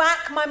on your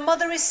back, my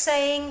mother is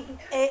saying,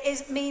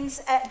 means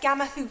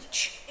gamma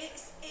hooch.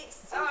 It's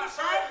something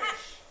I had...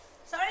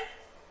 Sorry?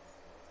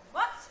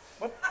 What?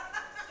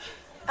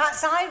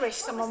 That's Irish,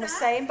 someone was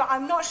saying, but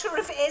I'm not sure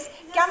if it is.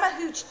 Gamma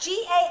hooch,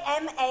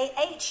 G-A-M-A-H-U-C-H-E.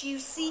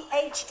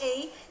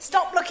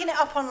 Stop looking it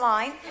up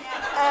online.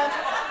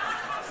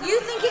 You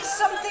think it's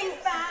something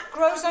that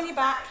grows on your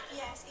back?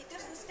 Yes, it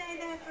doesn't stay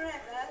there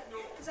forever,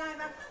 because I've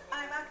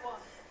had one.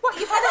 What,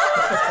 you've had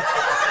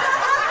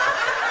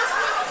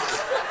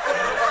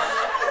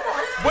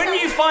When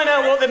you find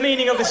out what the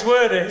meaning of this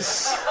word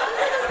is.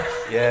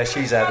 Yeah,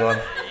 she's had one.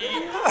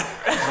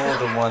 More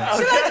than once.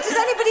 Does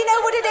anybody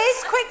know what it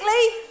is?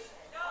 Quickly.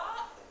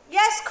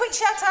 Yes, quick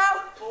shout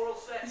out.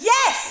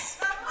 Yes!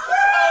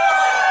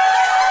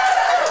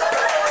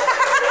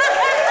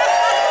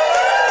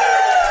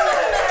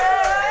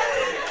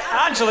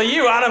 actually,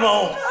 you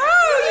animal.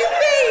 Oh, you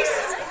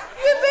beast!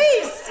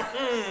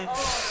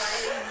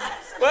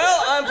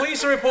 Well, I'm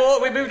pleased to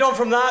report we've moved on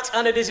from that,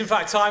 and it is in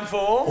fact time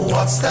for...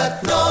 What's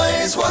that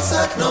noise? What's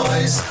that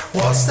noise?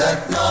 What's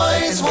that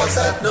noise? What's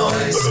that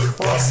noise?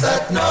 What's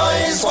that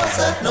noise? What's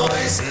that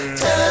noise?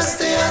 Tell us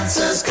the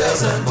answers,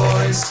 girls and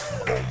boys.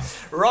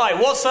 Right,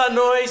 what's that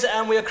noise?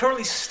 And we are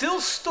currently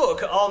still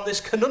stuck on this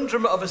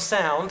conundrum of a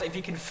sound. If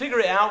you can figure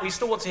it out, we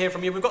still want to hear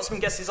from you. We've got some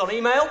guesses on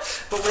email,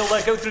 but we'll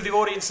go through the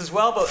audience as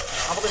well, but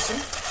have a listen.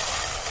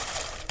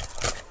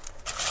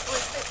 Oh,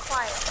 it's a bit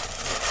quiet.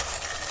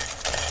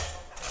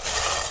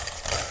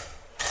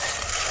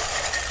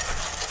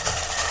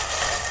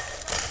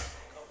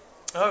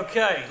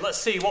 Okay, let's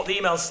see what the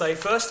emails say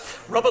first.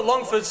 Robert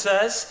Longford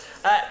says,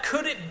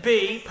 could it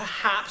be,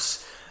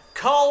 perhaps,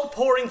 Carl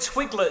pouring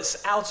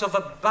Twiglets out of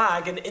a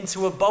bag and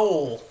into a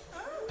bowl?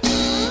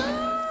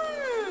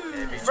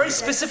 Very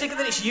specific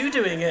that it's you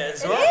doing it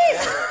as well.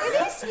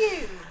 It is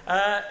you.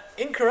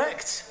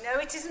 Incorrect. No,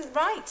 it isn't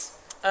right.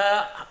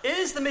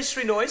 Is the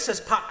mystery noise, says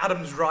Pat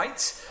Adams, right?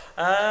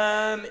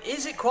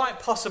 Is it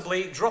quite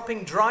possibly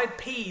dropping dried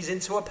peas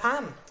into a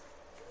pan?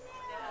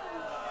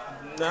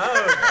 No.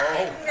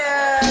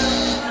 No.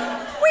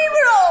 We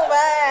were all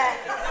there.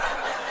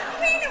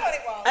 We knew what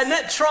it was.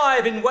 Annette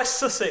Tribe in West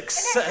Sussex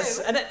says...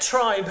 Annette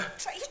Tribe.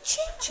 You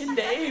changed your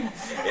name.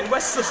 In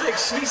West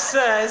Sussex, she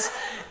says,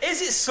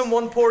 is it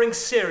someone pouring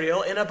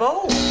cereal in a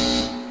bowl?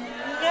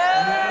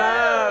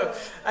 No.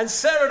 And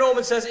Sarah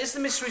Norman says, is the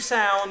mystery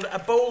sound a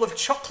bowl of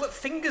chocolate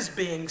fingers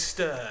being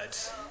stirred?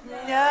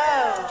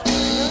 No.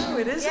 No,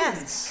 it isn't.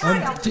 Yes.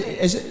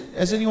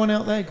 Has anyone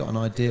out there got an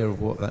idea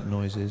of what that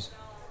noise is?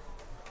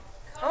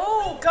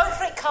 Oh, go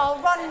for it, Carl.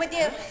 Run with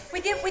your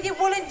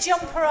woolen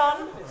jumper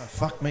on. Oh,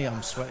 fuck me,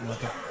 I'm sweating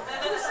like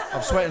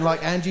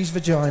Angie's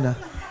vagina.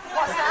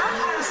 What's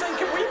that? He's saying,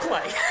 can we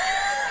play?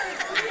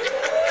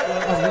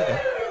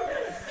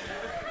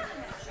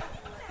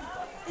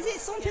 Is it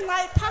something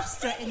like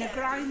pasta in a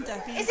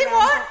grinder? Is it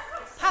what?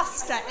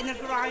 Pasta in a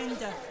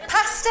grinder.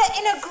 Pasta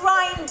in a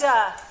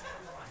grinder.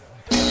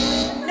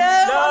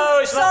 No, No,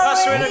 it's not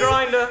pasta in a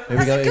grinder. Here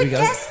we go, That's a good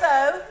guess,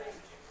 though.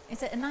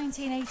 Is it a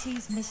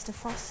 1980s Mr.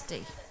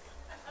 Frosty?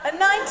 A 1980s...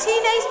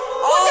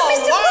 Oh,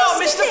 wow,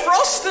 Mr.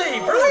 Frosty!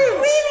 Brilliant.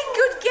 Really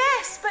good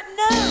guess, but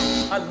no.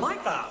 I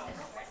like that.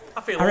 I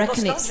feel I all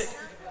reckon nostalgic.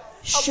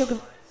 it's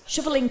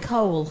shoveling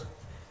coal.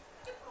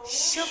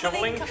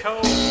 Shoveling coal.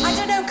 I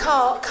don't know,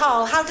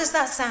 Carl, how does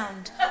that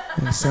sound?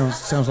 It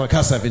sounds like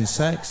us having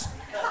sex.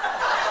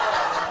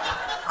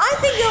 I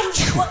think you're...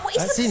 What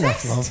is That's the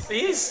enough, best? love.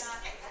 He is.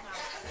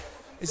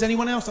 Is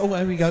anyone else? Oh,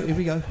 here we go.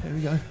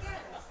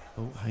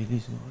 Oh,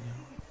 Hayley's not here.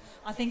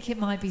 I think it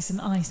might be some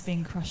ice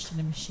being crushed in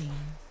a machine.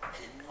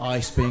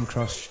 Ice being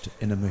crushed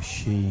in a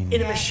machine.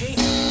 In a machine.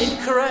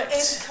 Incorrect.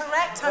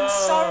 Incorrect, I'm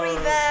sorry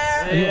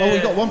there. Oh, we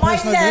got one My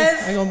person over here. love.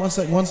 Hang on, one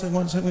second.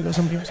 We've got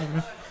somebody else over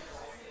here.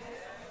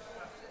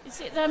 Is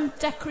it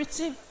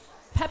decorative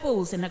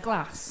pebbles in a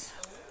glass?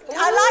 I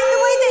like the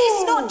way that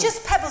it's not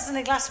just pebbles in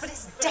a glass, but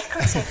it's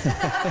decorative.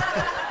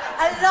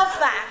 I love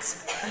that.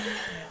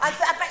 I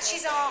bet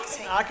she's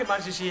arty. I can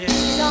imagine she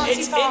is. arty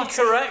It's farty.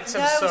 incorrect,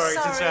 I'm No, sorry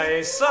to sorry. tell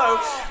you. So,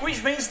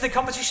 which means the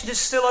competition is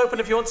still open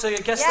if you want to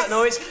guess Yes, that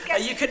noise.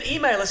 guess You can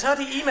email us. How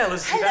do you email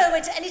us? Hello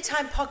at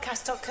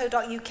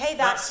anytimepodcast.co.uk.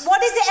 That's...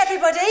 What is it,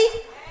 everybody?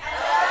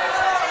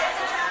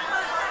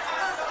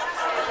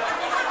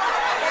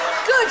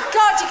 Good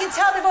God, you can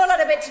tell they've all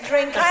had a bit to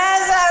drink.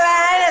 That's all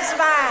right, it's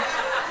fine.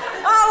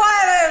 Oh,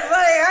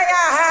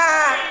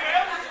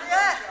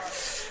 yeah.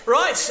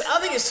 Right, I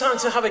think it's time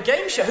to have a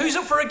game show. Who's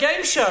up for a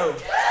game show?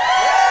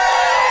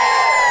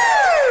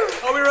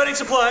 Are we ready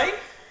to play?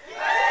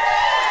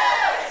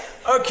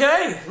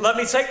 Okay, let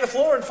me take the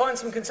floor and find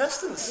some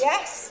contestants.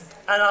 Yes.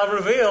 And I'll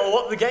reveal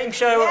what the game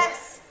show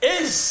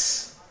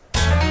is.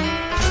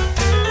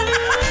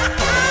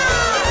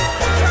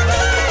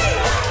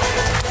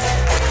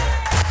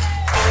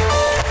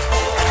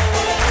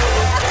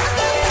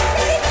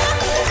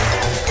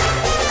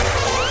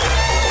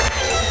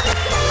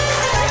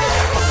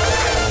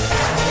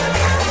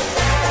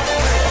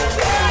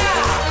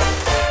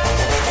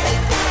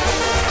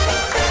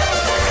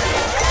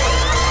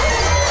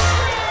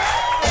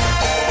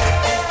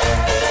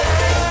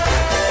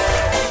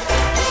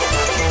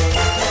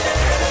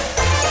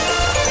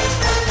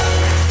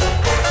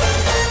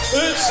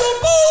 It's a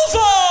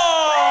bullseye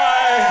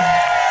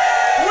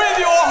with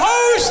your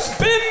host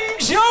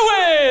Binge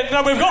Owen.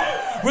 Now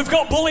we've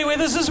got Bully with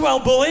us as well.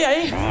 Bully,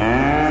 eh?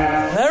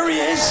 There he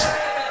is.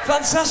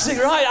 Fantastic.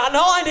 Right.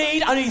 Now I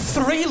need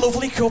three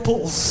lovely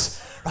couples.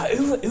 Right.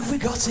 Who've we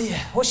got here?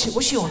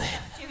 What's your name?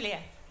 Julia.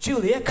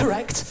 Julia,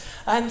 correct.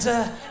 And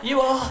you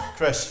are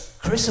Chris.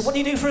 Chris. And what do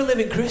you do for a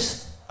living,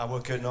 Chris? I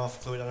work at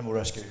North Fluid Animal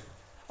Rescue.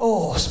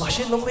 Oh,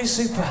 smashing, lovely,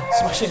 super.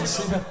 Smashing,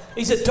 super.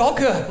 He's a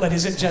dogger,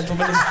 ladies and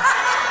gentlemen,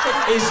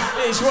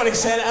 is what he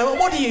said.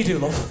 What do you do,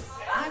 love?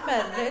 I'm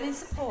a learning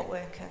support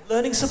worker.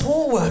 Learning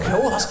support worker.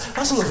 Oh,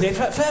 that's lovely.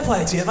 Fair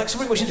play to you. Thanks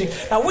very much indeed.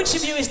 Now, which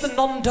of you is the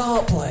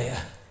non-dart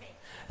player?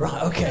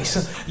 Right, okay,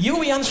 so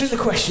you'll be answering the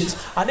questions.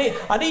 I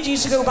need you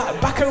to go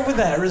back over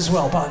there as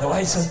well, by the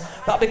way, so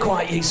that'd be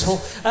quite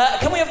useful.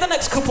 Can we have the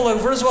next couple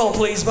over as well,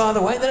 please, by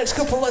the way? The next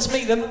couple, let's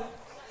meet them.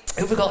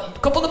 Who've we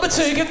got? Couple number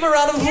 2, give them a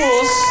round of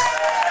applause.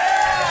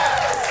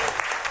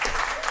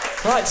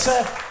 Right,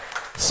 so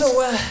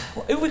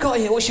who have we got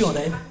here? What's your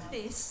name?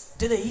 Denise.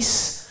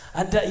 Denise.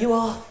 And you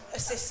are? A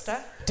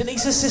sister.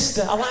 Denise's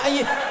sister. I like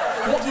you.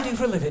 What do you do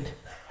for a living?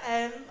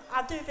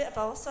 I do a bit of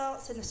all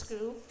sorts in the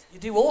school. You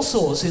do all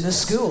sorts in a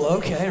school,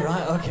 okay,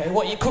 right, okay.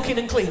 What, you cooking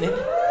and cleaning?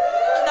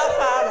 Not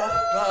far off.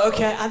 Right,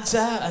 okay,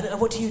 and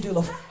what do you do,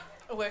 love?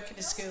 I work in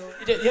a school.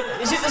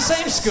 Is it the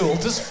same school?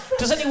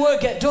 Does any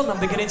work get done? I'm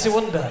beginning to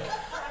wonder.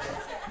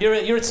 You're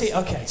a teacher,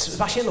 okay,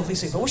 smashing, lovely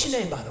super. What's your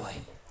name, by the way?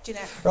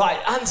 Jeanette. Right,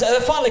 and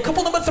finally,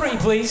 couple number 3,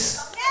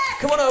 please.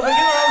 Come on over, give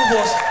her a round of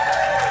applause.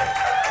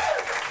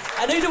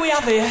 And who do we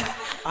have here?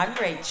 I'm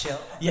Rachel.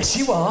 Yes,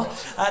 you are.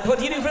 And what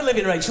do you do for a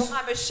living, Rachel?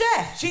 I'm a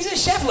chef. She's a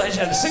chef,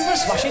 legend. Super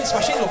smashing,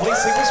 lovely,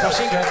 super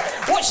smashing.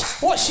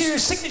 What's your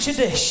signature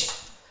dish?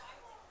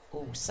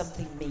 Oh,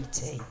 something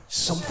meaty.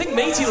 Something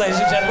meaty, ladies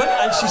and gentlemen.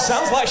 And she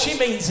sounds like she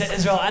means it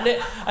as well.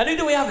 And who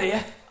do we have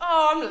here?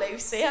 Oh, I'm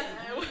Lucy.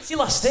 Hello. It's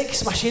elastic,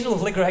 smashing,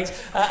 lovely, great.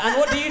 And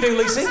what do you do,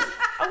 Lucy?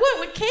 I work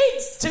with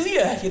kids. Do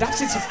you? You'd have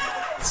to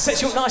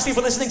set you up nicely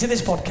for listening to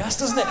this podcast,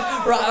 doesn't it?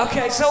 Right,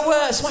 okay, so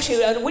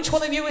smashing. Which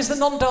one of you is the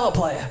non-dart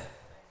player?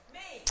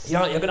 You're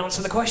going to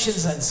answer the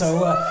questions then,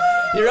 so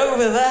you're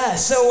over there.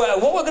 So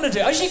what we're going to do,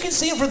 as you can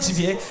see in front of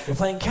you, we're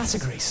playing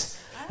categories.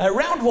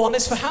 Round 1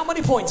 is for how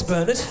many points,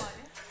 Bernard?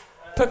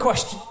 Per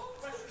question?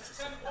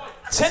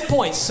 10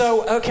 points.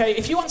 So, okay,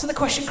 if you answer the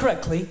question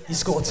correctly, you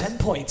score 10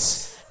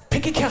 points.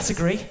 Pick a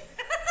category.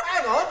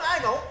 Hang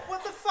on.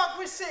 What the fuck,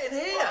 we're sitting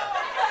here?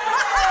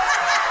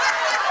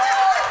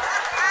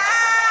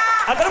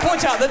 I'm going to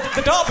point out that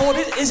the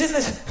dartboard is in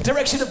the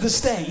direction of the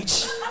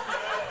stage,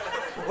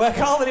 where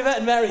Carl and Yvette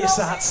and Mary are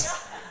sat.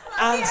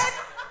 And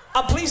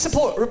I'm pleased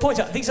to point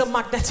out, these are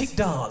magnetic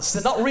darts.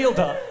 They're not real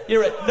darts.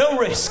 You're at no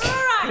risk.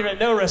 You're at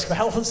no risk for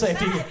health and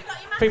safety.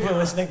 People are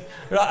listening.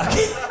 Right,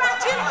 okay.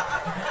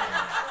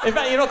 In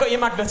fact, you've not got your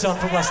magnet on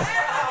from last time.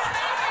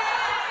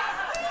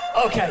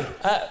 Okay,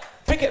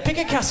 pick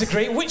a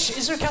category.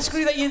 Is there a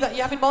category that you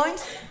have in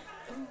mind?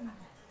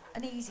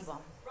 An easy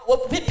one.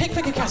 Well, pick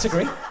a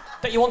category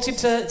that you want him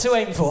to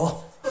aim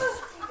for.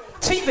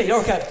 TV,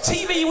 okay.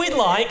 TV we'd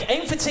like,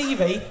 aim for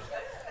TV.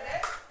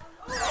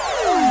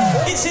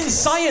 It's in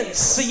science,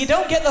 so you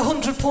don't get the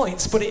 100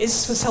 points, but it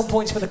is for some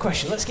points for the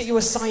question. Let's get you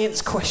a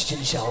science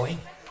question, shall we?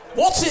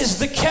 What is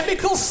the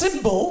chemical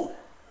symbol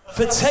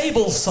for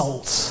table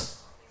salt?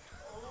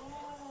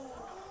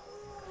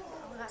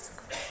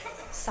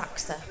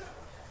 Saxa.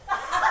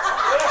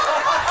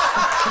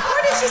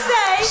 What did she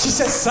say? She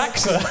says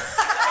Saxa.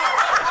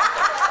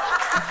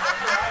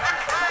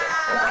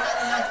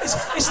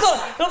 It's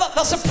not,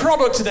 that's a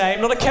product name,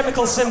 not a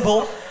chemical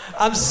symbol.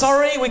 I'm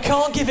sorry, we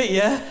can't give it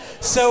you.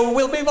 So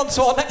we'll move on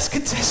to our next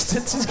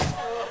contestant.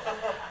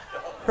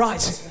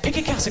 Right, pick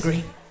a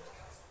category.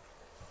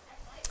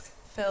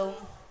 Film.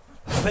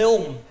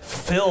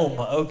 Film,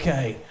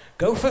 okay.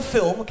 Go for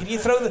film. Can you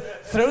throw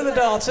the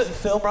dart at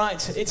film?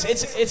 Right, it's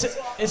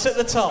at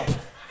the top.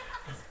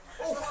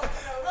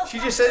 She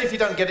just said if you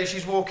don't get it,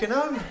 she's walking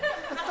home.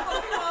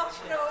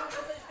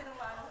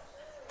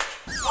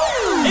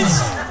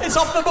 It's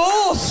off the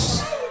board.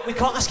 We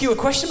can't ask you a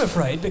question, I'm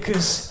afraid,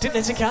 because didn't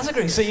enter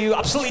category. So you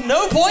absolutely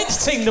no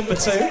points, team number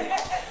 2.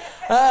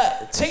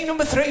 Team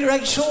number 3,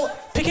 Rachel.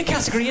 Pick a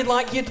category you'd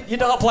like your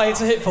dart player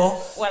to hit for.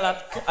 Well,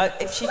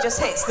 if she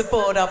just hits the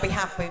board, I'll be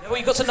happy. Well,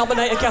 you've got to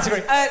nominate a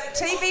category.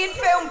 TV and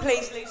film,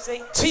 please,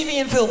 Lucy. TV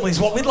and film is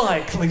what we'd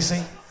like,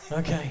 Lucy.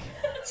 Okay.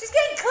 She's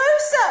getting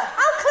closer.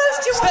 How close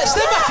do you want to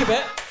Step back a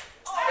bit.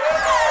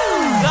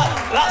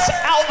 That's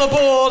out the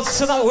board.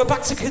 So now we're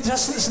back to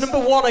contestants number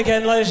 1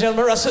 again, ladies and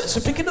gentlemen. So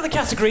pick another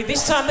category.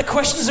 This time the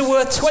questions are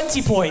worth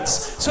 20 points.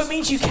 So it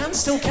means you can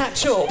still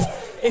catch up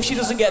if she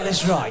doesn't get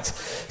this right.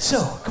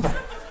 So, come on.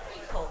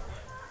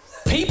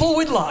 People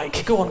we'd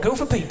like. Go on, go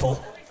for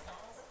people.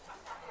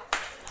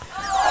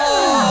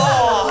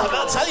 Oh,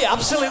 I'll tell you,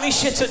 absolutely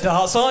shit at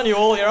darts, aren't you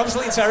all? You're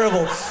absolutely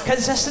terrible.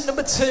 Contestant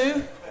number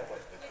 2.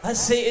 Let's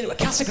see, what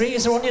category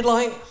is there one you'd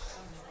like?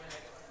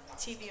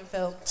 TV and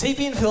film.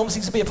 TV and film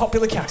seems to be a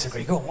popular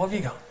category. Go on, what have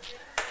you got?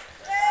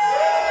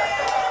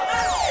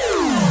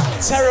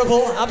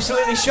 Terrible,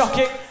 absolutely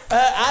shocking.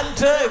 And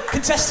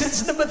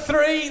contestants number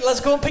 3, let's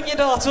go and pick your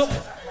dart up.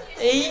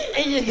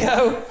 Here you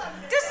go.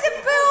 Does the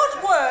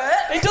board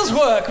work? It does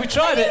work, we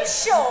tried it. Are you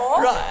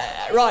sure?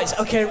 Right,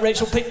 okay,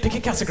 Rachel, pick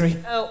a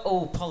category.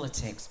 Oh,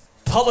 politics.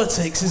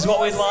 Politics is what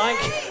we'd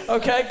like.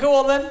 Okay, go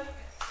on then.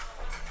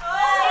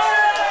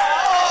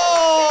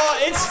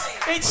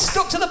 It's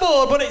stuck to the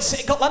board, but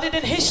it got landed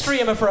in history,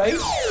 I'm afraid.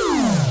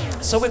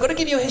 So we're going to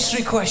give you a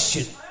history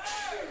question.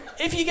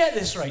 If you get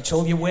this,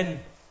 Rachel, you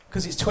win,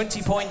 because it's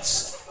 20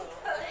 points.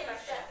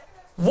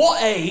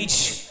 What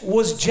age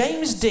was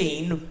James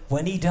Dean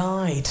when he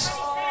died?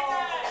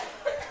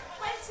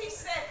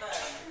 27.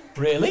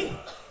 Really?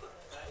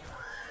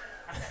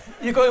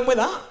 You're going with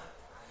that?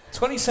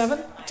 27?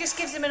 It just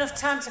gives him enough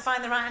time to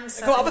find the right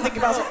answer. Go on, have a think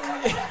about it.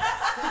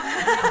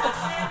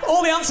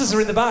 All the answers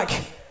are in the back.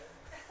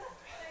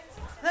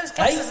 Those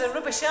glasses are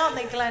rubbish, aren't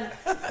they, Glenn?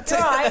 You're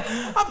right.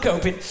 I'm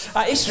coping.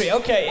 History,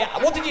 okay.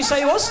 What did you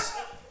say it was?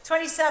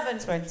 27.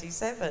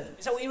 27.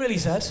 Is that what you really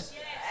said?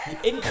 Yeah.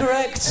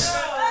 Incorrect.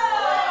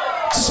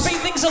 To speed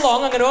things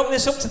along, I'm going to open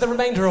this up to the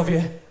remainder of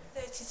you.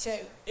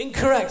 32.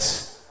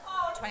 Incorrect.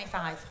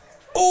 25.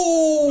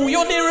 Oh,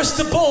 you're nearest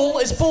the bull.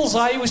 It's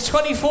bullseye. He was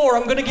 24.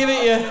 I'm going to give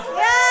it you.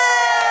 Yeah!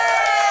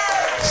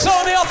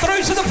 So they are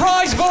through to the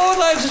prize board,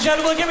 ladies and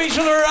gentlemen. Give each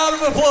other a round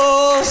of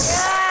applause.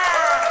 Yeah!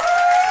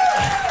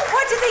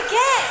 What did they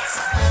get?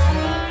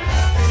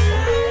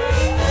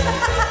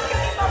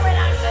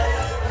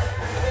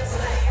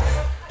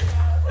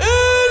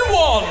 Earn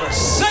 1.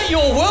 Set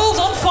your world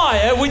on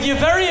fire with your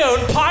very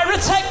own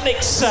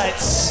pyrotechnics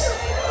sets.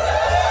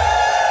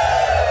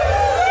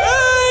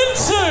 Earn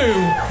 2.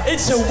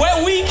 It's a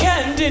wet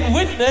weekend in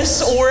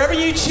Widnes or wherever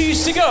you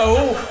choose to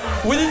go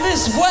with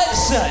this wet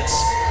set.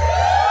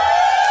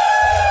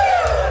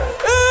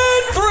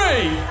 Earn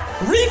 3.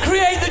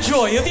 Recreate the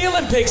joy of the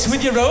Olympics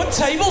with your own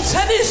table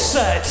tennis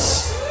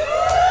sets.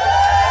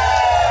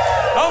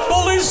 And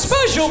Bully's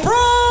special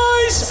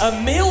prize, a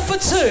meal for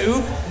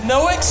 2,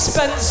 no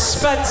expense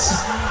spent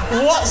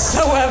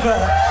whatsoever.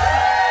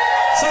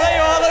 So there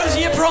you are, those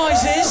are your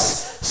prizes.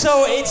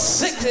 So it's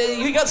 6,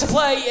 you got to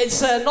play,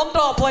 it's a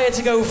non-dart player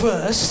to go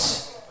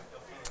first.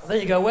 There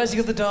you go, where's the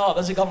other dart?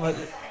 Has it gone?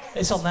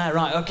 It's on there,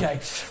 right, okay.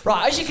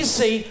 Right, as you can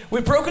see,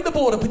 we've broken the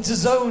board up into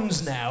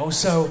zones now,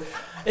 so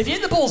if you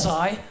hit the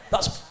bullseye,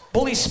 that's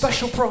Bully's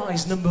special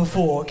prize number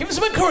 4. Give us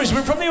some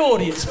encouragement from the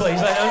audience, please.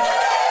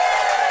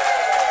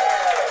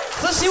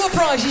 Let's see what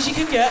prizes you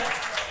can get.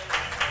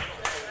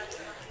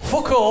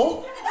 Fuck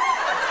all.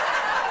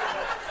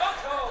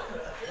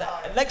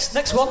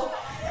 Next one.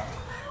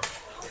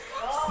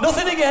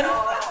 Nothing again.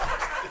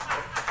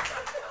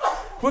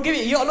 We'll give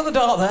you got another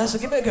dart there, so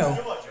give it a go.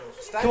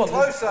 Come on.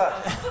 Closer.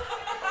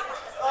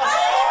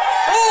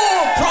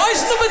 Oh,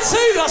 prize number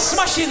 2. That's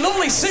smashing,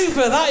 lovely,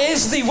 super. That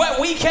is the wet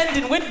weekend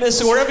in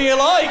Widnes or wherever you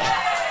like.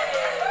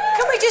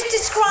 Can we just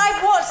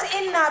describe what's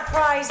in that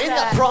prize In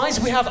that prize,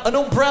 we have an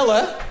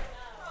umbrella,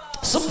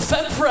 some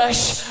Femme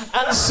Fresh,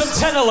 and some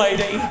Tenor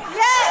Lady.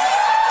 Yes!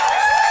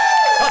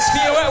 That's for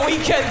your wet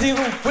weekend in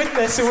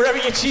Widnes or wherever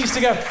you choose to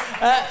go.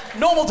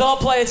 Normal dart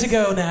player to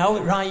go now.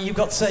 Right, you've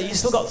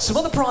still got some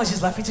other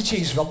prizes left for you to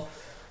choose from.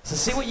 So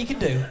see what you can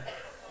do.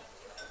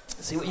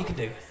 See what you can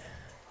do.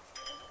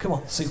 Come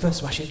on, super,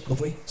 smashing,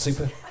 lovely,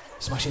 super,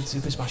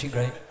 smashing,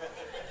 great.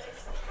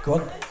 Go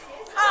on.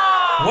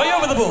 Oh. Way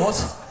over the board.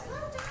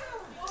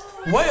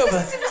 Way over.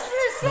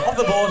 Off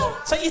the board.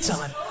 Take your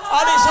time.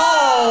 And it's,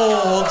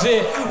 oh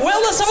dear.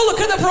 Well, let's have a look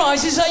at the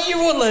prizes that you've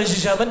won, ladies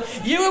and gentlemen.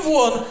 You have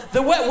won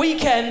the wet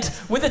weekend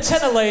with the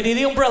Tenor Lady,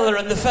 the umbrella,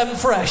 and the Femme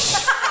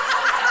Fresh.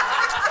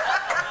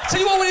 Tell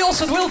you what we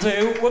also will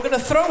do, we're going to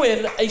throw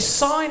in a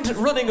signed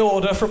running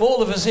order from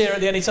all of us here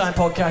at the Anytime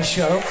Podcast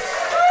Show.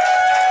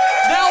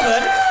 Now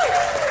then,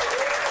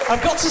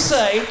 I've got to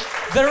say,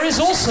 there is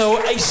also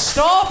a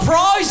star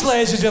prize,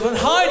 ladies and gentlemen,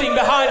 hiding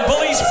behind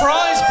Bully's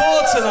prize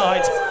board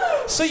tonight.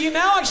 So you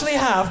now actually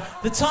have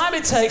the time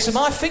it takes for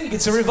my finger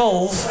to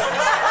revolve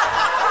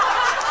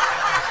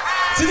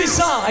to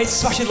decide,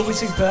 smashing lovely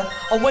super,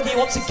 on whether you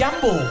want to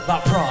gamble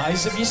that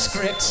prize of your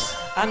script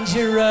and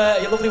your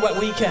lovely wet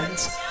weekend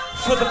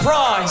for the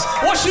prize.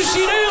 What should she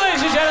do,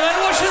 ladies and gentlemen?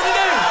 What should they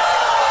do?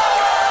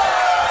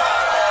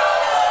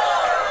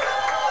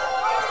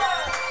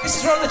 This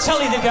is where on the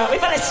telly they go,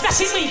 we've had a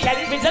smashing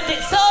weekend, we've loved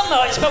it so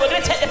much, but we're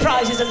going to take the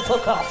prizes and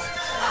fuck off.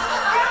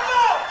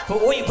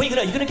 But what are you going to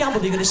do? You're going to gamble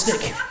or you're going to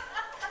stick?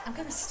 I'm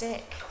going to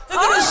stick. They're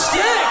going to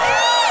stick!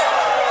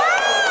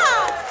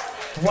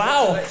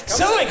 Wow.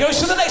 So it goes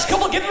to the next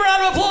couple. Give them a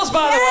round of applause,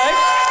 by the way.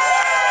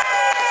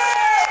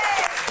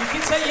 You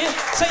can take your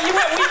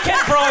wet weekend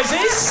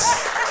prizes.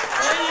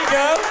 There you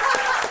go.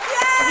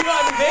 Have you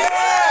got everything?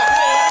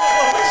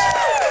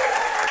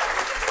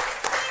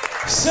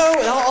 So,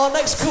 our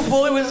next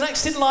couple who is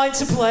next in line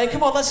to play.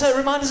 Come on, let's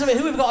remind us of it.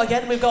 Who we've got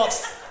again? We've got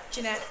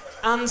Jeanette.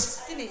 And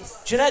Denise.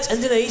 Jeanette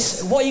and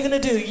Denise, what are you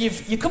going to do?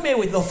 You come here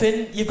with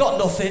nothing. You've got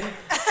nothing. Do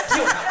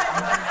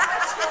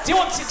you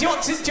want to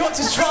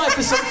try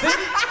for something?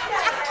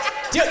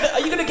 Are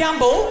you going to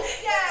gamble?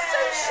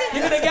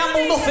 You're going to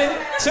gamble nothing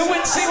to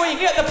win. See what you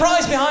can get the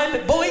prize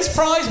behind Bully's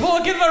prize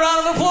board. Give them a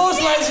round of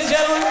applause, ladies and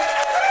gentlemen.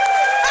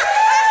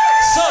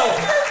 So,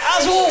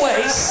 as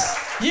always,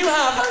 you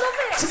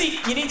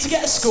need to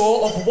get a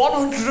score of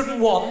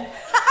 101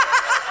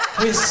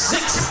 with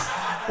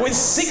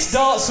six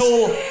darts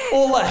or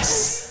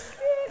less.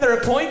 There are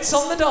points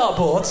on the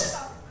dartboard.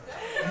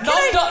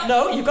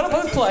 No, you've got to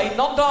both play.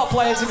 Non-dart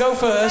player to go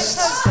first.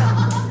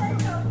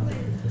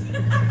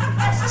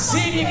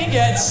 See if you can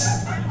get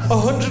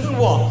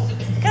 101.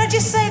 Can I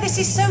just say this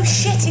is so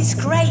shit, it's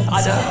great.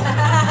 I know.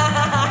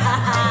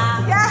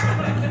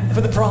 Yeah.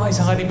 For the prize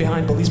hiding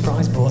behind Bully's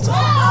prize board.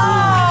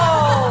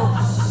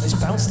 Oh! It's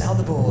bounced out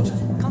the board.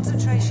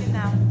 Concentration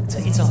now.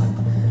 Take your time.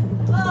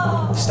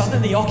 Oh.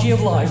 Standing in the hockey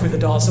of life with the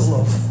darts of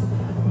love.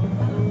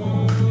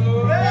 Oh,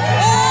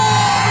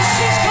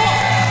 she's got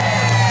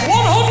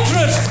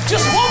 100!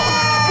 Just one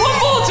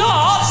more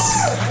darts!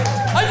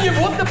 And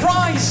you've won the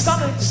prize.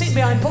 Sitting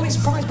behind Polly's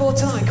prize board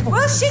tonight. Come on.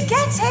 Will she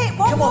get it?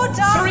 One more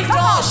dart. 3 Come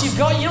darts on. you've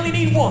got. You only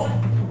need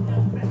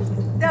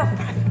 1. No,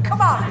 come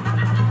on.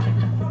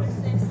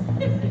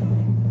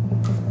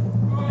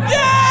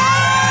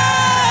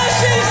 Yeah!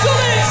 She's done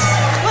it!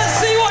 Let's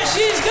see what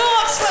she's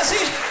got. Let's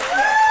see.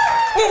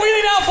 We're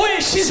wheeling out for you.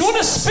 She's won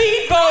a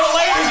speedboat,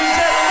 ladies and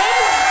gentlemen.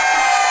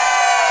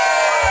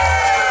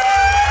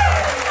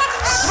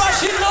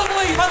 Smashing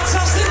lovely,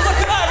 fantastic. Look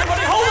at that,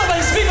 everybody. Hold up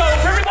a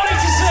speedboat for everybody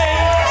to see.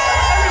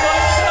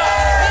 Everybody, look at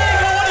that. There you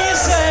go. What do you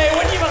say?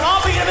 When you've been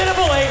heart beating a bit of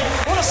bully,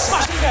 what a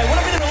smashing game. What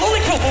a bit of a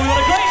lovely couple. We've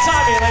had a great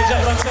time here, ladies and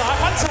gentlemen. Tonight.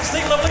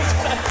 Fantastic, lovely.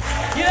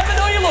 You never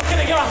know you're looking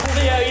at your apple,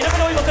 do you? You never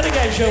know you're looking at a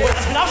game show.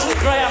 It's been absolutely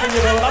great having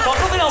you, though. I've got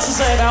nothing else to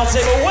say about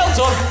it, but well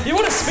done. You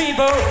won a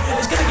speedboat.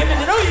 It's going to give me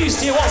no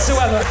use to you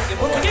whatsoever.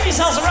 But give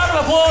yourselves a round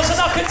of applause, and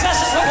our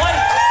contestants will play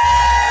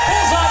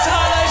Bullseye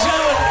tonight, ladies and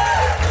gentlemen.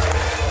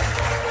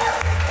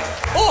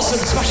 Awesome,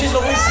 smashing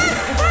lovely.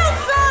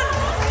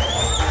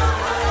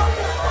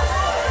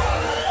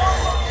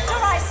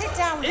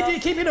 If you're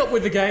keeping up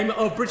with the game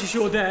of British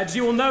or Dead,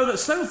 you will know that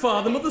so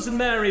far the Mothers and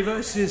Mary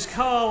versus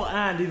Carl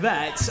and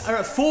Yvette are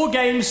at 4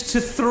 games to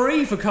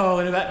 3 for Carl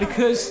and Yvette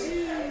because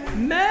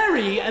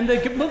Mary and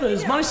the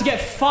Mothers managed to get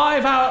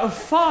 5 out of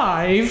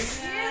 5 in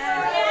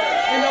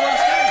the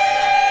last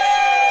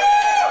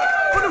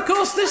game. But of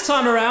course, this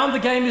time around, the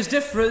game is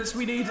different.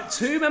 We need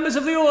 2 members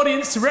of the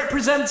audience to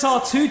represent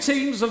our 2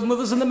 teams of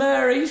Mothers and the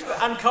Marys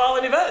and Carl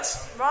and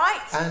Yvette.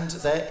 Right. And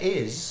there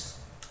is,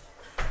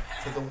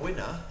 for the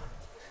winner,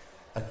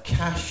 a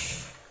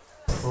cash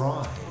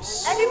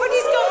prize.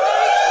 Everybody's got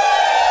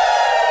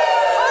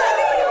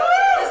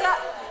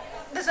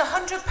there's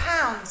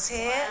 £100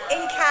 here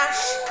in cash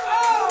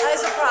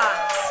as a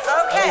prize.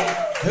 Okay.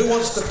 Who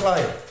wants to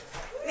play?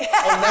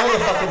 Oh, now the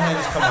fucking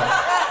hands come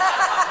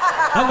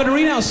up. I'm going to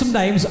read out some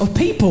names of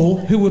people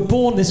who were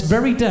born this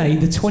very day,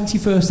 the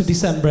 21st of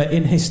December,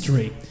 in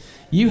history.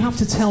 You have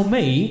to tell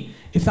me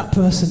if that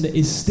person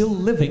is still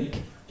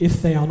living,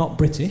 if they are not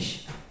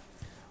British,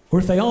 or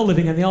if they are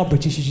living and they are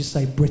British, you just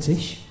say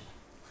British,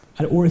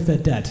 or if they're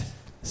dead.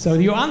 So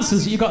your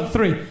answers, you've got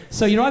 3.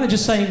 So you're either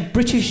just saying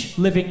British,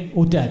 living,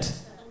 or dead.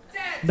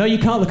 No, you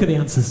can't look at the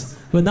answers.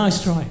 But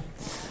nice try.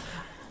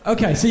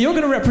 Okay, so you're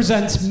going to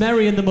represent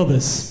Mary and the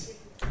Mothers.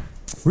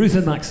 Ruth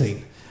and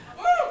Maxine.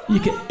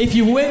 If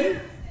you win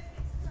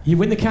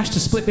the cash to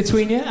split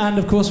between you, and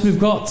of course we've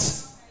got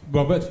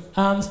Robert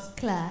and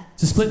Claire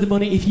to split the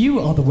money if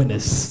you are the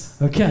winners.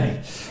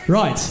 Okay,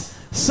 right.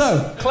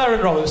 So, Claire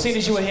and Robert, seeing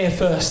as you were here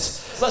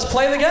first, let's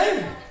play the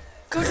game.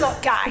 Good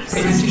luck, guys.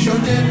 British or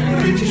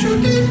dead, British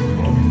or dead,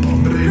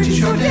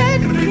 British or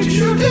dead, British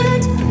or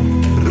dead,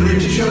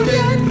 British or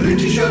dead,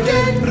 British or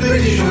dead,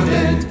 British or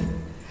dead,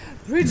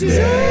 British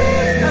or dead, British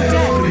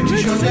or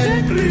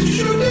dead, British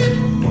or dead,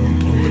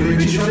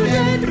 British or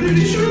dead,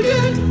 British or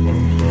dead,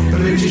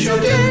 British or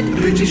dead,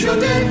 British or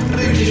dead,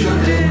 British or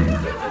dead,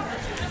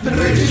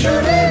 British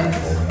or dead.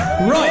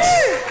 Right.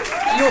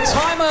 Your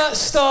timer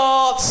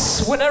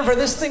starts whenever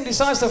this thing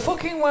decides to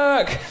fucking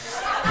work.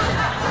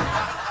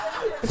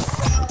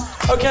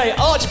 Okay,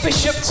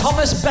 Archbishop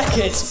Thomas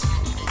Becket.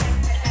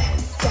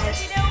 Dead.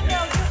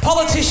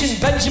 Politician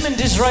Benjamin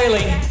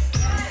Disraeli.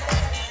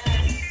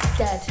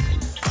 Dead.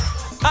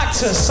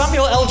 Actor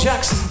Samuel L.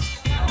 Jackson.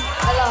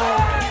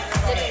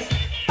 Alive. Living.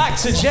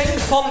 Actor Jane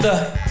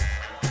Fonda.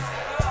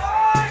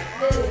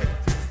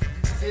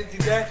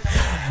 Living.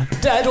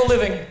 Dead or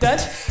living?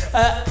 Dead.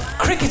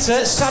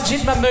 Cricketer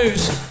Sajid Mahmood.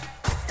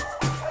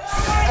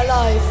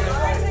 Alive.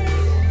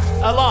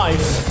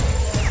 Alive.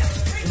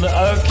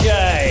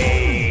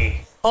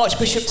 Okay.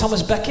 Archbishop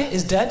Thomas Becket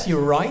is dead, you're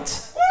right.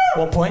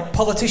 1 point.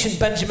 Politician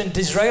Benjamin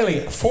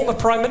Disraeli, former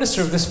Prime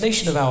Minister of this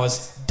nation of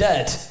ours,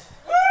 dead.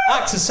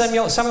 Actor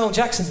Samuel L.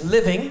 Jackson,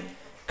 living,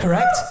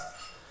 correct.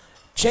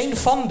 Jane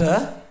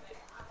Fonda,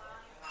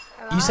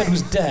 you said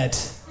was dead.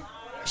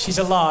 She's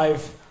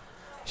alive.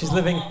 She's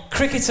living.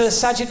 Cricketer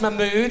Sajid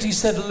Mahmood, you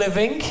said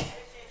living.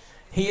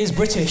 He is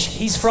British.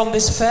 He's from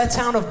this fair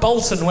town of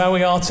Bolton where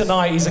we are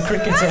tonight. He's a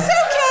cricketer. That's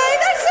okay,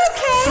 that's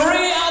okay.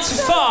 3 out of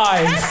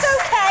 5. That's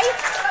okay.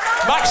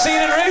 Maxine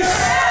and Ruth,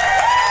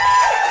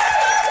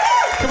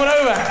 come on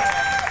over.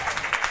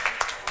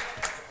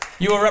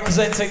 You are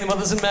representing the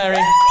Mothers and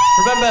Mary.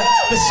 Remember,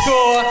 the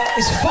score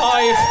is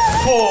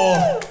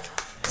 5-4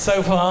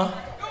 so far.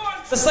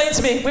 They're saying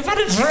to me, we've had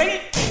a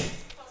drink.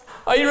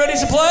 Are you ready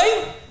to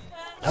play?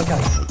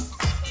 Okay.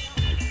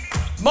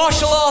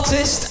 Martial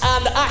artist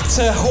and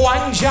actor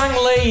Huang Zhang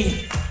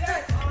Li.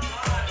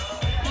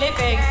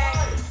 Living.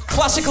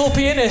 Classical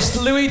pianist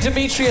Louis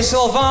Demetrius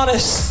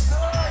Sylvanus.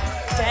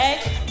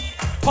 Dead.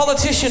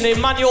 Politician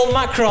Emmanuel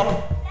Macron.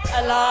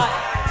 Alive.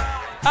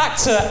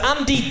 Actor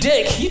Andy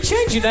Dick. You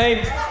change your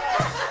name.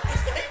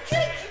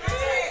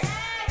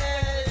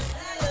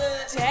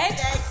 Dead.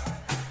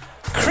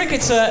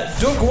 Cricketer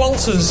Doug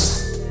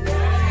Walters.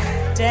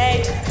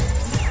 Dead.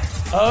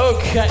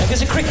 Okay,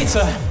 there's a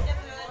cricketer.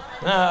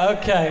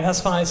 Okay, that's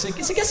fine.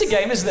 It's a guessing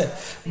game, isn't it?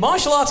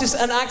 Martial artist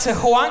and actor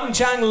Huang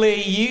Zhang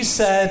Li, you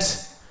said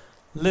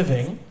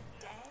living.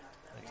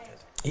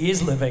 He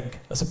is living.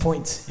 That's a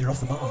point. You're off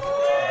the mark.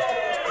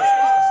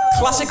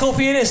 Classical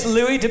pianist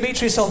Louis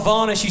Demetrius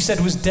Alvarez, you said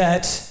was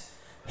dead.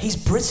 He's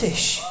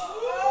British.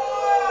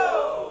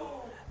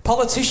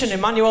 Politician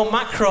Emmanuel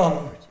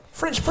Macron,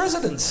 French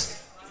president,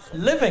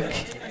 living.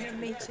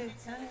 Me too.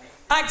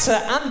 Actor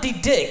Andy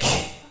Dick,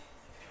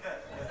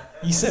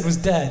 you said was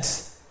dead.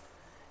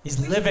 He's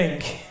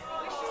living.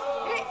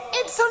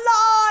 It's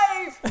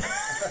alive!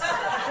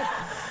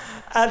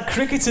 And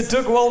cricketer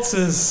Doug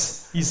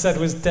Walters, you said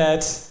was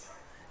dead.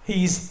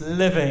 He's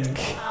living.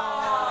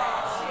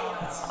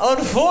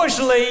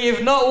 Unfortunately,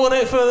 you've not won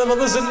it for the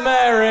Mothers and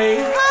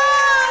Mary.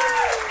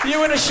 You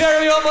win a share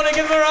of your money.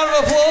 Give them a round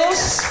of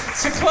applause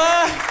to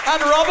Claire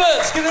and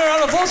Robert. Give them a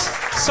round of applause.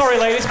 Sorry,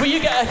 ladies, but you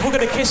get a hug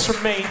and a kiss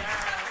from me.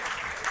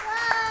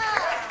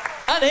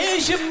 And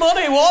here's your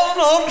money,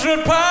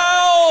 £100. Split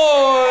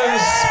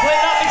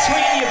that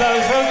between you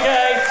both,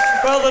 okay?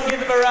 Well done, give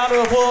them a round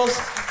of applause.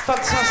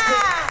 Fantastic.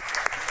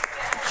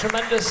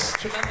 Tremendous.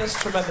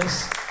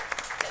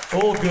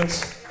 All good.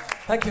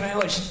 Thank you very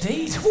much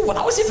indeed. Oh, well,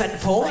 that was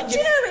eventful. Do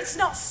you know it's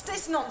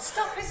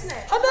non-stop, isn't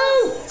it? I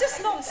know. It's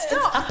just non-stop.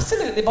 It's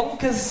absolutely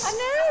bonkers. I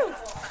know.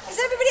 Is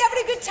everybody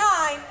having a good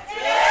time?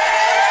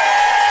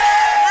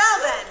 Now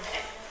then,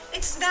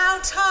 it's now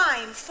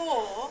time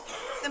for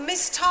the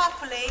Miss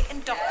Tarpley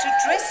and Dr.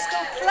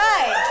 Driscoll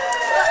play.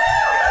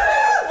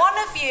 One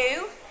of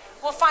you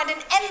will find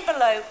an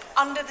envelope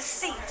under the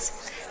seat.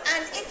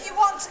 And if you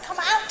want to come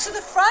out to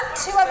the front,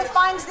 whoever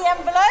finds the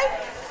envelope,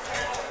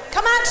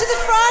 come out to the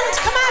front,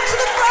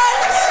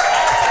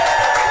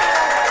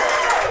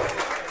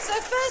 So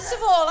first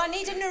of all, I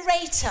need a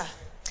narrator.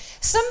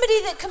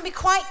 Somebody that can be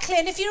quite clear.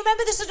 And if you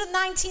remember the sort of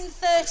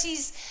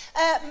 1930s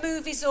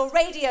movies or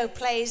radio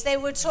plays, they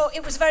would talk,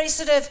 it was very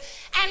sort of,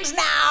 and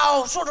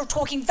now, sort of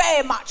talking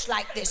very much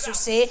like this, you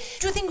see.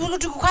 Do you think we'll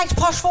do quite a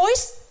posh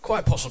voice?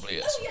 Quite possibly,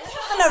 yes.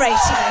 The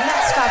narrator then,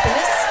 that's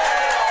fabulous.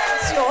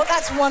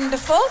 That's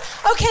wonderful.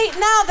 Okay,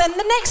 now then,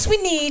 the next we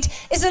need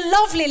is a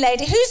lovely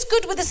lady who's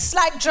good with a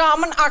slight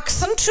German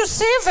accent. You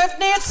see, we've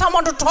needed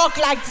someone to talk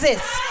like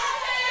this.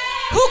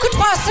 Who could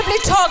possibly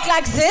talk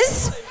like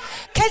this?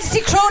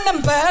 Kelsey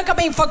Cronenberg, I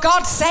mean, for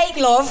God's sake,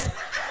 love.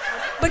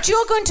 But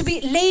you're going to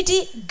be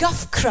Lady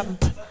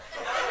Guffcrump.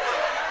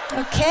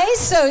 Okay,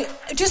 so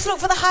just look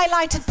for the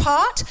highlighted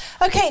part.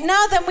 Okay,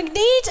 now then, we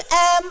need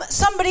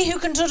somebody who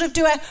can sort of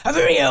do a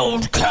very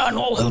old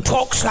colonel who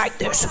talks like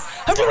this.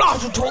 Who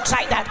talks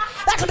like that.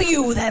 That'll be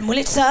you then, will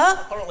it, sir?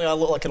 Apparently I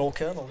look like an old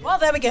colonel. Well,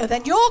 there we go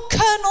then. You're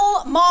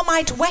Colonel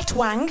Marmite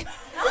Wetwang.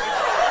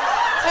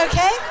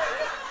 Okay?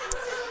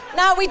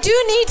 Now, we do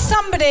need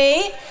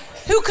somebody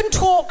who can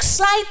talk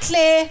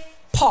slightly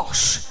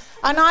posh.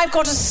 And I've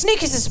got a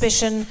sneaky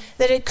suspicion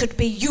that it could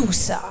be you,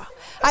 sir.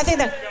 I think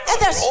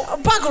that's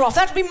bugger off,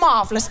 that'd be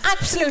marvellous,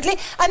 absolutely.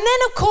 And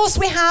then, of course,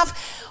 we have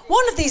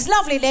one of these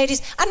lovely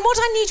ladies, and what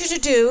I need you to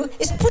do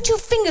is put your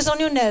fingers on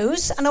your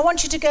nose, and I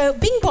want you to go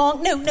bing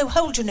bong, no,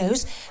 hold your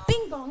nose,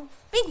 bing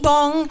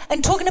bong,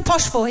 and talk in a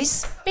posh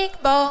voice, bing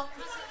bong.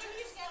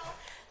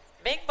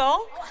 Bing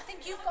bong? I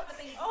think you've got the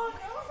bing bong.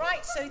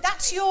 Right, so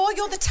that's you're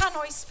the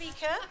tannoy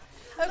speaker.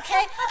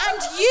 Okay,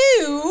 and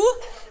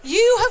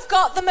you have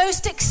got the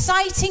most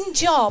exciting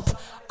job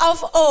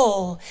of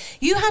all.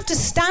 You have to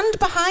stand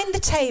behind the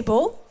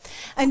table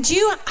and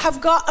you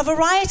have got a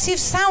variety of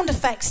sound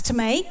effects to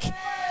make. Okay,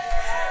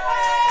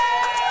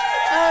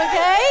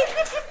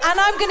 and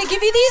I'm going to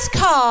give you these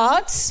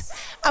cards,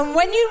 and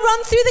when you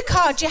run through the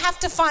cards, you have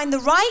to find the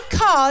right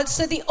cards,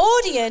 so the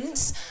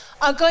audience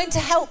are going to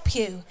help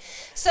you.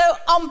 So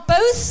on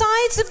both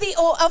sides of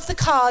the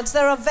cards,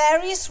 there are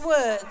various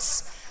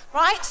words.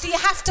 Right, so you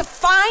have to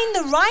find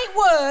the right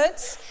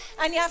words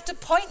and you have to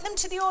point them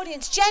to the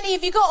audience. Jenny,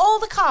 have you got all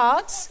the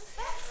cards?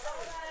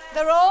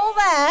 They're all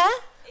there.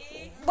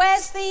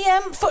 Where's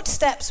the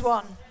footsteps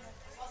one?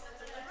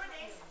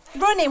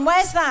 Running,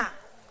 where's that?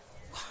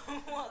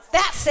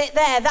 That's it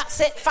there, that's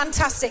it,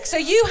 fantastic. So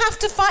you have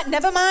to find,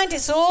 never mind,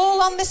 it's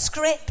all on the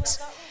script.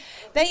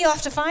 Then you'll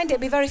have to find it,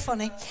 it'll be very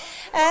funny.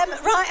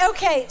 Right,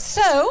 okay,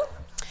 so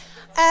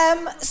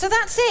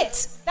that's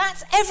it.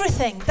 That's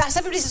everything. That's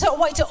everybody. So I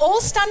want you to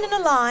all stand in a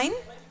line.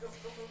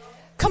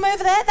 Come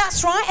over there.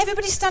 That's right.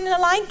 Everybody stand in a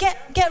line.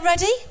 Get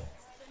ready.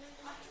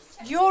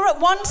 You're at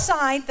one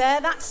side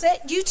there. That's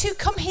it. You two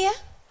come here.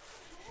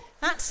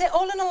 That's it.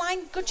 All in a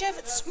line. Good job.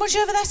 Smudge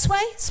over this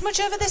way. Smudge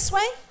over this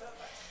way.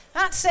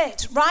 That's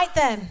it. Right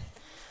then.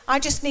 I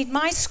just need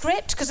my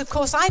script because, of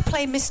course, I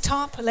play Miss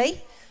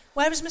Tarpley.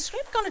 Where is my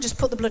script? Gonna just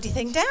put the bloody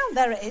thing down.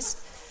 There it is.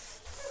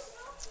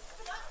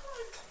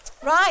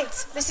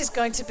 Right, this is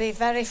going to be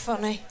very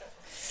funny.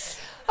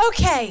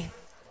 Okay,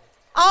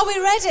 are we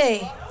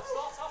ready?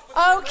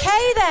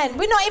 Okay then,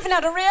 we've not even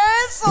had a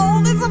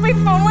rehearsal. This will be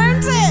fun,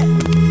 won't it?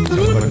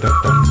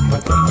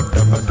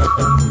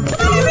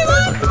 Come on,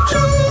 everyone!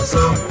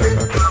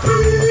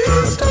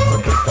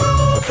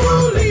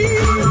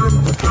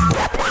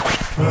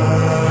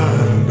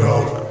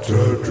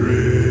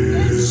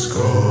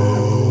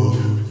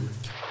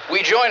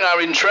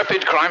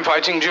 intrepid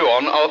crime-fighting duo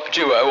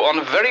on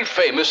a very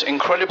famous,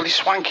 incredibly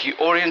swanky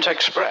Orient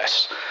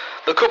Express.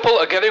 The couple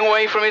are getting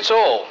away from it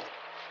all.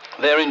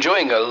 They're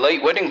enjoying a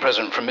late wedding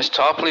present from Miss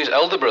Tarpley's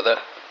elder brother,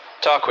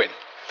 Tarquin.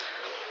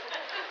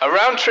 A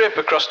round trip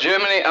across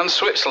Germany and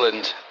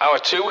Switzerland, our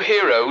two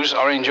heroes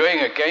are enjoying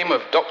a game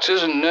of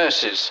doctors and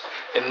nurses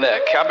in their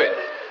cabin.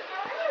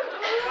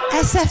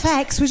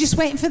 SFX, we're just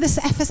waiting for the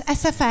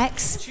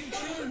SFX.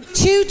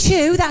 Choo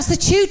choo, that's the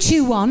choo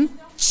choo one.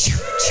 Choo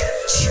choo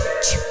choo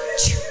choo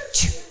choo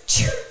choo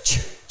choo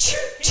choo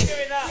choo choo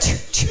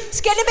choo.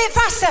 It's getting a bit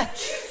faster.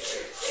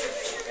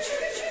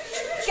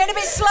 Getting a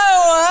bit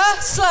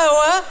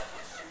slower.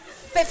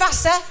 Bit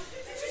faster.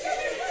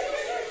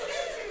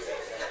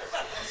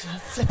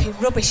 Flipping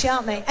rubbish,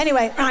 aren't they?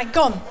 Anyway, right,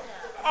 go on.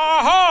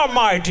 Aha,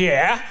 my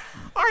dear.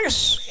 I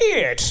see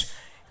it.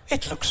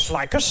 It looks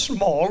like a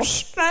small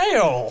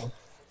snail.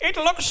 It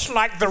looks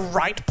like the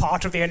right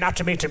part of the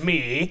anatomy to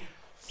me.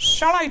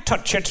 Shall I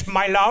touch it,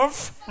 my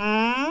love?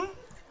 Oh,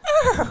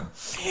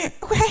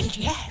 well,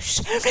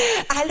 yes.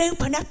 I'll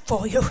open up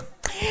for you.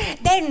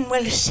 Then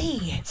we'll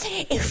see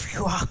if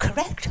you are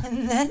correct,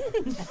 and then...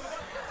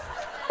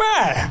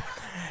 Well,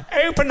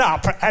 open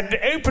up and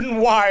open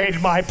wide,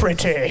 my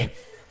pretty.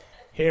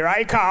 Here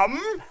I come.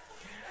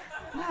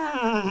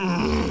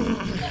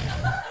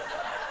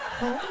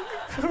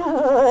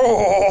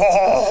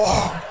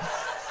 Oh,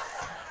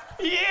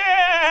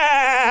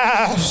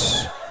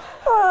 yes.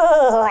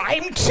 Oh,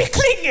 I'm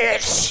tickling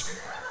it.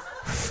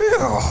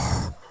 Phew.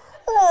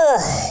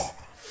 Oh,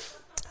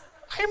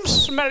 I'm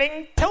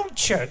smelling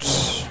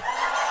pilchards.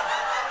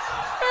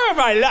 Oh,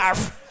 my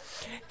love.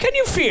 Can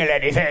you feel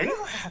anything?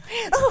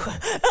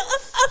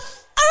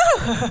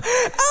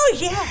 Oh,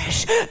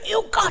 yes,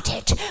 you got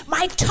it.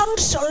 My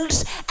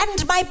tonsils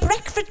and my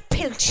breakfast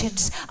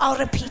pilchards are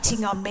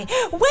repeating on me.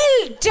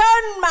 Well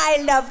done, my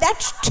love.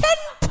 That's 10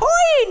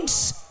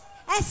 points.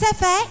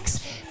 SFX,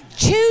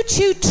 choo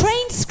choo,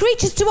 train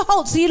screeches to a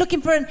halt. So you're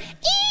looking for an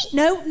E?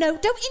 No,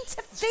 don't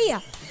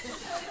interfere.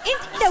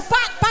 No,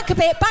 back a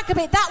bit.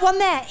 That one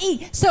there,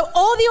 E. So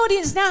all the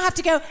audience now have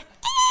to go, E,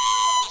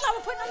 like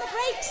we're putting on the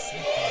brakes.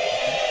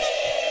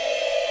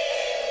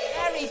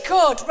 Very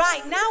good.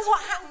 Right, now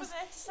what happens?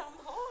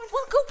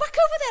 Well, go back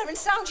over there and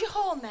sound your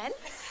horn then.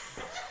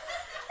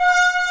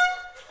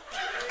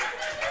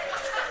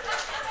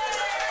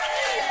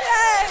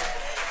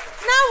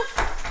 Now,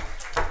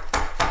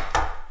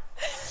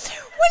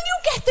 Will you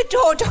get the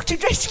door, Dr.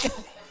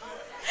 Driscoll?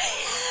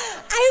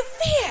 I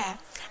fear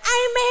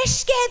I may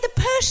scare the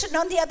person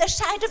on the other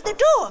side of the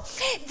door.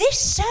 This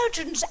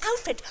surgeon's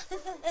outfit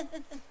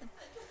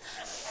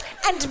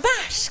and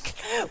mask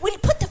will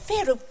put the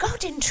fear of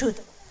God into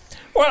them.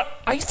 Well,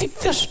 I think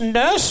this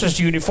nurse's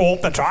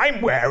uniform that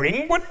I'm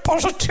wearing would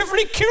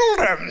positively kill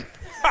them.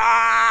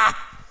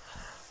 Ah!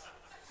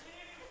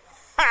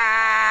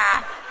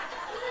 Ah!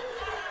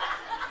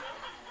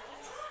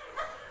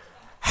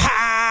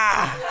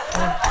 Ha!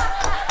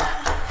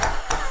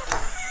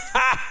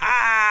 Ha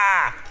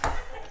ha!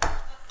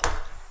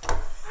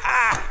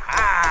 Ha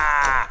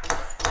ha!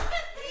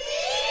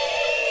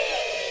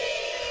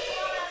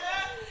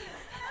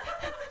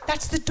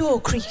 That's the door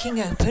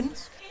creaking open.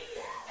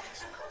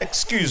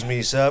 Excuse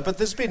me, sir, but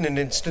there's been an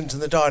incident in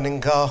the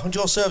dining car and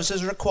your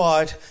services are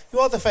required. You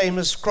are the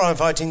famous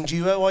crime-fighting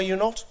duo, are you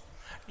not?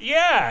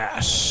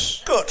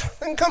 Yes. Good.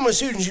 Then come as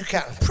soon as you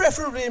can.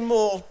 Preferably in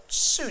more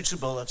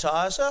suitable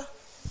attire, sir.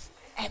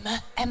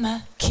 Emma,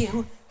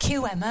 Q,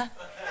 Emma.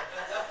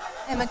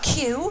 Emma,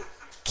 Q.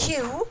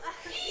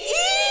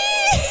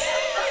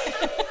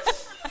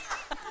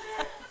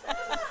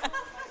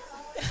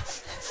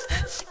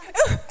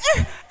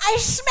 I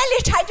smell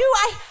it, I do.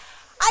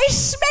 I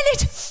smell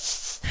it.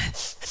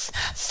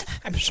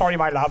 I'm sorry,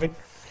 my love. It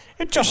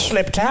just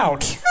slipped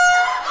out.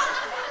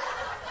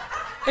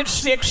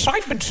 It's the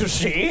excitement, you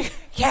see.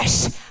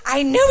 Yes,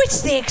 I know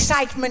it's the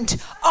excitement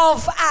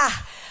of a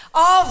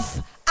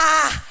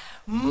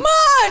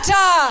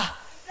murder.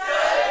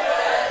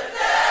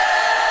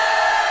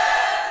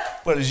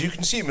 Well, as you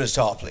can see, Miss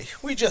Tarpley,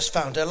 we just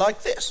found her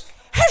like this.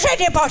 Has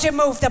anybody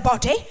moved the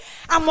body?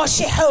 And was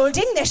she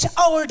holding this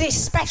oldie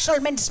special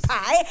mince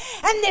pie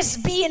and this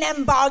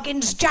B&M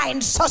Bargains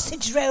giant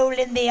sausage roll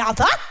in the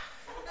other?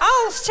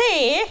 I'll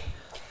say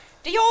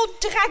the old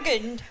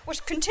dragon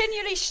was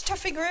continually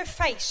stuffing her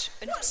face.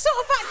 What sort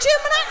of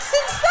German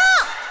accent's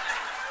that?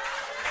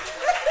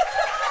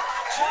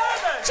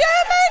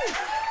 German!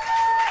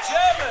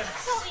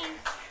 Sorry.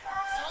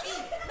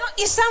 Not,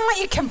 you sound like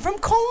you come from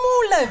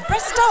Cornwall, love.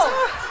 Bristol.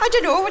 I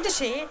don't know what to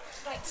say.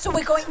 Right, so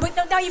we're going...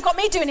 now you've got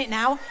me doing it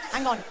now.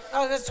 Hang on.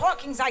 Oh, the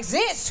talking's like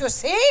this, you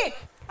see?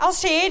 I'll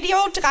say the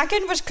old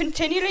dragon was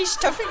continually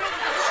stuffing her...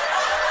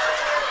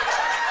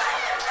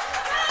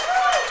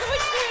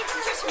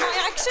 Just my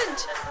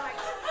accent.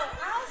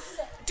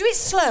 Do it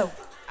slow.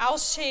 I'll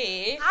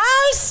say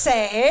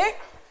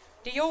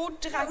the old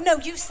dragon. No,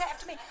 you say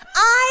after me.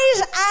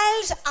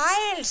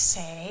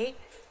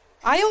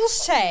 I'll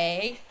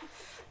say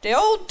the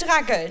old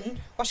dragon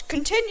was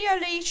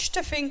continually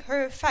stuffing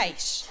her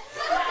face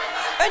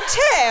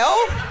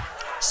until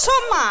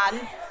Some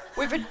man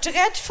with a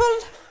dreadful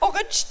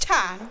orange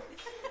tan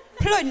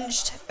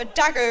plunged a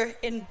dagger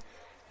in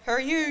her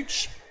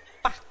huge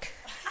back.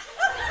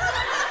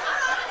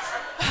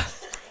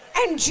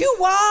 And you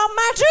are,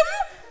 madam?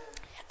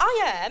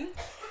 I am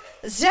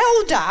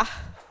Zelda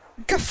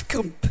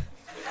Guffgrump,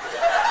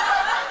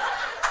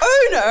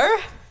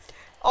 owner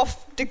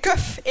of the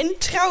Guff in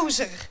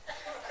Trouser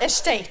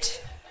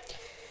estate,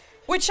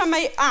 which I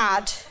may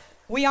add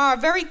we are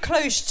very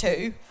close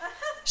to,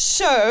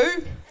 so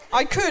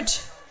I could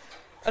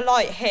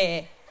alight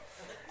here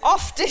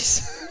off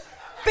this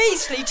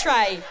beastly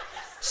train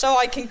so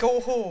I can go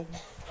home.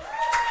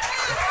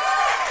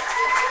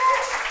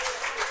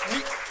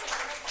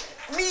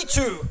 Me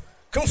too.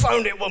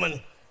 Confound it,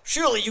 woman.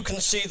 Surely you can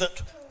see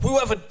that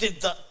whoever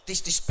did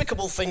this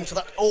despicable thing to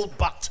that old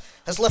bat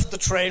has left the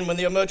train when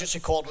the emergency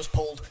cord was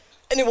pulled.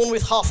 Anyone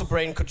with half a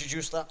brain could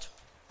deduce that.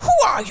 Who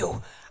are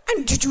you?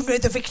 And did you know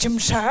the victim,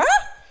 sir?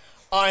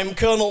 I'm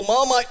Colonel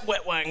Marmite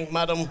Wetwang,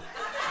 madam.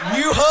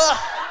 Knew her?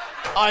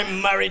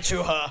 I'm married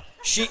to her.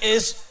 She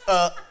is,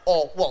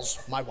 or was,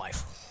 my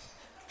wife.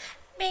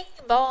 Bing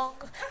bong.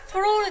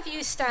 For all of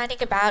you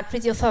standing about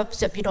with your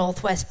thumbs up your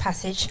Northwest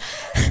Passage,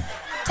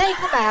 take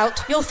them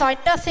out. You'll find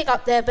nothing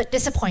up there but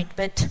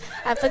disappointment.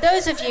 And for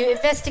those of you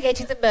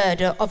investigating the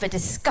murder of a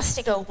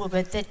disgusting old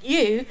woman, then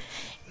you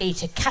need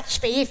to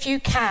catch me if you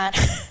can.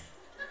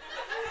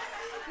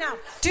 Now,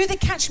 do the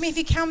catch me if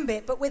you can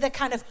bit, but with a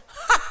kind of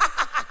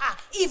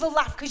evil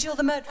laugh because you're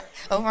the murderer.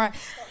 All right.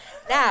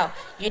 Now,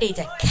 you need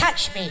to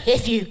catch me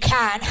if you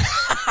can.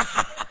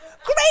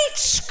 Great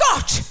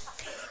Scott!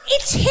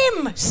 It's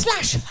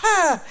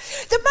him/her,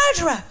 the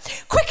murderer.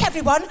 Quick,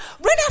 everyone,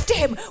 run after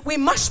him. We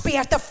must be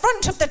at the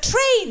front of the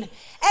train.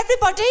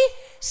 Everybody,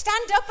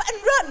 stand up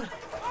and run.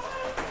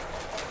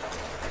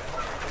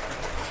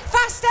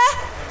 Faster.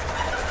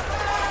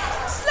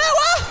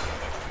 Slower.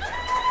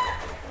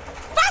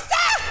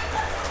 Faster.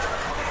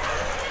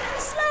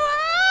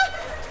 Slower.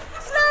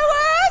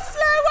 Slower,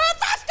 slower,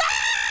 faster.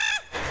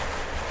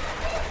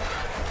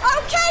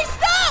 Okay,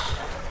 stop.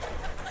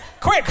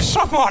 Quick,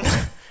 someone.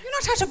 You're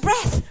not out of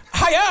breath.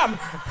 I am.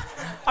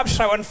 I'm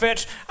so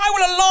unfit. I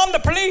will alarm the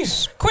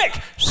police.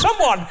 Quick,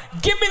 someone,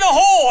 give me the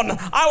horn.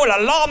 I will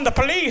alarm the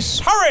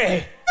police.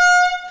 Hurry.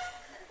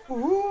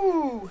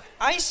 Ooh,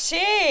 I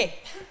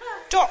say,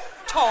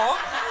 Doctor,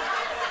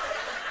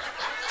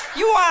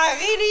 you are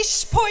really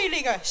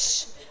spoiling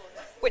us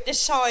with the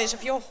size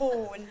of your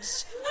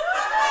horns.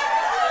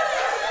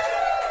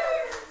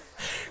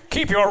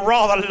 Keep your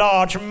rather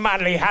large,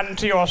 manly hand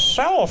to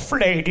yourself,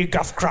 Lady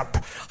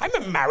Guffgrump. I'm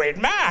a married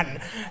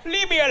man.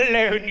 Leave me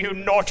alone, you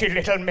naughty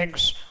little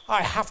minx.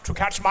 I have to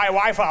catch my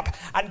wife up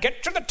and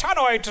get to the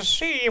tannoy to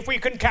see if we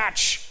can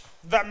catch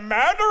the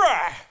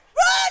murderer.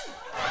 Run!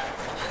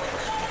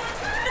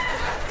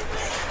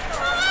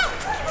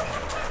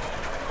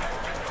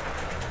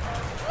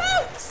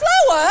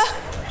 Slower.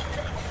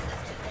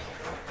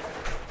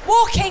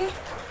 Walking.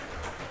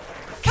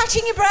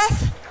 Catching your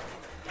breath.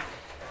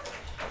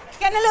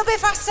 Getting a little bit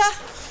faster.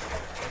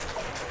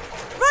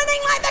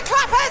 Running like the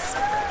clappers.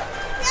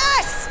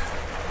 Yes.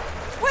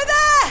 We're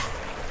there.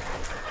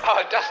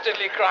 Our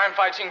dastardly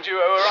crime-fighting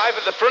duo arrive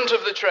at the front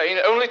of the train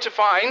only to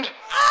find...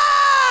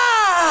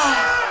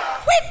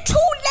 Ah! We're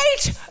too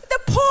late. The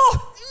poor...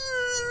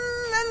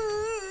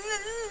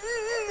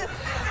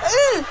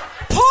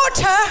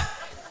 porter.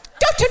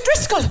 Dr.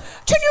 Driscoll,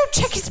 can you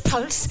check his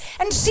pulse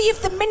and see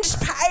if the mince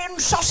pie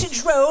and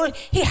sausage roll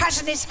he has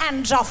in his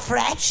hands are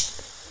fresh?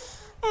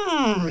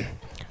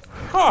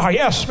 Ah,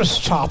 yes, Miss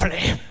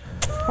Tarpley.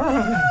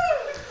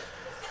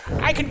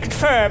 I can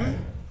confirm.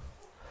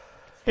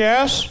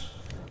 Yes.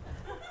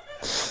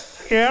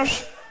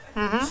 Yes.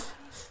 Mm-hmm.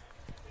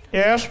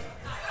 Yes.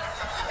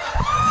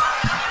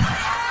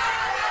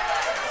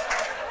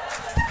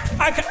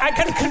 I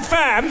can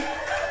confirm.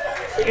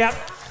 Yep.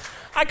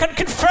 I can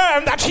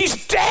confirm that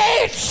he's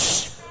dead.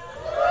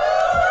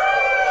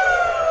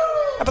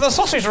 But the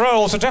sausage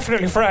rolls are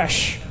definitely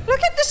fresh. Look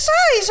at the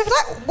size of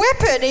that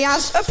weapon he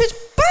has up his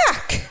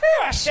back.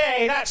 Oh, I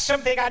say, that's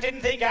something I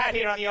didn't think I'd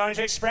hear on the Orange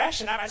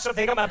Express, and I've had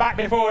something on my back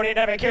before and it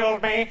never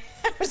killed me.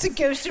 That was the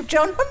ghost of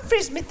John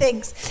Humphreys,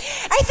 methinks.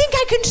 I think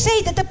I can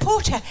say that the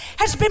porter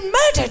has been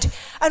murdered,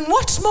 and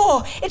what's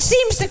more, it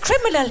seems the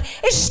criminal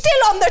is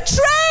still on the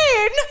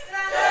train.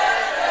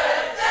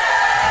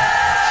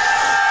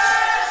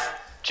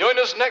 Join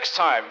us next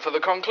time for the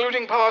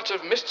concluding part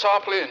of Miss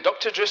Tarpley and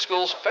Dr.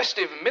 Driscoll's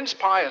festive mince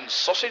pie and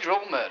sausage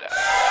roll murder.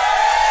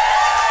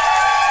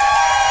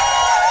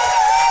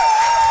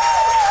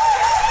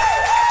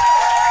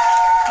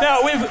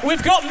 Now,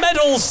 we've got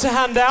medals to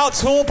hand out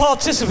to all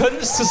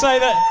participants to say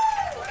that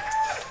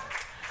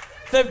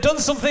they've done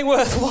something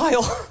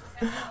worthwhile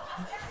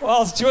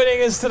whilst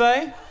joining us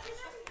today.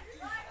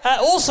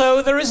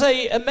 Also, there is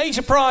a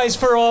major prize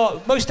for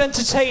our most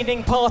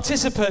entertaining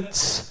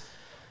participants.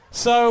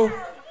 So,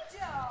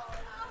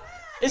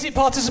 is it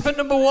participant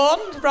number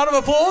 1? Round of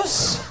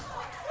applause.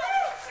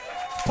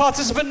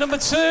 Participant number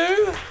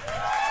 2.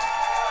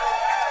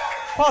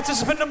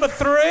 Participant number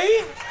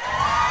 3.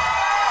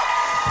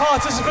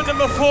 Participant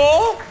number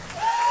 4.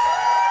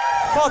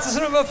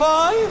 Participant number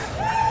 5.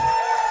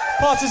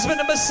 Participant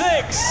number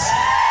 6.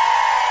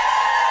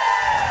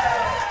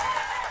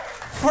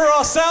 For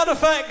our sound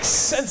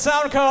effects and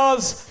sound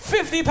cards,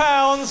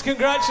 £50.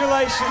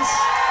 Congratulations.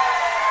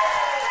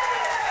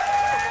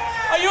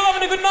 Are you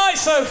having a good night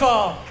so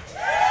far?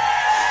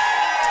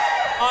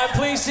 I'm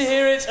pleased to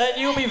hear it, and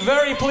you'll be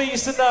very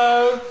pleased to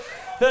know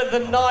that the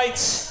night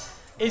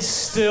is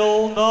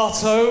still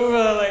not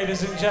over,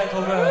 ladies and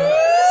gentlemen.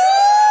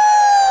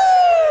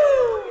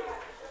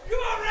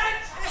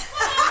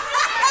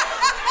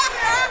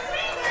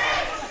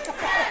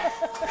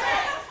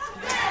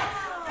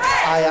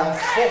 I am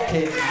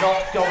fucking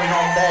not going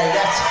on there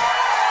yet.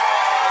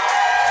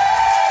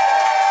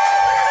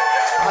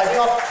 I'm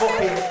not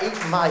fucking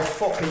eating my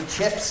fucking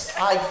chips.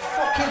 I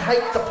fucking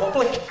hate the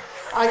public.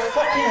 I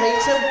fucking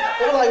hate them.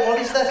 All I want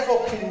is their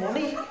fucking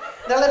money.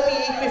 Now let me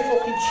eat my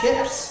fucking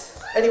chips.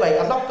 Anyway,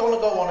 I'm not going to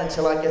go on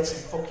until I get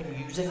some fucking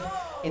music.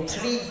 In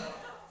 3,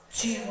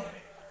 2,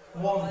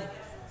 1.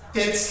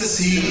 It's the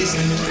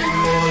season for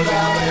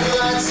love and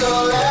light,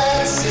 so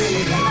let's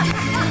sing.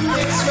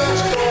 It's Reg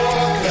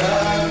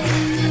Corker,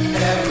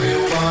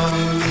 everyone.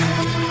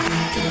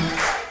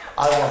 I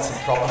want some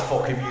proper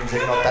fucking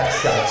music, not that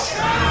shite.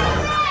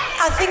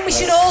 I think we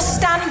should all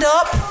stand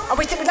up.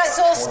 Let's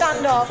all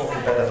stand up.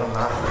 Fucking better than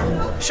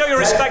that. Show your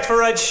respect for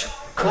Reg.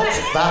 Cut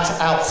that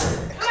out.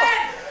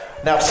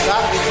 Now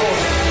start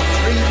recording.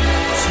 3, 2,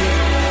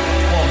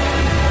 1.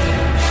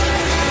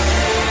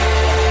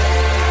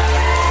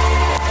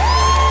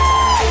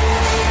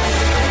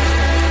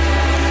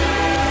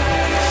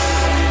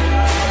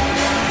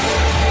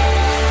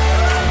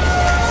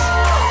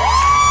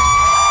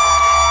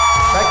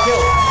 Thank you.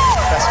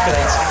 That's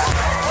great.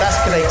 That's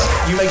great.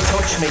 You may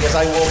touch me as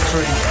I walk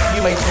through.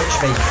 You may touch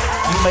me.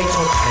 You may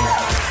touch me.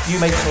 You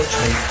may touch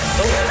me.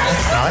 Oh,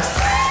 that's nice.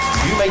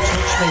 You may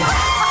touch me.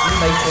 You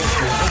may touch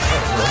me.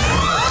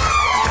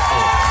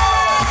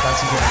 You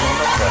fancy getting on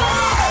up there?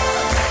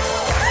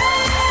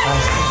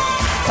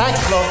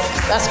 Thanks, love.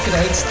 That's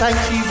great. Thank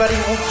you very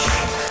much.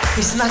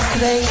 Isn't that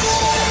great?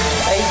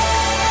 Hey,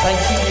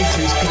 thank you, you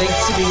two. It's great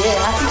to be here.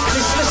 Happy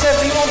Christmas,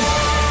 everyone.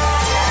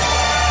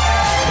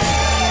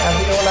 Have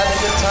you all had a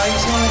good time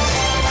tonight?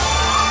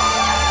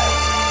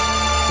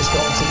 It's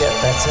going to get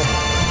better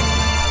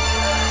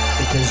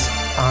because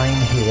I'm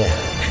here.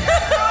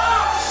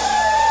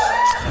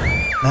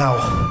 Now,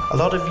 a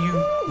lot of you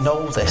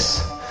know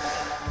this.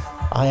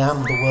 I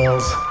am the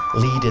world's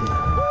leading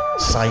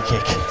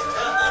psychic.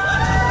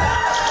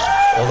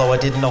 Although I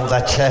didn't know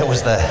that chair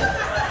was there.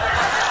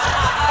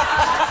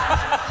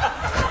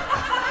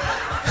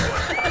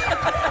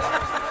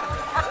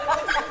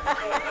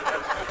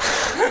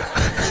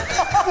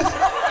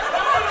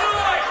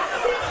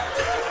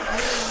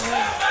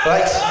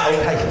 Right,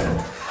 okay.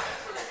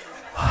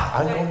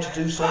 I'm going to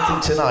do something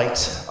tonight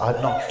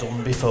I've not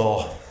done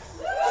before.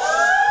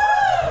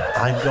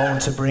 I'm going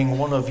to bring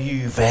one of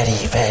you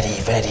very, very,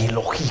 very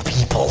lucky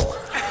people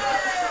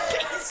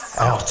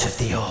out of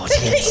the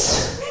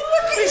audience. And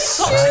I'm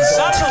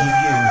going to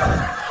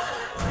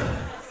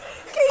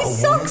give you a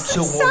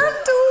one-to-one.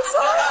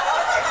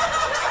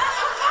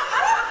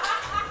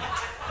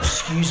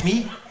 Excuse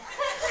me?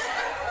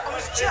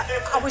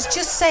 I was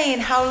just saying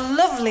how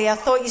lovely I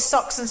thought your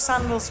socks and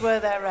sandals were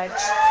there, Reg.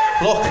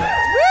 Look,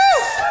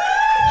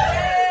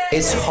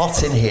 it's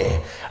hot in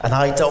here, and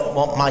I don't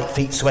want my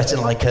feet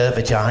sweating like her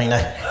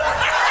vagina.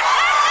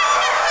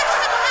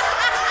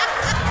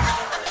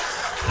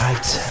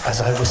 Right,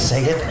 as I was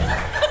saying.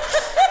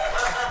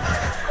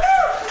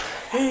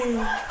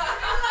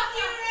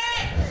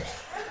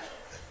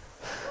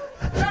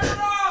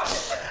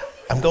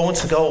 I'm going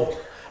to go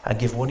and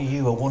give one of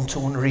you a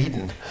one-to-one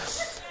reading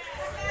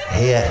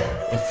here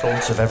in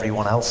front of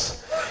everyone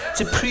else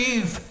to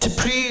prove to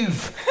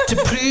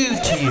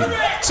you.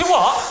 To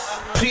what?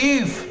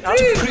 Prove.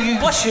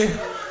 Bless you.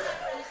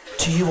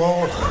 To you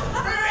all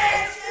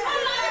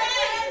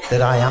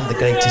that I am the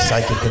greatest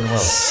psychic in the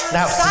world.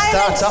 Now, to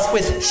start off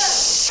with...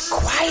 Shh,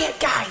 quiet,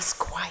 guys,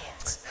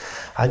 quiet.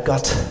 I've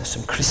got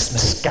some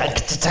Christmas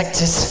skank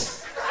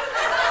detectors.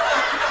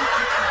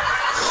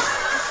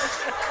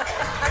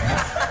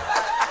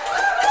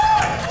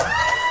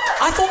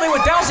 I thought they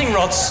were dowsing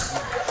rods.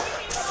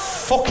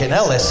 Fucking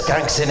hell, there's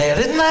skanks in here,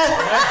 isn't there?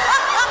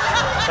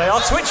 Yeah. They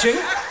are twitching.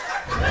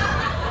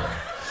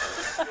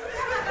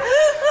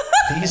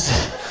 These...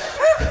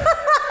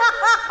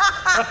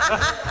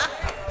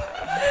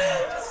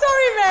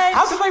 Sorry, Reg.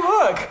 How do they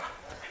work?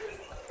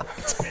 I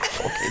don't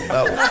fucking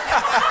know.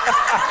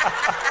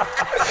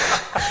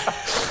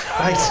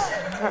 Right.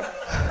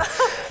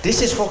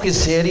 This is fucking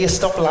serious.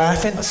 Stop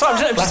laughing.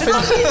 Sorry,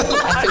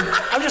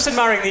 I'm just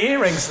admiring the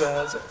earrings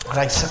there.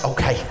 Right,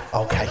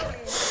 okay.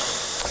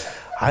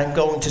 I'm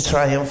going to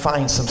try and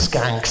find some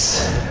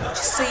skanks.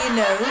 Just so you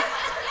know,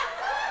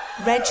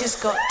 Reg has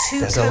got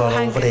two There's a coat lot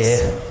over hangers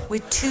there.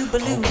 with two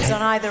balloons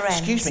on either end.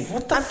 Excuse me,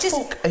 what the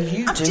fuck are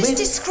you I'm doing? just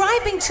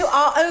describing to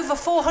our over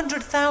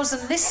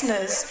 400,000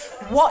 listeners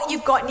what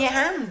you've got in your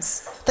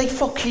hands. They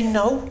fucking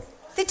know.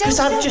 They don't. Because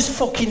I've know. just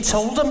fucking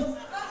told them.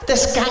 They're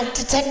skank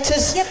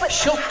detectors. Yeah, but...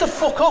 Shut the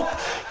fuck up.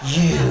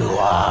 You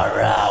are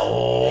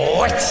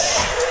a witch.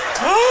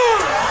 Oh.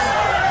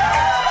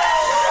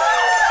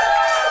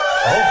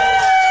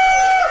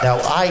 Now,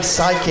 I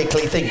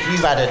psychically think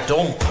you've had a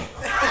dump.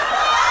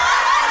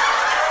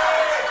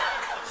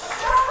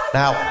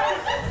 Now,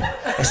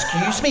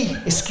 excuse me,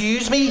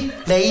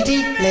 lady.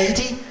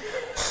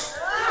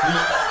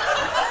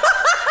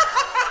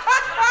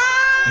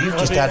 You've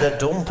just had a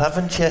dump,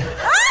 haven't you?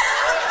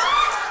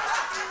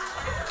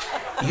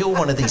 You're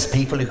one of these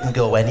people who can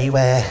go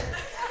anywhere.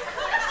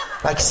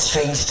 Like a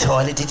strange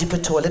toilet. Did you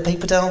put toilet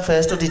paper down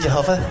first or did you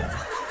hover?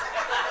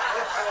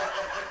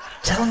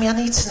 Tell me, I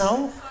need to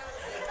know.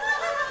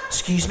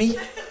 Excuse me?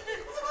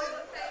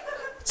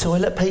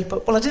 Toilet paper?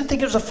 Well, I didn't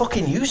think it was a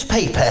fucking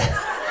newspaper.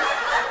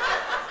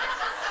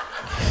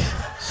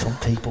 Some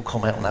people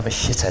come out and have a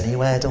shit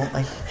anywhere, don't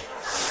they?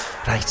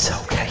 Right,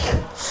 okay.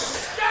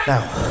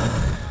 Now,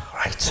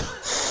 right.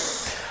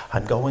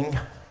 I'm going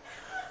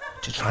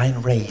to try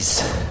and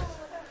raise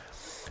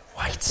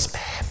white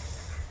sperm.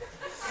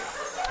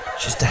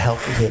 Just to help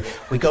you here.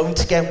 We're going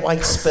to get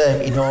white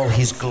sperm in all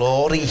his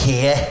glory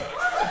here.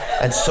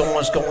 And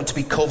someone's going to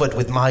be covered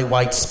with my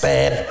white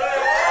sperm.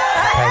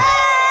 Okay.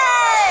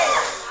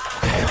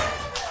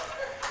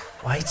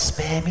 White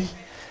spermy,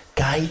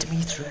 guide me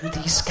through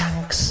these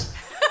skanks.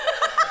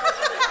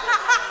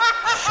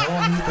 Show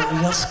me the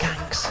real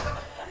skanks.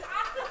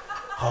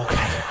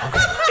 Okay.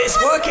 It's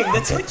working,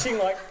 they're twitching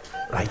like...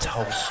 Right,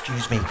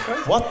 excuse me.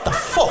 What the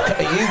fuck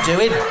are you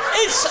doing?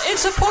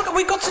 It's a podcast.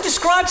 We've got to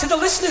describe to the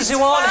listeners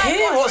who aren't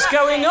here what's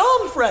going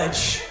on, Reg.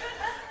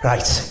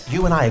 Right,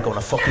 you and I are going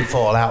to fucking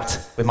fall out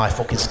with my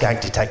fucking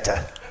skank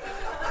detector.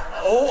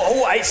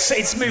 Oh,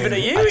 it's moving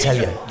at you. I tell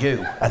you,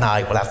 you and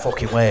I will have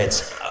fucking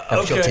words.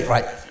 Now shut it.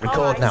 Right,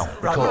 record now.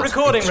 Right, Record. we're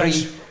recording, In Reg.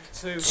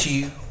 3,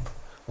 2,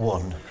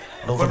 1.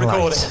 Love We're and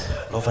recording.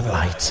 light. Love and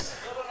light.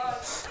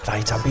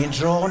 Right, I'm being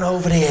drawn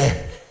over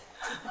here.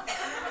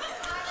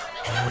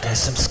 Oh, there's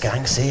some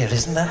skanks here,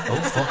 isn't there?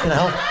 Oh, fucking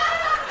hell.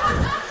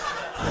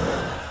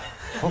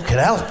 Fucking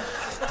hell.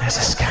 There's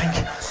a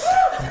skank.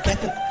 I'm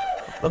getting...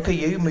 Look at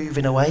you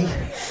moving away.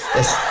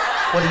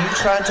 What are you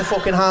trying to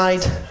fucking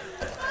hide?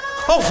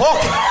 Oh,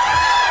 fuck!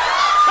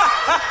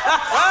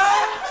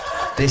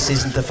 This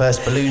isn't the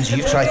first balloons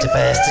you've tried to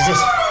burst, is it?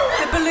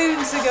 The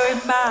balloons are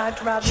going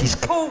mad, Rabbit. She's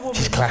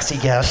classy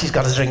girl. She's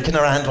got a drink in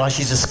her hand while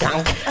she's a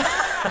skank.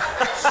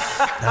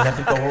 Now let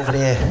me go over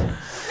here.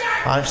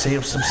 I'm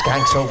seeing some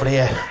skanks over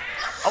here.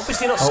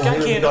 Obviously not who have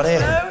skanky we got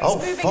enough. here? Oh,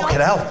 fucking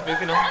hell.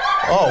 Moving on.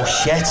 Oh,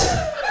 shit.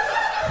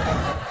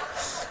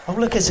 Oh,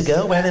 look, there's a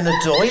girl wearing a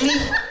doily.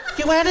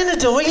 You wearing a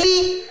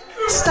doily?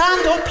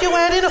 Stand up, you're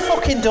wearing a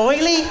fucking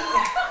doily.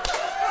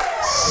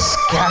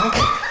 Skank.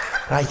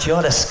 Right, you're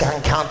a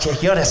skank, aren't you?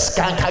 You're a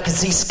skank. I can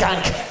see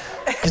skank.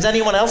 Does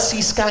anyone else see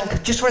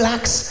skank? Just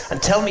relax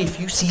and tell me if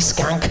you see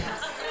skank.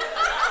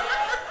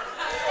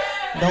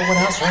 No one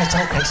else? Right,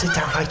 okay, sit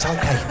down. Right,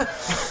 okay.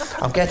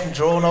 I'm getting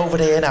drawn over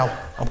there now.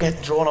 I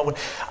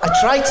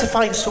tried to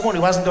find someone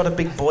who hasn't got a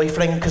big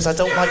boyfriend because I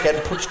don't like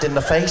getting punched in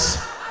the face.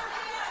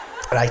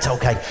 Right,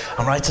 okay.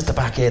 I'm right at the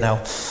back here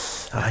now.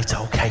 Right,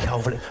 okay.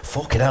 Over it.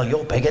 Fucking hell,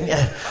 you're big, aren't you?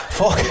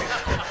 Fuck.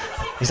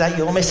 Is that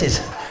your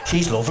missus?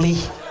 She's lovely.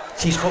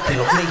 She's fucking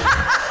lovely.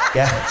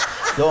 Yeah.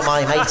 You're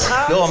my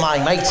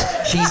mate.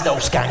 She's no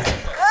skank.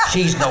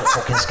 She's no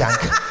fucking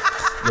skank.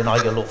 You know,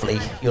 you're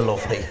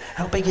lovely.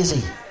 How big is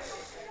he?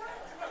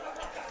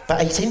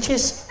 About 8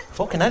 inches.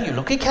 Fucking hell, you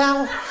lucky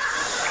cow.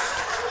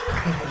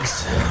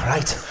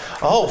 Right.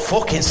 Oh,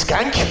 fucking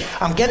skank.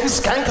 I'm getting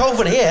skank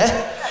over here.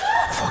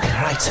 Fucking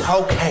right.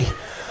 Okay.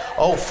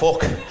 Oh,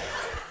 fuck.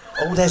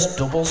 Oh, there's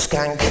double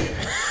skank.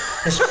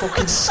 There's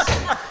fucking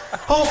skank.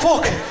 Oh,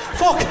 fuck.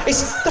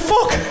 It's the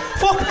fuck.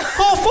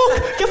 Oh,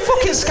 fuck. You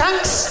fucking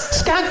skanks.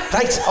 Skank.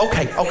 Right.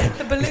 Okay.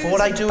 The balloons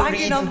Before I do a banging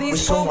reading on with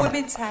these poor someone...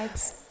 women's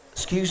heads.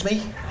 Excuse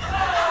me?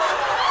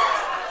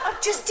 I'm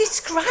just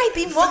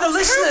describing what's the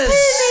listeners.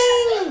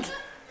 happening.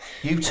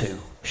 You two,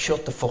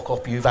 shut the fuck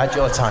up. You've had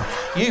your time.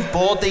 You've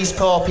bored these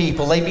poor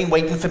people. They've been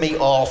waiting for me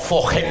all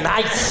fucking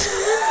night.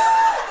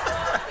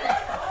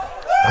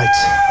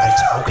 Right,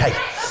 okay.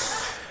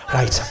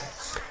 Right.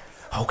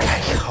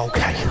 Okay.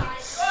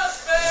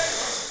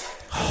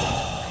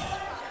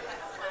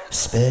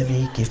 Spare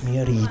me, give me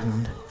a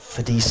reading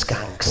for these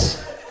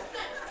skanks.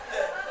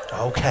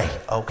 Okay.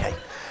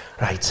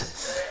 Right.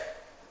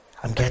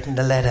 I'm getting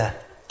the letter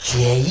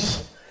J.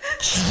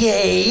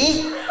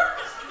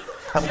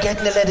 I'm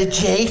getting the letter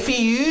J for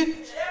you.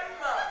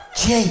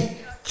 J.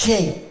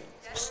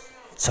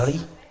 Sorry?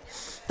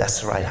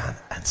 That's the right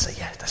answer,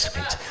 yeah, that's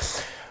great.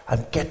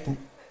 I'm getting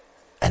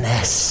an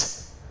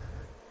S.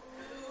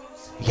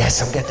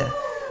 Yes, I'm getting...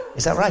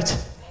 Is that right?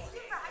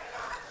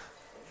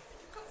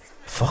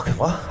 Fucking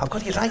what? I've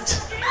got it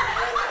right.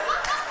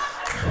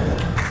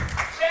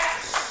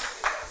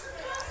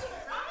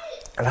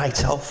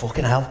 Right, oh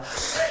fucking hell.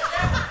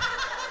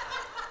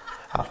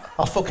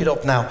 I'll fuck it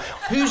up now.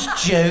 Who's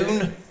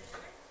Joan?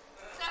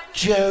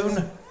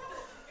 John?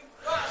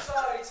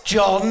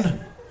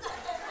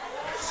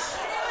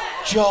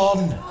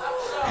 John?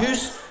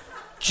 Who's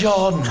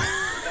John?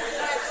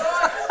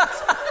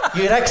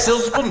 Your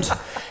ex-husband?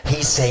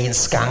 He's saying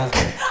skank.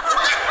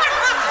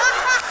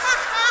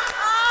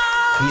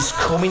 He's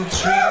coming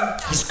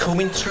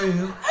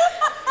through.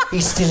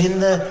 He's still in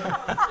the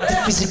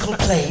physical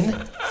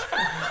plane.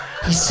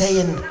 He's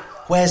saying,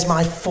 where's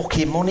my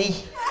fucking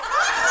money?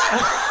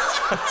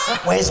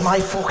 Where's my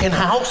fucking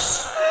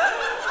house?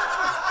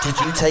 Did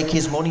you take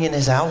his money in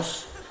his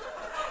house?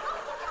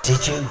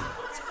 Did you?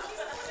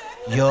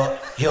 You're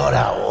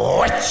a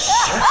witch.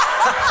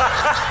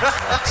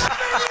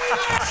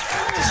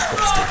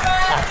 Disgusting.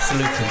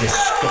 Absolutely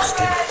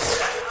disgusting.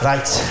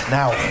 Right,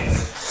 now,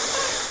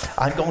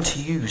 I'm going to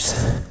use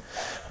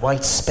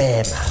white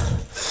sperm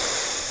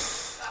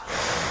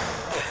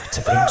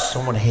to bring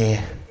someone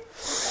here.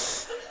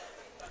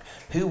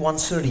 Who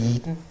wants her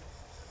eaten?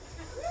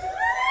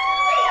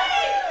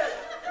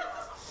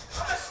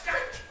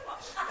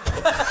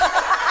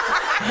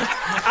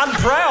 I'm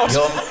proud.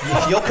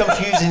 You're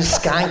confusing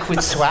skank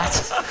with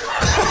swat.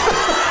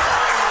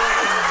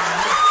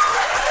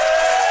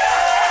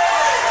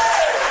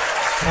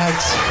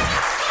 Right.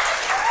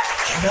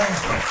 Do you know,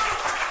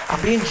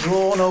 I'm being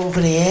drawn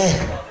over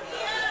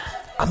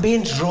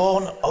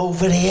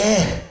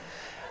here.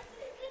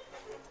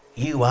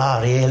 You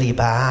are really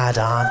bad,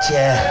 aren't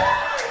you?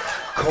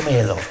 Come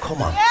here, love,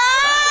 come on.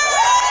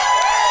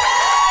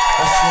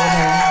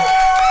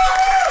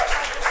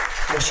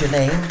 What's your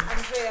name?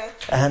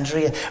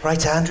 Andrea.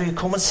 Right, Andrea,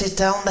 come and sit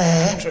down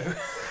there. Andrew.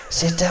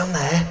 Sit down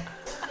there.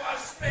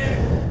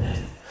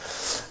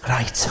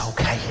 Right,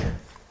 okay.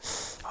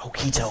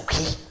 Okie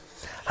dokie.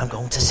 I'm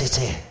going to sit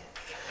here.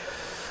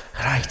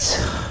 Right.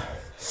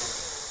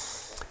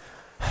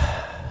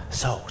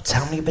 So,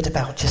 tell me a bit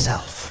about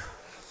yourself.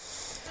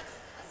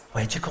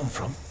 Where'd you come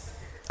from?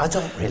 I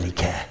don't really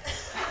care.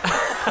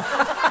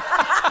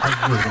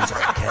 I really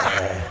don't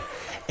care.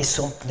 It's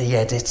something he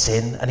edits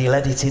in, and he'll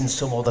edit in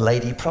some other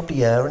lady, probably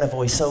her, in a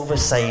voiceover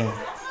saying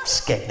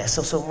Skegness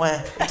or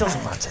somewhere. It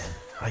doesn't matter,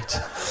 right?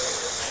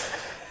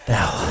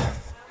 Now,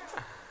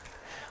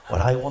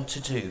 what I want to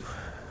do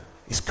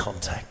is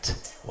contact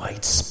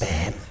white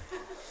sperm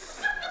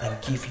and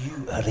give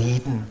you a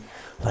reading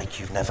like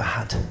you've never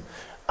had.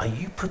 Are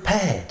you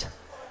prepared?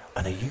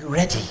 And are you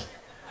ready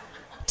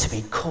to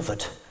be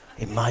covered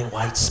in my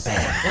white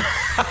sperm?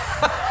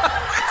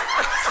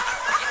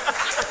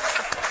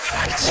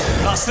 Right.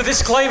 That's the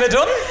disclaimer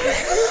done.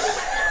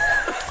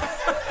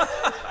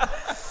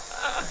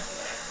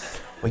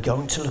 We're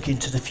going to look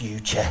into the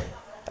future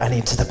and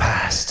into the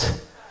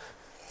past.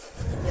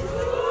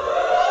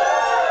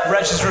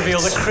 Reg has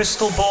revealed a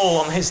crystal ball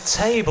on his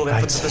table in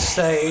front of the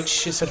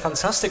stage. It's a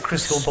fantastic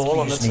crystal ball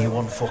on the table. Excuse me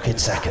 1 fucking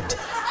second.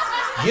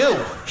 You,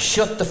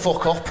 shut the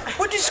fuck up.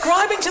 We're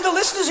describing to the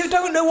listeners who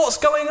don't know what's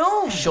going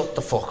on. Shut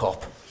the fuck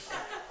up.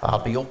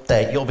 I'll be up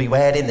there. You'll be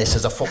wearing this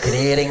as a fucking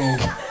earring.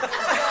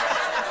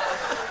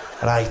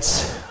 Right,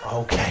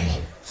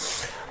 okay.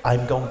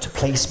 I'm going to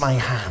place my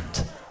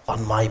hand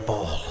on my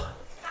ball.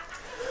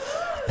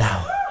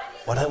 Now,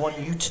 what I want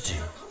you to do,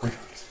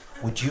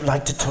 would you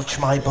like to touch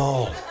my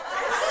ball?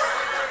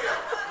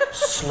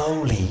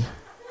 Slowly,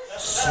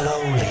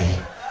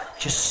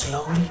 just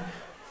slowly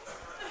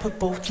put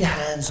both your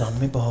hands on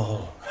my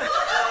ball.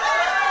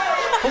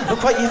 Oh,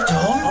 look what you've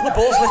done. Oh, the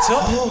ball's lit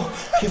up. Oh,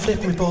 you've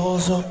lit my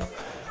balls up.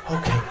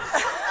 Okay,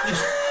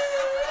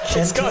 just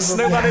it's got a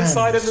snowman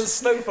inside and there's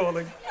snow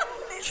falling.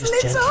 Just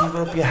gently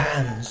rub your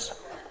hands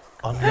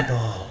on the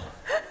ball.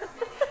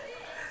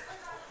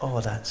 Oh,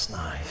 that's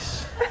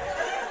nice.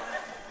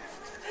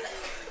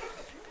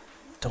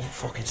 Don't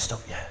fucking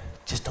stop yet.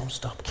 Just don't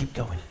stop. Keep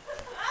going.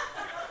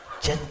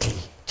 Gently.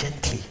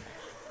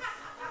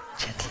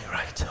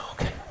 Right,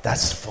 okay.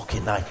 That's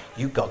fucking nice.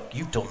 You've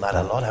done that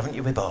a lot, haven't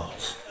you, with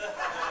balls?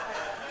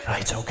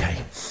 Right,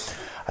 okay.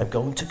 I'm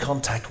going to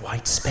contact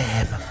white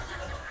sperm.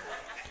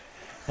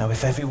 Now,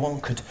 if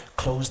everyone could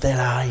close their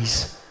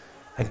eyes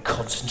and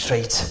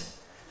concentrate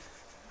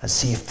and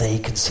see if they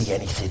can see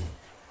anything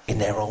in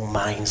their own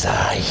mind's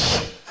eye.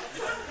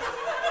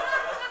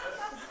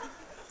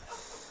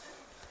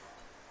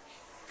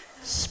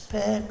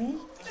 Spare me?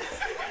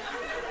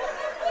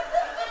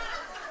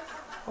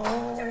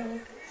 Oh,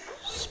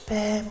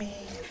 spare me.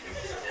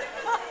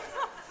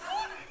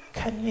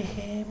 Can you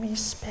hear me?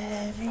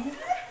 Spare me.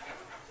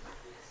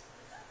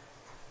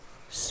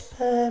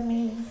 Spare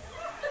me.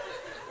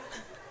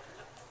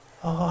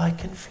 Oh, I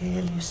can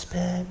feel you,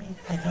 spare me.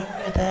 I know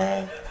you're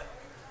there.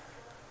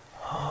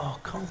 Oh,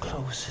 come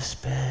closer,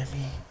 spare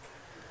me.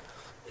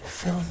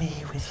 Fill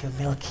me with your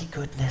milky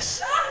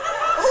goodness.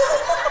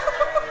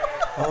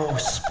 Oh,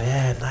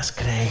 spare, that's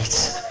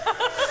great.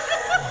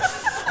 Oh,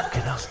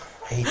 fucking hell.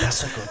 Hey,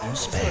 that's a good one,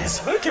 spare.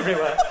 Smoke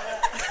everywhere.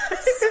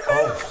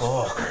 Oh,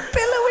 fuck.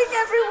 Billowing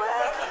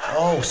everywhere.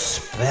 Oh,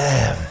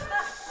 spare.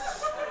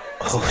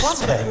 Oh,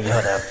 spare, you're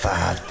a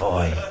bad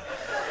boy.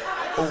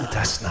 Oh,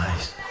 that's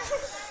nice.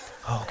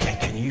 Okay,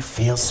 can you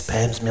feel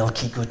sperm's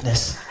milky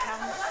goodness?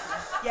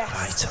 Yes.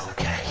 Right,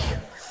 okay.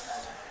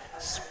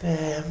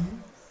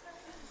 Sperm,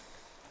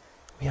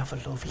 we have a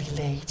lovely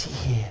lady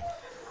here.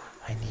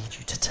 I need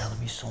you to tell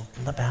me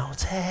something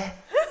about her.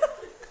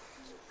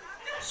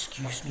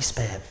 Excuse me,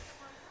 sperm.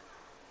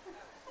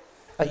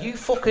 Are you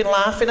fucking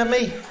laughing at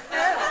me?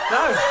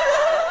 No.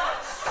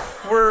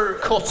 We're...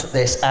 Cut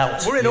this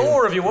out. We're in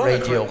awe of your work.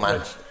 Radio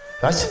man.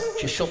 Right?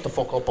 Just shut the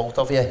fuck up, both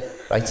of you.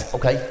 Right,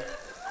 okay?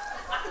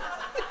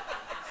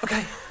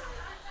 Okay.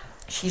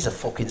 She's a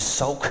fucking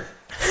soak.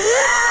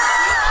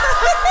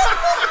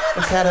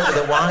 Look at her with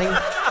the wine.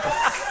 A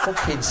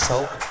fucking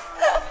soak.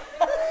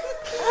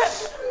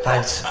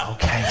 Right,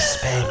 okay,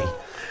 spare me.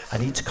 I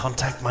need to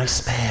contact my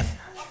sperm.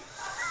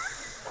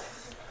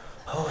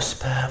 Oh,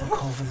 sperm,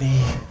 cover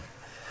me.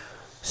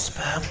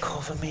 Sperm,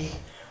 cover me.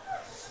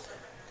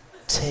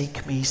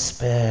 Take me,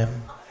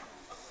 sperm.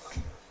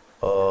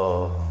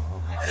 Oh.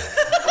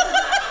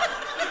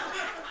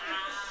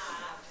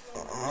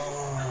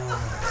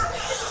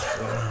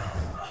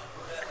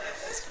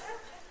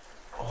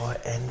 Oh,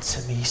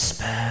 enter me,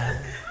 sperm.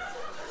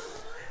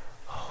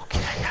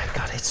 Okay, I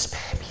got it,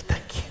 spare me.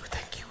 Thank you.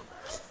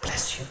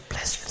 Bless you,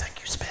 thank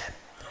you, sperm.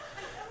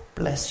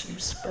 Bless you,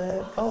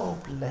 sperm. Oh,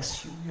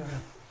 bless you. You're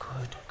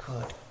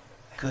a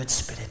good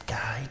spirit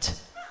guide.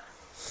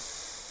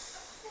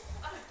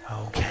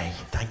 Okay,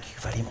 thank you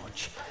very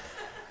much.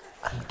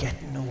 I'm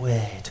getting a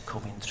word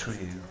coming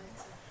through.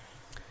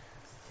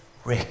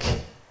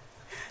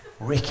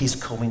 Rick is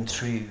coming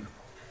through.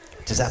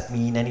 Does that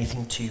mean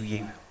anything to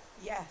you?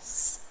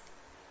 Yes.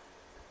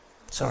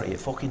 Sorry, it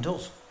fucking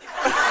does.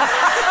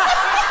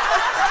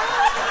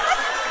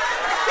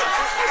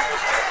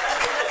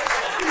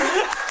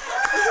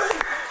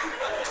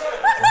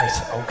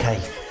 Right,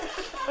 okay.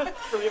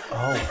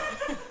 Oh,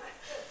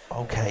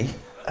 okay.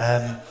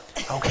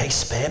 Okay,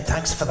 sperm,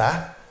 thanks for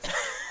that.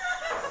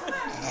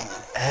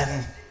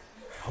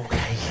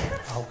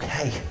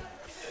 Okay.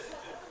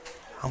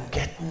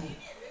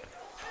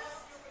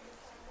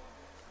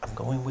 I'm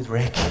going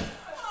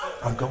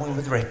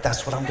with Rick.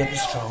 That's what I'm getting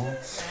strong.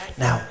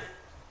 Now,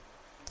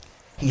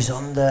 he's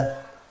on the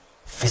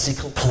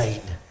physical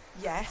plane.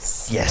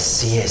 Yes.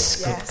 Yes, he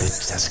is. Yes. Good.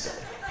 That's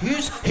good.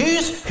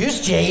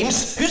 Who's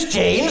James? Who's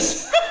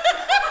James?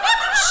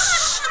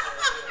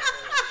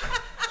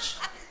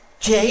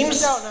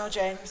 James? I don't know,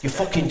 James. You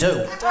fucking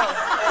do. I don't.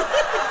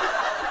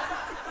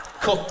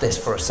 Cut this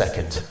for a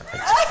second.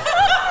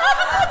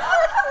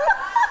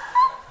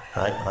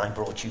 Right, when I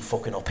brought you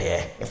fucking up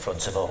here in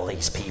front of all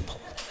these people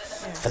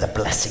for the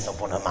blessing of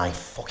one of my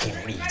fucking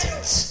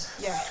readings,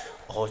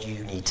 all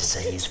you need to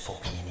say is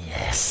fucking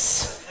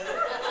yes.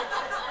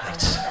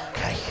 Right,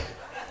 okay.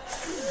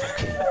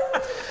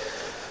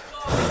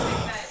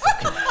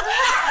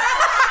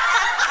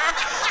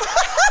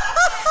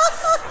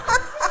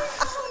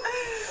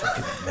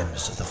 Fucking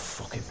members of the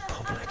fucking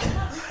public.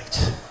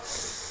 Right.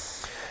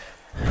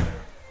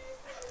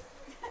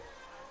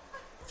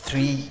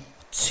 3,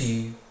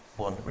 2,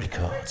 1,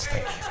 records.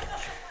 Thank you very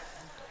much.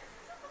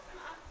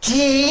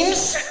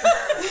 James!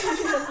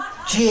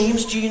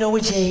 James, do you know a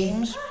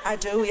James? I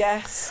do,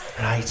 yes.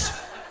 Right.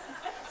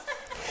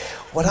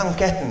 What I'm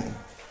getting,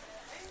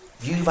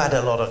 you've had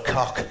a lot of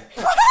cock.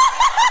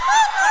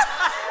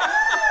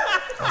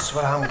 That's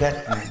what I'm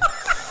getting.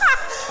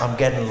 I'm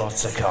getting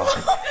lots of cock.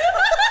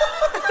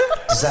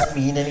 Does that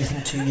mean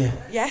anything to you?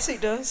 Yes,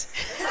 it does.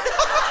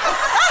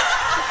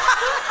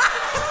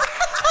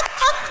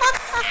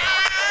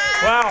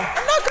 Wow.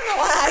 I'm not going to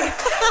lie.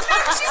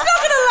 She's not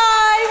going to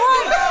lie.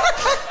 Why?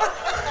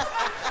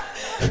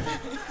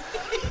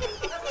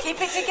 Keep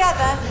it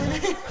together.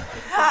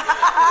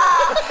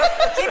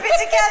 Keep it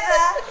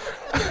together.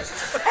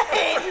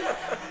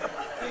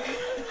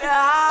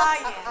 Ah,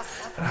 yes.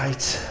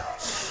 Right.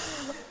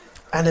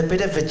 And a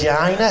bit of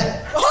vagina.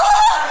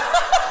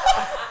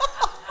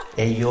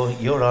 Hey,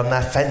 you're on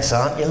that fence,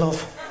 aren't you,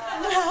 love?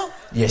 No.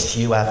 Yes,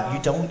 you have.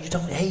 You don't.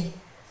 Hey,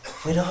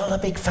 we're all a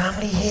big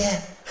family here.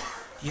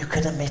 You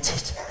can admit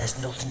it. There's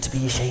nothing to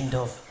be ashamed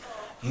of.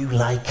 You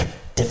like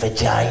the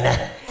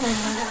vagina.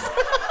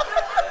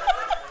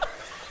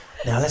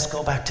 Now let's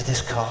go back to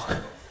this cock.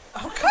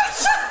 Oh,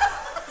 gosh.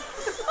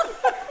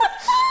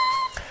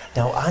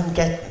 Now I'm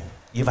getting,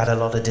 you've had a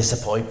lot of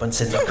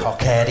disappointments in the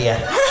cock area.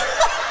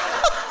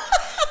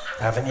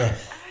 Haven't you?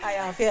 I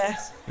have,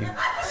 yes.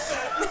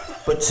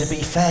 But to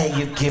be fair,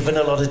 you've given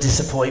a lot of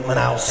disappointment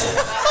out.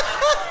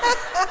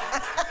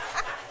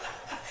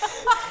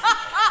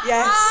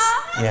 Yes.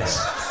 Yes.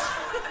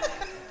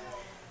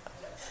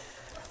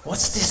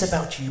 What's this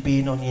about you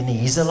being on your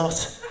knees a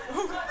lot?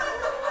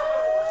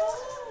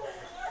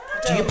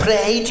 Do you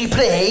pray? Do you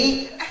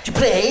pray? Do you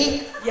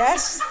pray?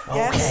 Yes.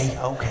 Okay,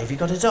 okay. Have you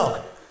got a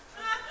dog?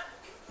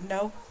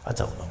 No. I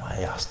don't know why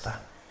I asked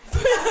that.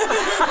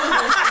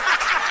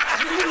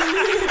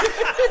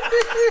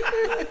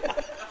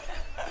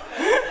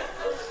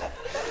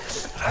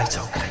 Right,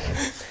 okay.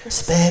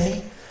 Spare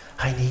me.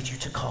 I need you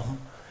to come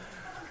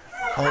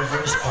over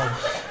us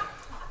both.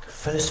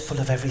 First full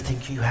of everything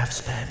you have,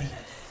 spare me.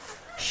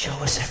 Show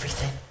us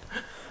everything.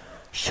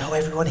 Show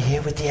everyone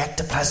here with the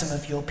ectoplasm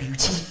of your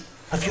beauty.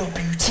 Of your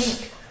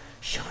beauty.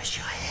 Show us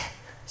your hair.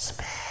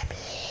 Spare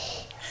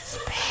me.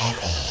 Spare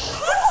me.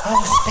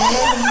 Oh,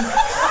 spare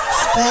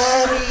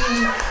me.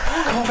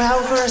 Come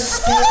over,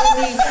 spare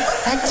me.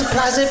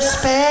 Ectoplasm,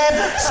 spam.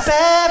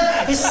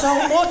 It's so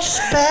much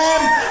spam.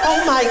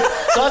 Oh my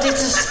God,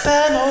 it's a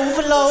spam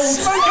overload.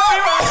 See you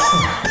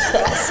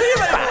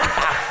later.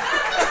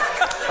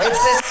 It's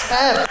a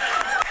spam.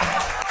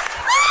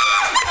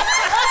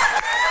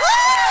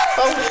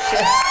 Oh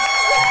shit.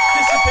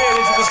 Disappeared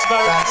into the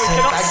smoke. We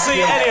cannot see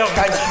any of it.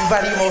 Thank you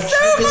very much.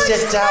 You can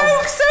sit down.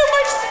 So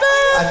much spam.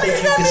 I think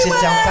you can sit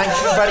down. Thank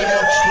you very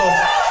much, love.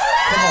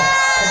 Come on,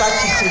 come back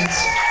to your seats.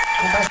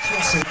 Come back to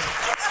your seat.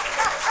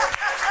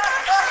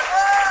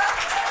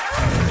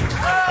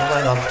 Oh,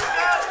 hang on.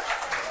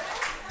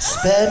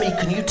 Spare me,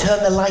 can you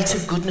turn the light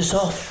of goodness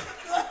off?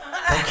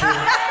 Thank you.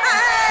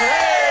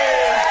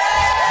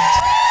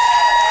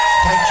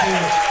 Thank you.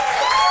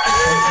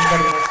 Thank you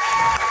very much.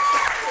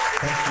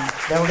 Thank you.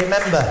 Now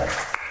remember,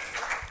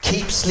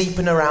 keep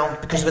sleeping around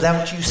because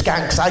without you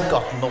skanks, I've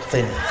got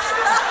nothing.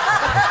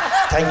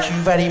 Thank you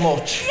very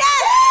much.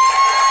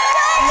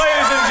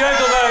 Ladies and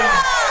gentlemen,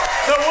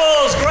 the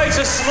world's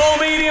greatest small,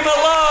 medium,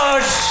 and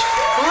large,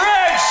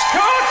 Reg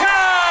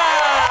Corker!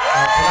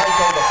 Can I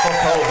go the fuck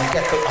home and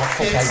get the... Oh,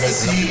 fuck, It's the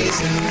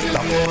season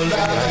for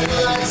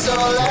love, lights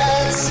all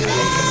at sea.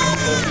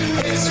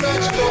 It's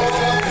Reg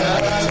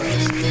Corker.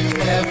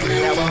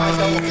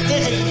 Everyone.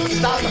 Diddy,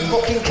 start the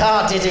fucking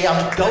car, Diddy.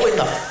 I'm going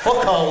the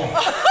fuck home.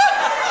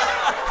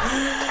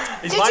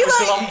 His mic is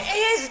still on.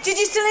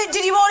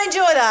 Did you all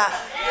enjoy that?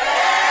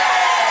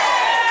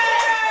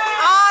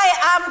 I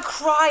am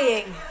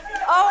crying.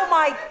 Oh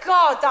my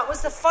God, that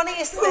was the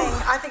funniest thing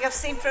I think I've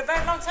seen for a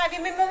very long time.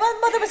 You mean my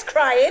mother was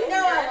crying?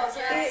 No, I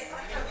wasn't.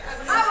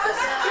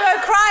 You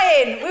were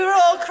crying. We were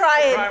all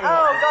crying.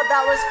 Oh God,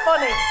 that was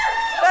funny.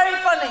 Very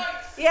funny.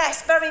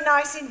 Yes, very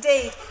nice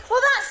indeed.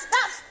 Well, that's it.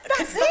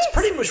 That's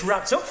pretty much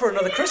wrapped up for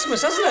another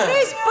Christmas, hasn't it? It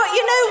is, but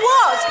you know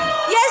what?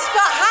 Yes,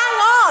 but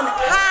hang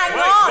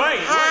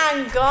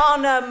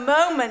on a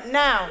moment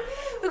now.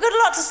 We've got a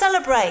lot to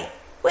celebrate.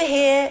 We're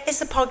here,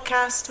 it's a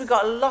podcast, we've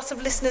got a lot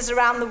of listeners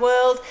around the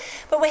world,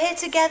 but we're here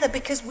together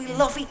because we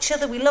love each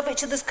other, we love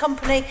each other's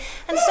company,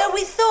 and so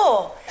we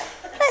thought,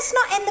 let's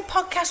not end the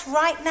podcast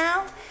right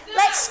now.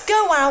 Let's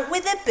go out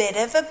with a bit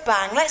of a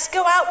bang. Let's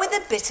go out with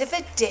a bit of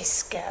a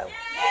disco.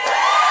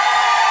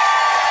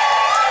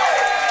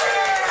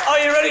 Are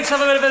you ready to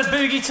have a bit of a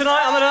boogie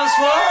tonight on the dance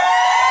floor?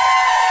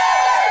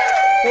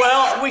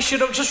 Well, we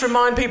should just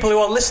remind people who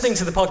are listening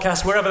to the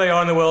podcast, wherever they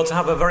are in the world, to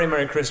have a very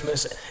Merry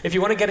Christmas. If you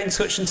want to get in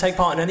touch and take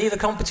part in any of the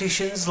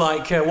competitions,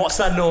 like What's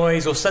That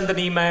Noise, or send an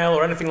email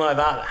or anything like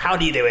that, how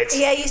do you do it?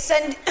 Yeah, you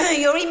send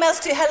your emails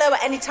to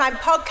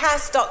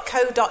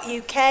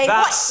hello@anytimepodcast.co.uk.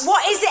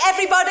 What is it,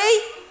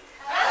 everybody?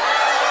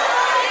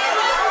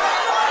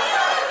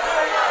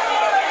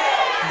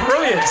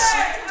 Brilliant.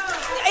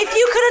 If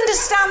you could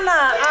understand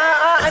that,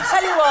 I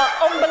tell you what,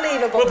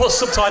 unbelievable. We'll put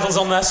subtitles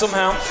on there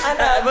somehow. I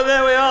know. But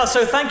there we are.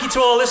 So thank you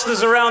to all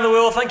listeners around the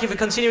world. Thank you for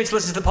continuing to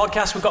listen to the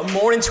podcast. We've got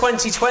more in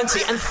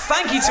 2020. And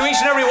thank you to each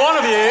and every one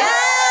of you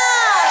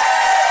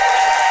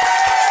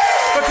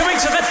for coming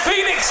to the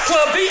Phoenix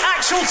Club, the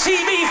actual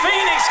TV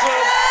Phoenix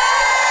Club.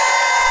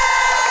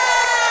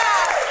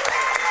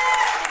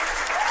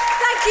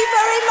 Thank you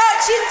very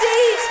much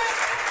indeed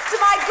to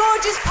my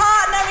gorgeous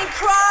partner in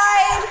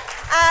crime,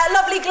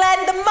 lovely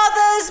Glenn, the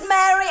mothers,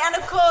 Mary, and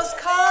of course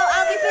Carl.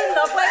 How have you been,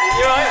 love? Where have you been?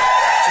 You all right?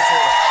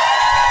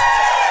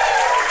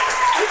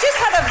 You just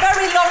had a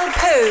very long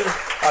poo.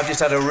 I've just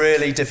had a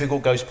really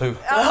difficult ghost poo.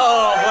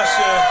 Oh, bless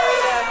you.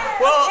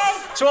 Well,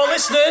 to our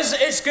listeners,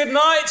 it's good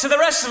night. To the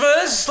rest of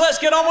us, let's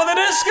get on with the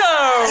disco.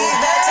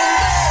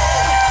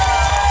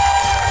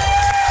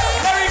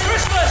 Merry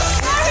Christmas.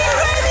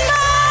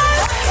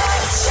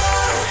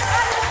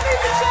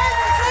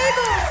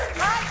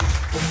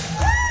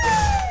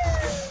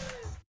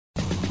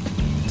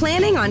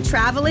 Planning on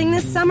traveling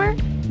this summer?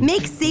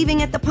 Make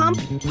saving at the pump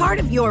part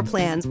of your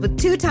plans with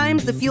 2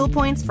 times the fuel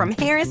points from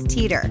Harris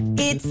Teeter.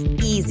 It's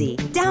easy.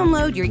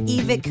 Download your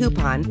eVic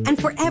coupon, and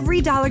for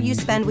every $1 you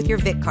spend with your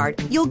Vic card,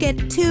 you'll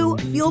get 2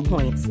 fuel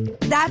points.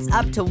 That's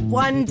up to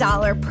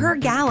 $1 per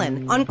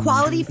gallon on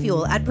quality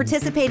fuel at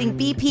participating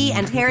BP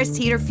and Harris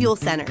Teeter fuel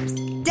centers.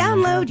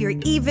 Download your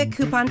eVic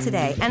coupon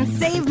today and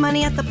save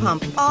money at the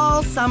pump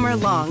all summer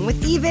long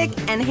with eVic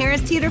and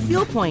Harris Teeter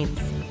fuel points.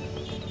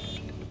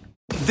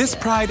 This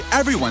Pride,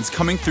 everyone's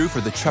coming through for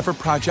the Trevor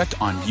Project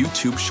on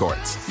YouTube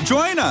Shorts.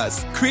 Join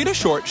us! Create a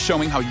short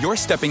showing how you're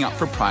stepping up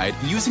for Pride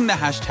using the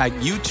hashtag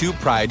YouTube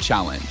Pride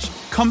Challenge.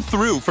 Come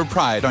through for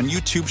Pride on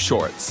YouTube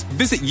Shorts.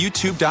 Visit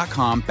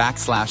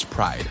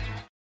youtube.com/pride.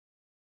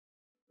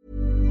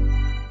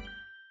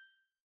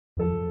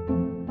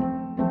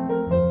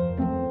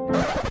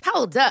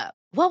 Hold up.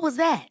 What was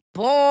that?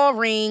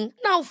 Boring.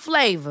 No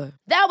flavor.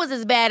 That was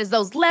as bad as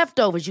those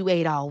leftovers you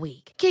ate all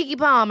week. Keke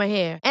Palmer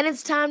here, and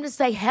it's time to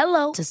say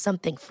hello to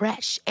something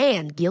fresh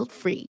and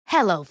guilt-free.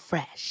 Hello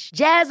Fresh.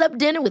 Jazz up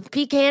dinner with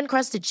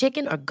pecan-crusted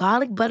chicken or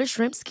garlic butter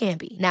shrimp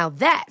scampi. Now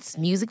that's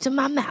music to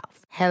my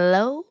mouth.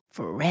 Hello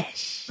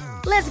Fresh.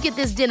 Let's get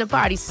this dinner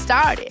party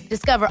started.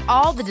 Discover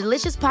all the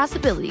delicious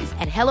possibilities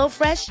at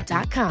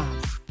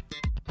HelloFresh.com.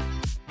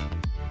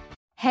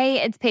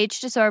 Hey, it's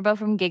Paige DeSorbo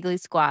from Giggly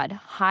Squad.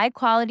 High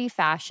quality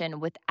fashion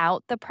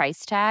without the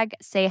price tag.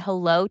 Say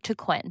hello to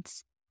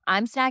Quince.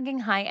 I'm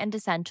snagging high-end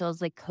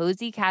essentials like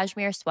cozy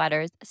cashmere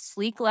sweaters,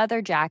 sleek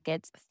leather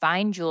jackets,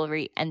 fine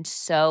jewelry, and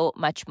so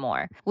much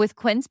more. With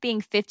Quince being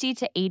 50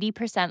 to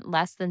 80%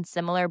 less than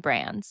similar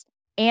brands.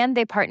 And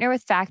they partner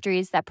with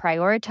factories that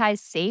prioritize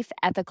safe,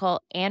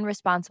 ethical, and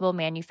responsible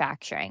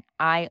manufacturing.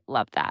 I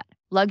love that.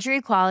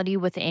 Luxury quality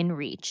within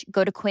reach.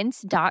 Go to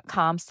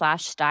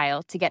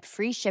quince.com/style to get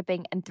free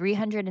shipping and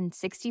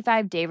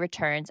 365-day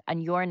returns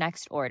on your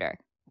next order.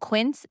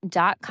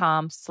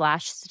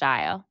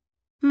 Quince.com/style.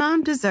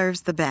 Mom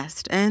deserves the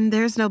best, and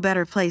there's no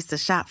better place to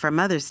shop for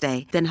Mother's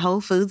Day than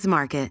Whole Foods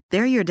Market.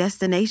 They're your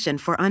destination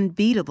for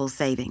unbeatable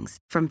savings,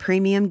 from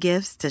premium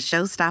gifts to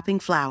show-stopping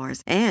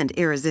flowers and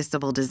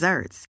irresistible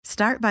desserts.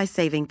 Start by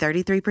saving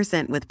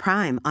 33% with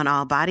Prime on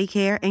all body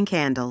care and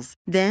candles.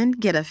 Then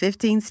get a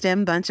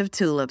 15-stem bunch of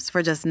tulips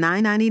for just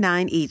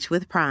 $9.99 each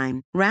with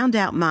Prime. Round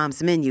out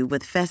Mom's menu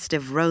with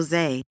festive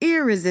rosé,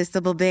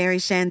 irresistible berry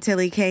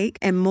chantilly cake,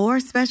 and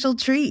more special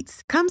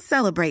treats. Come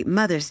celebrate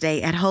Mother's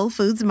Day at Whole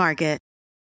Foods Market.